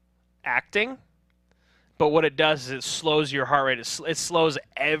drunk acting. But what it does is it slows your heart rate. It slows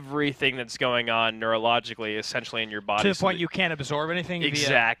everything that's going on neurologically, essentially, in your body. To the so point that- you can't absorb anything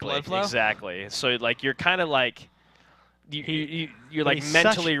Exactly. via blood flow? Exactly. So, like, you're kind of, like... You're But like he's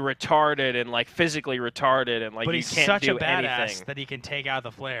mentally retarded and like physically retarded and like But you he's can't such do a badass anything. that he can take out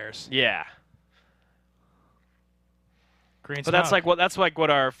the flares. Yeah. Green But that's smoke. like what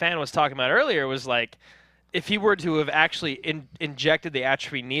our fan was talking about earlier was like if he were to have actually injected the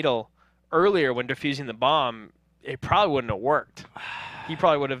atrophy needle earlier when defusing the bomb, it probably wouldn't have worked. He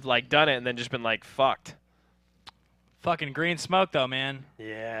probably would have like done it and then just been like fucked. Fucking green smoke, though, man.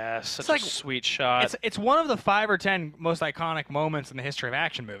 Yeah, such like- a sweet shot. It's one of the 5 or 10 most iconic moments in the history of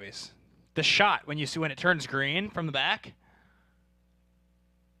action movies. The shot when it turns green from the back.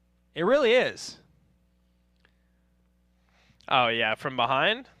 It really is. Oh yeah, from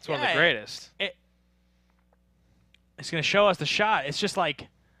behind? It's one of Yeah, the greatest. It's going to show us the shot. It's just like,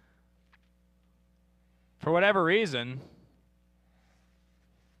 for whatever reason,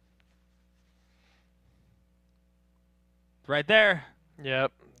 right there.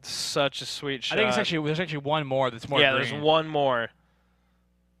 Yep. Such a sweet shot. I think there's actually one more that's more yeah, green. there's one more.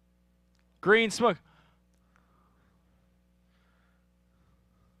 Green smoke.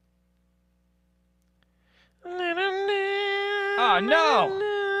 Oh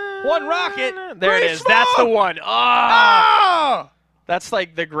no. One rocket. There it Green is. That's the smoke! one. Ah! Oh! That's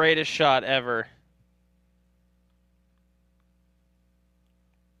like the greatest shot ever.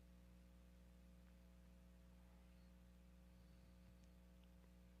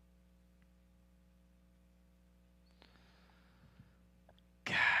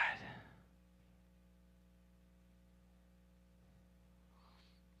 God.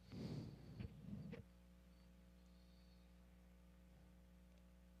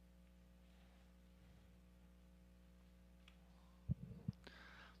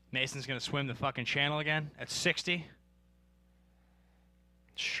 Mason's gonna swim the fucking channel again at 60.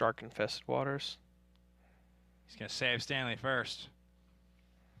 Shark infested waters. He's gonna save Stanley first.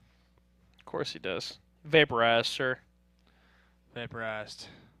 Of course he does. Vaporized, sir. Vaporized.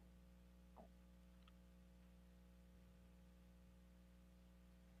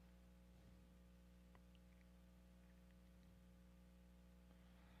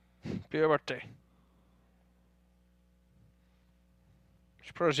 Puberty.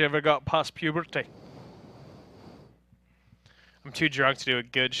 Suppose you ever got past puberty? I'm too drunk to do a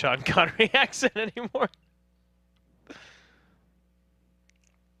good Sean Connery accent anymore.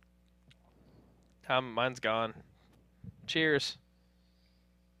 Mine's gone. Cheers.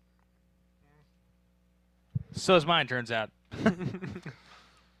 So is mine, turns out.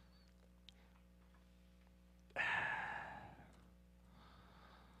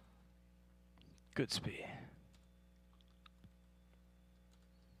 Good speed.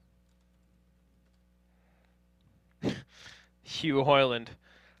 Hugh Hoyland.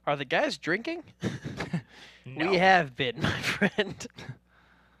 Are the guys drinking? No. We have been, my friend.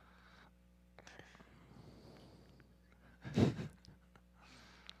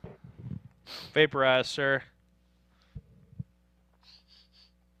 Vaporize, sir.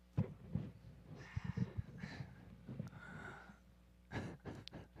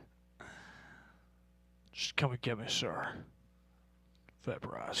 Just come and get me, sir.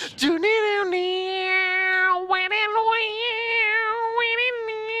 Vaporized.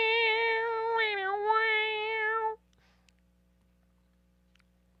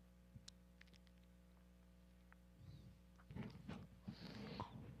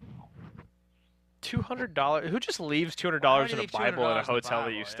 $200? Who just leaves $200 Why would in you a leave Bible in a $200 in the hotel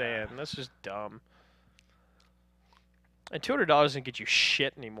that you Bible? stay Yeah. in? That's just dumb. And $200 doesn't get you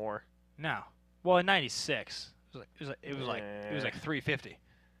shit anymore. No. Well, in '96, it was like 350.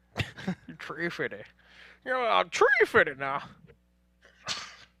 You're tree fitty. You're a tree fitty now.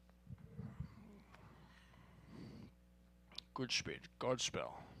 Good speed.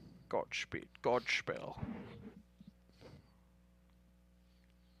 Godspell. Godspeed. Godspell.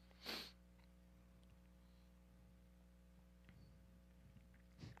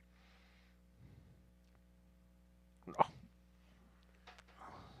 No.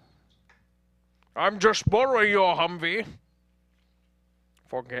 I'm just borrowing your Humvee.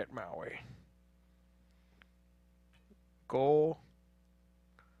 Forget Maui. Go.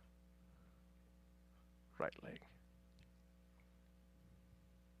 Right leg.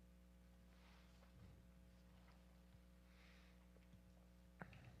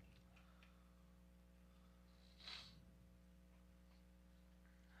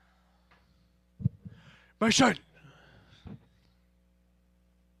 My son.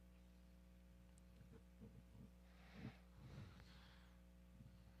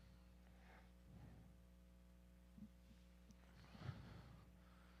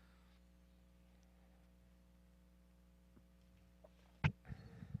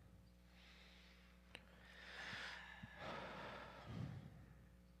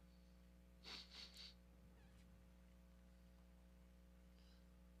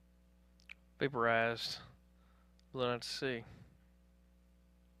 Vaporized. Blown out to sea.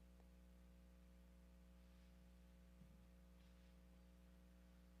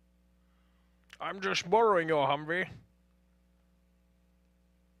 I'm just borrowing your Humvee.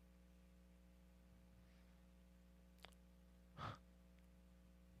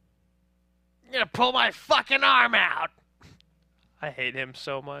 You're gonna pull my fucking arm out. I hate him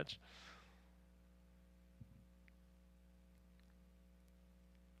so much.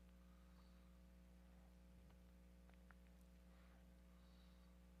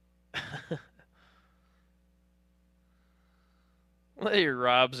 He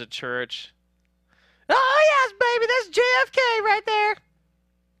robs a church. Oh, yes, baby, that's JFK right there.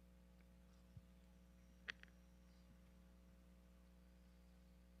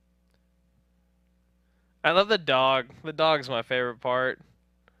 I love the dog. The dog's my favorite part.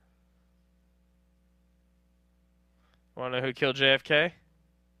 Want to know who killed JFK?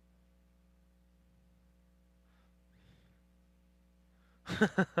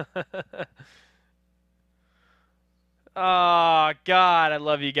 Oh, God, I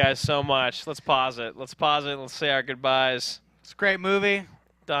love you guys so much. Let's pause it. Let's pause it. Let's say our goodbyes. It's a great movie.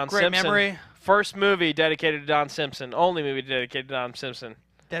 Don Great Simpson. memory. First movie dedicated to Don Simpson. Only movie dedicated to Don Simpson.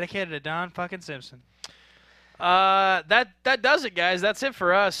 Dedicated to Don fucking Simpson. That does it, guys. That's it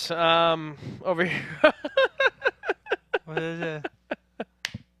for us. Over here. What is it?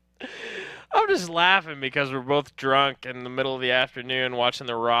 I'm just laughing because we're both drunk in the middle of the afternoon watching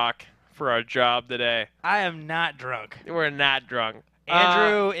The Rock for our job today. I am not drunk. We're not drunk.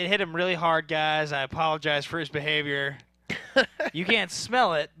 Andrew, it hit him really hard, guys. I apologize for his behavior. You can't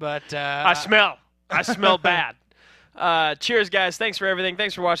smell it, but... I smell bad. Cheers, guys. Thanks for everything.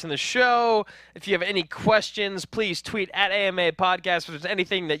 Thanks for watching the show. If you have any questions, please tweet at AMA Podcast. If there's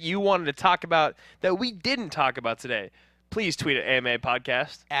anything that you wanted to talk about that we didn't talk about today, please tweet at AMA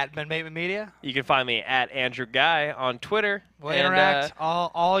Podcast. At Ben Bateman Media. You can find me at Andrew Guy on Twitter. We'll interact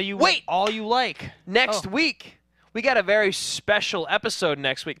all you like. Next week, we got a very special episode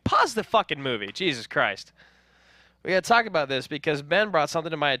next week. Pause the fucking movie. Jesus Christ. We got to talk about this because Ben brought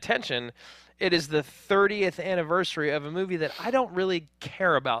something to my attention. It is the 30th anniversary of a movie that I don't really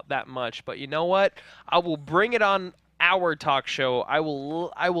care about that much. But you know what? I will bring it on our talk show. I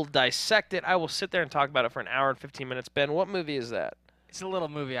will dissect it. I will sit there and talk about it for an hour and 15 minutes. Ben, what movie is that? It's a little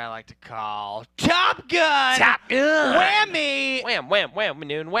movie I like to call Top Gun. Top Gun. Whammy. Wham, wham,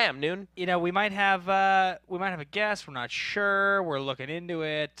 wham, noon. You know, we might have a guest. We're not sure. We're looking into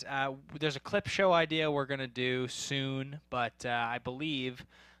it. There's a clip show idea we're gonna do soon, but I believe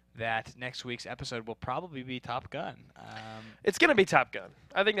that next week's episode will probably be Top Gun. It's gonna be Top Gun.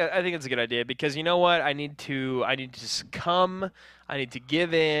 I think it's a good idea because you know what? I need to succumb. I need to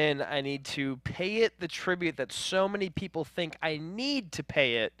give in. I need to pay it the tribute that so many people think I need to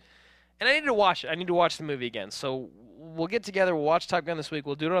pay it, and I need to watch it. I need to watch the movie again. So we'll get together. We'll watch Top Gun this week.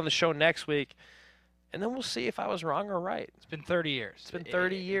 We'll do it on the show next week, and then we'll see if I was wrong or right. It's been 30 years. It's been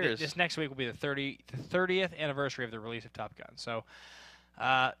 30 years. This next week will be the 30th anniversary of the release of Top Gun. So.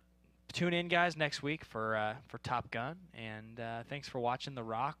 Tune in, guys, next week for Top Gun, and thanks for watching The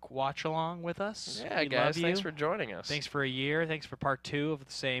Rock watch along with us. Yeah, we guys, love you. thanks for joining us. Thanks for a year. Thanks for part 2 of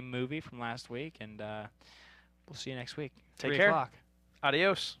the same movie from last week, and we'll see you next week. Take 3 care. o'clock.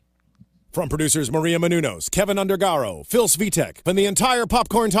 Adios. From producers Maria Menounos, Kevin Undergaro, Phil Svitek, and the entire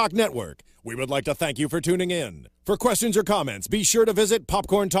Popcorn Talk Network, we would like to thank you for tuning in. For questions or comments, be sure to visit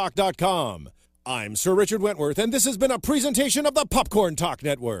popcorntalk.com. I'm Sir Richard Wentworth, and this has been a presentation of the Popcorn Talk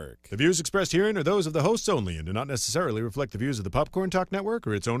Network. The views expressed herein are those of the hosts only and do not necessarily reflect the views of the Popcorn Talk Network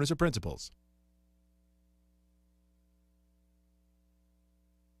or its owners or principals.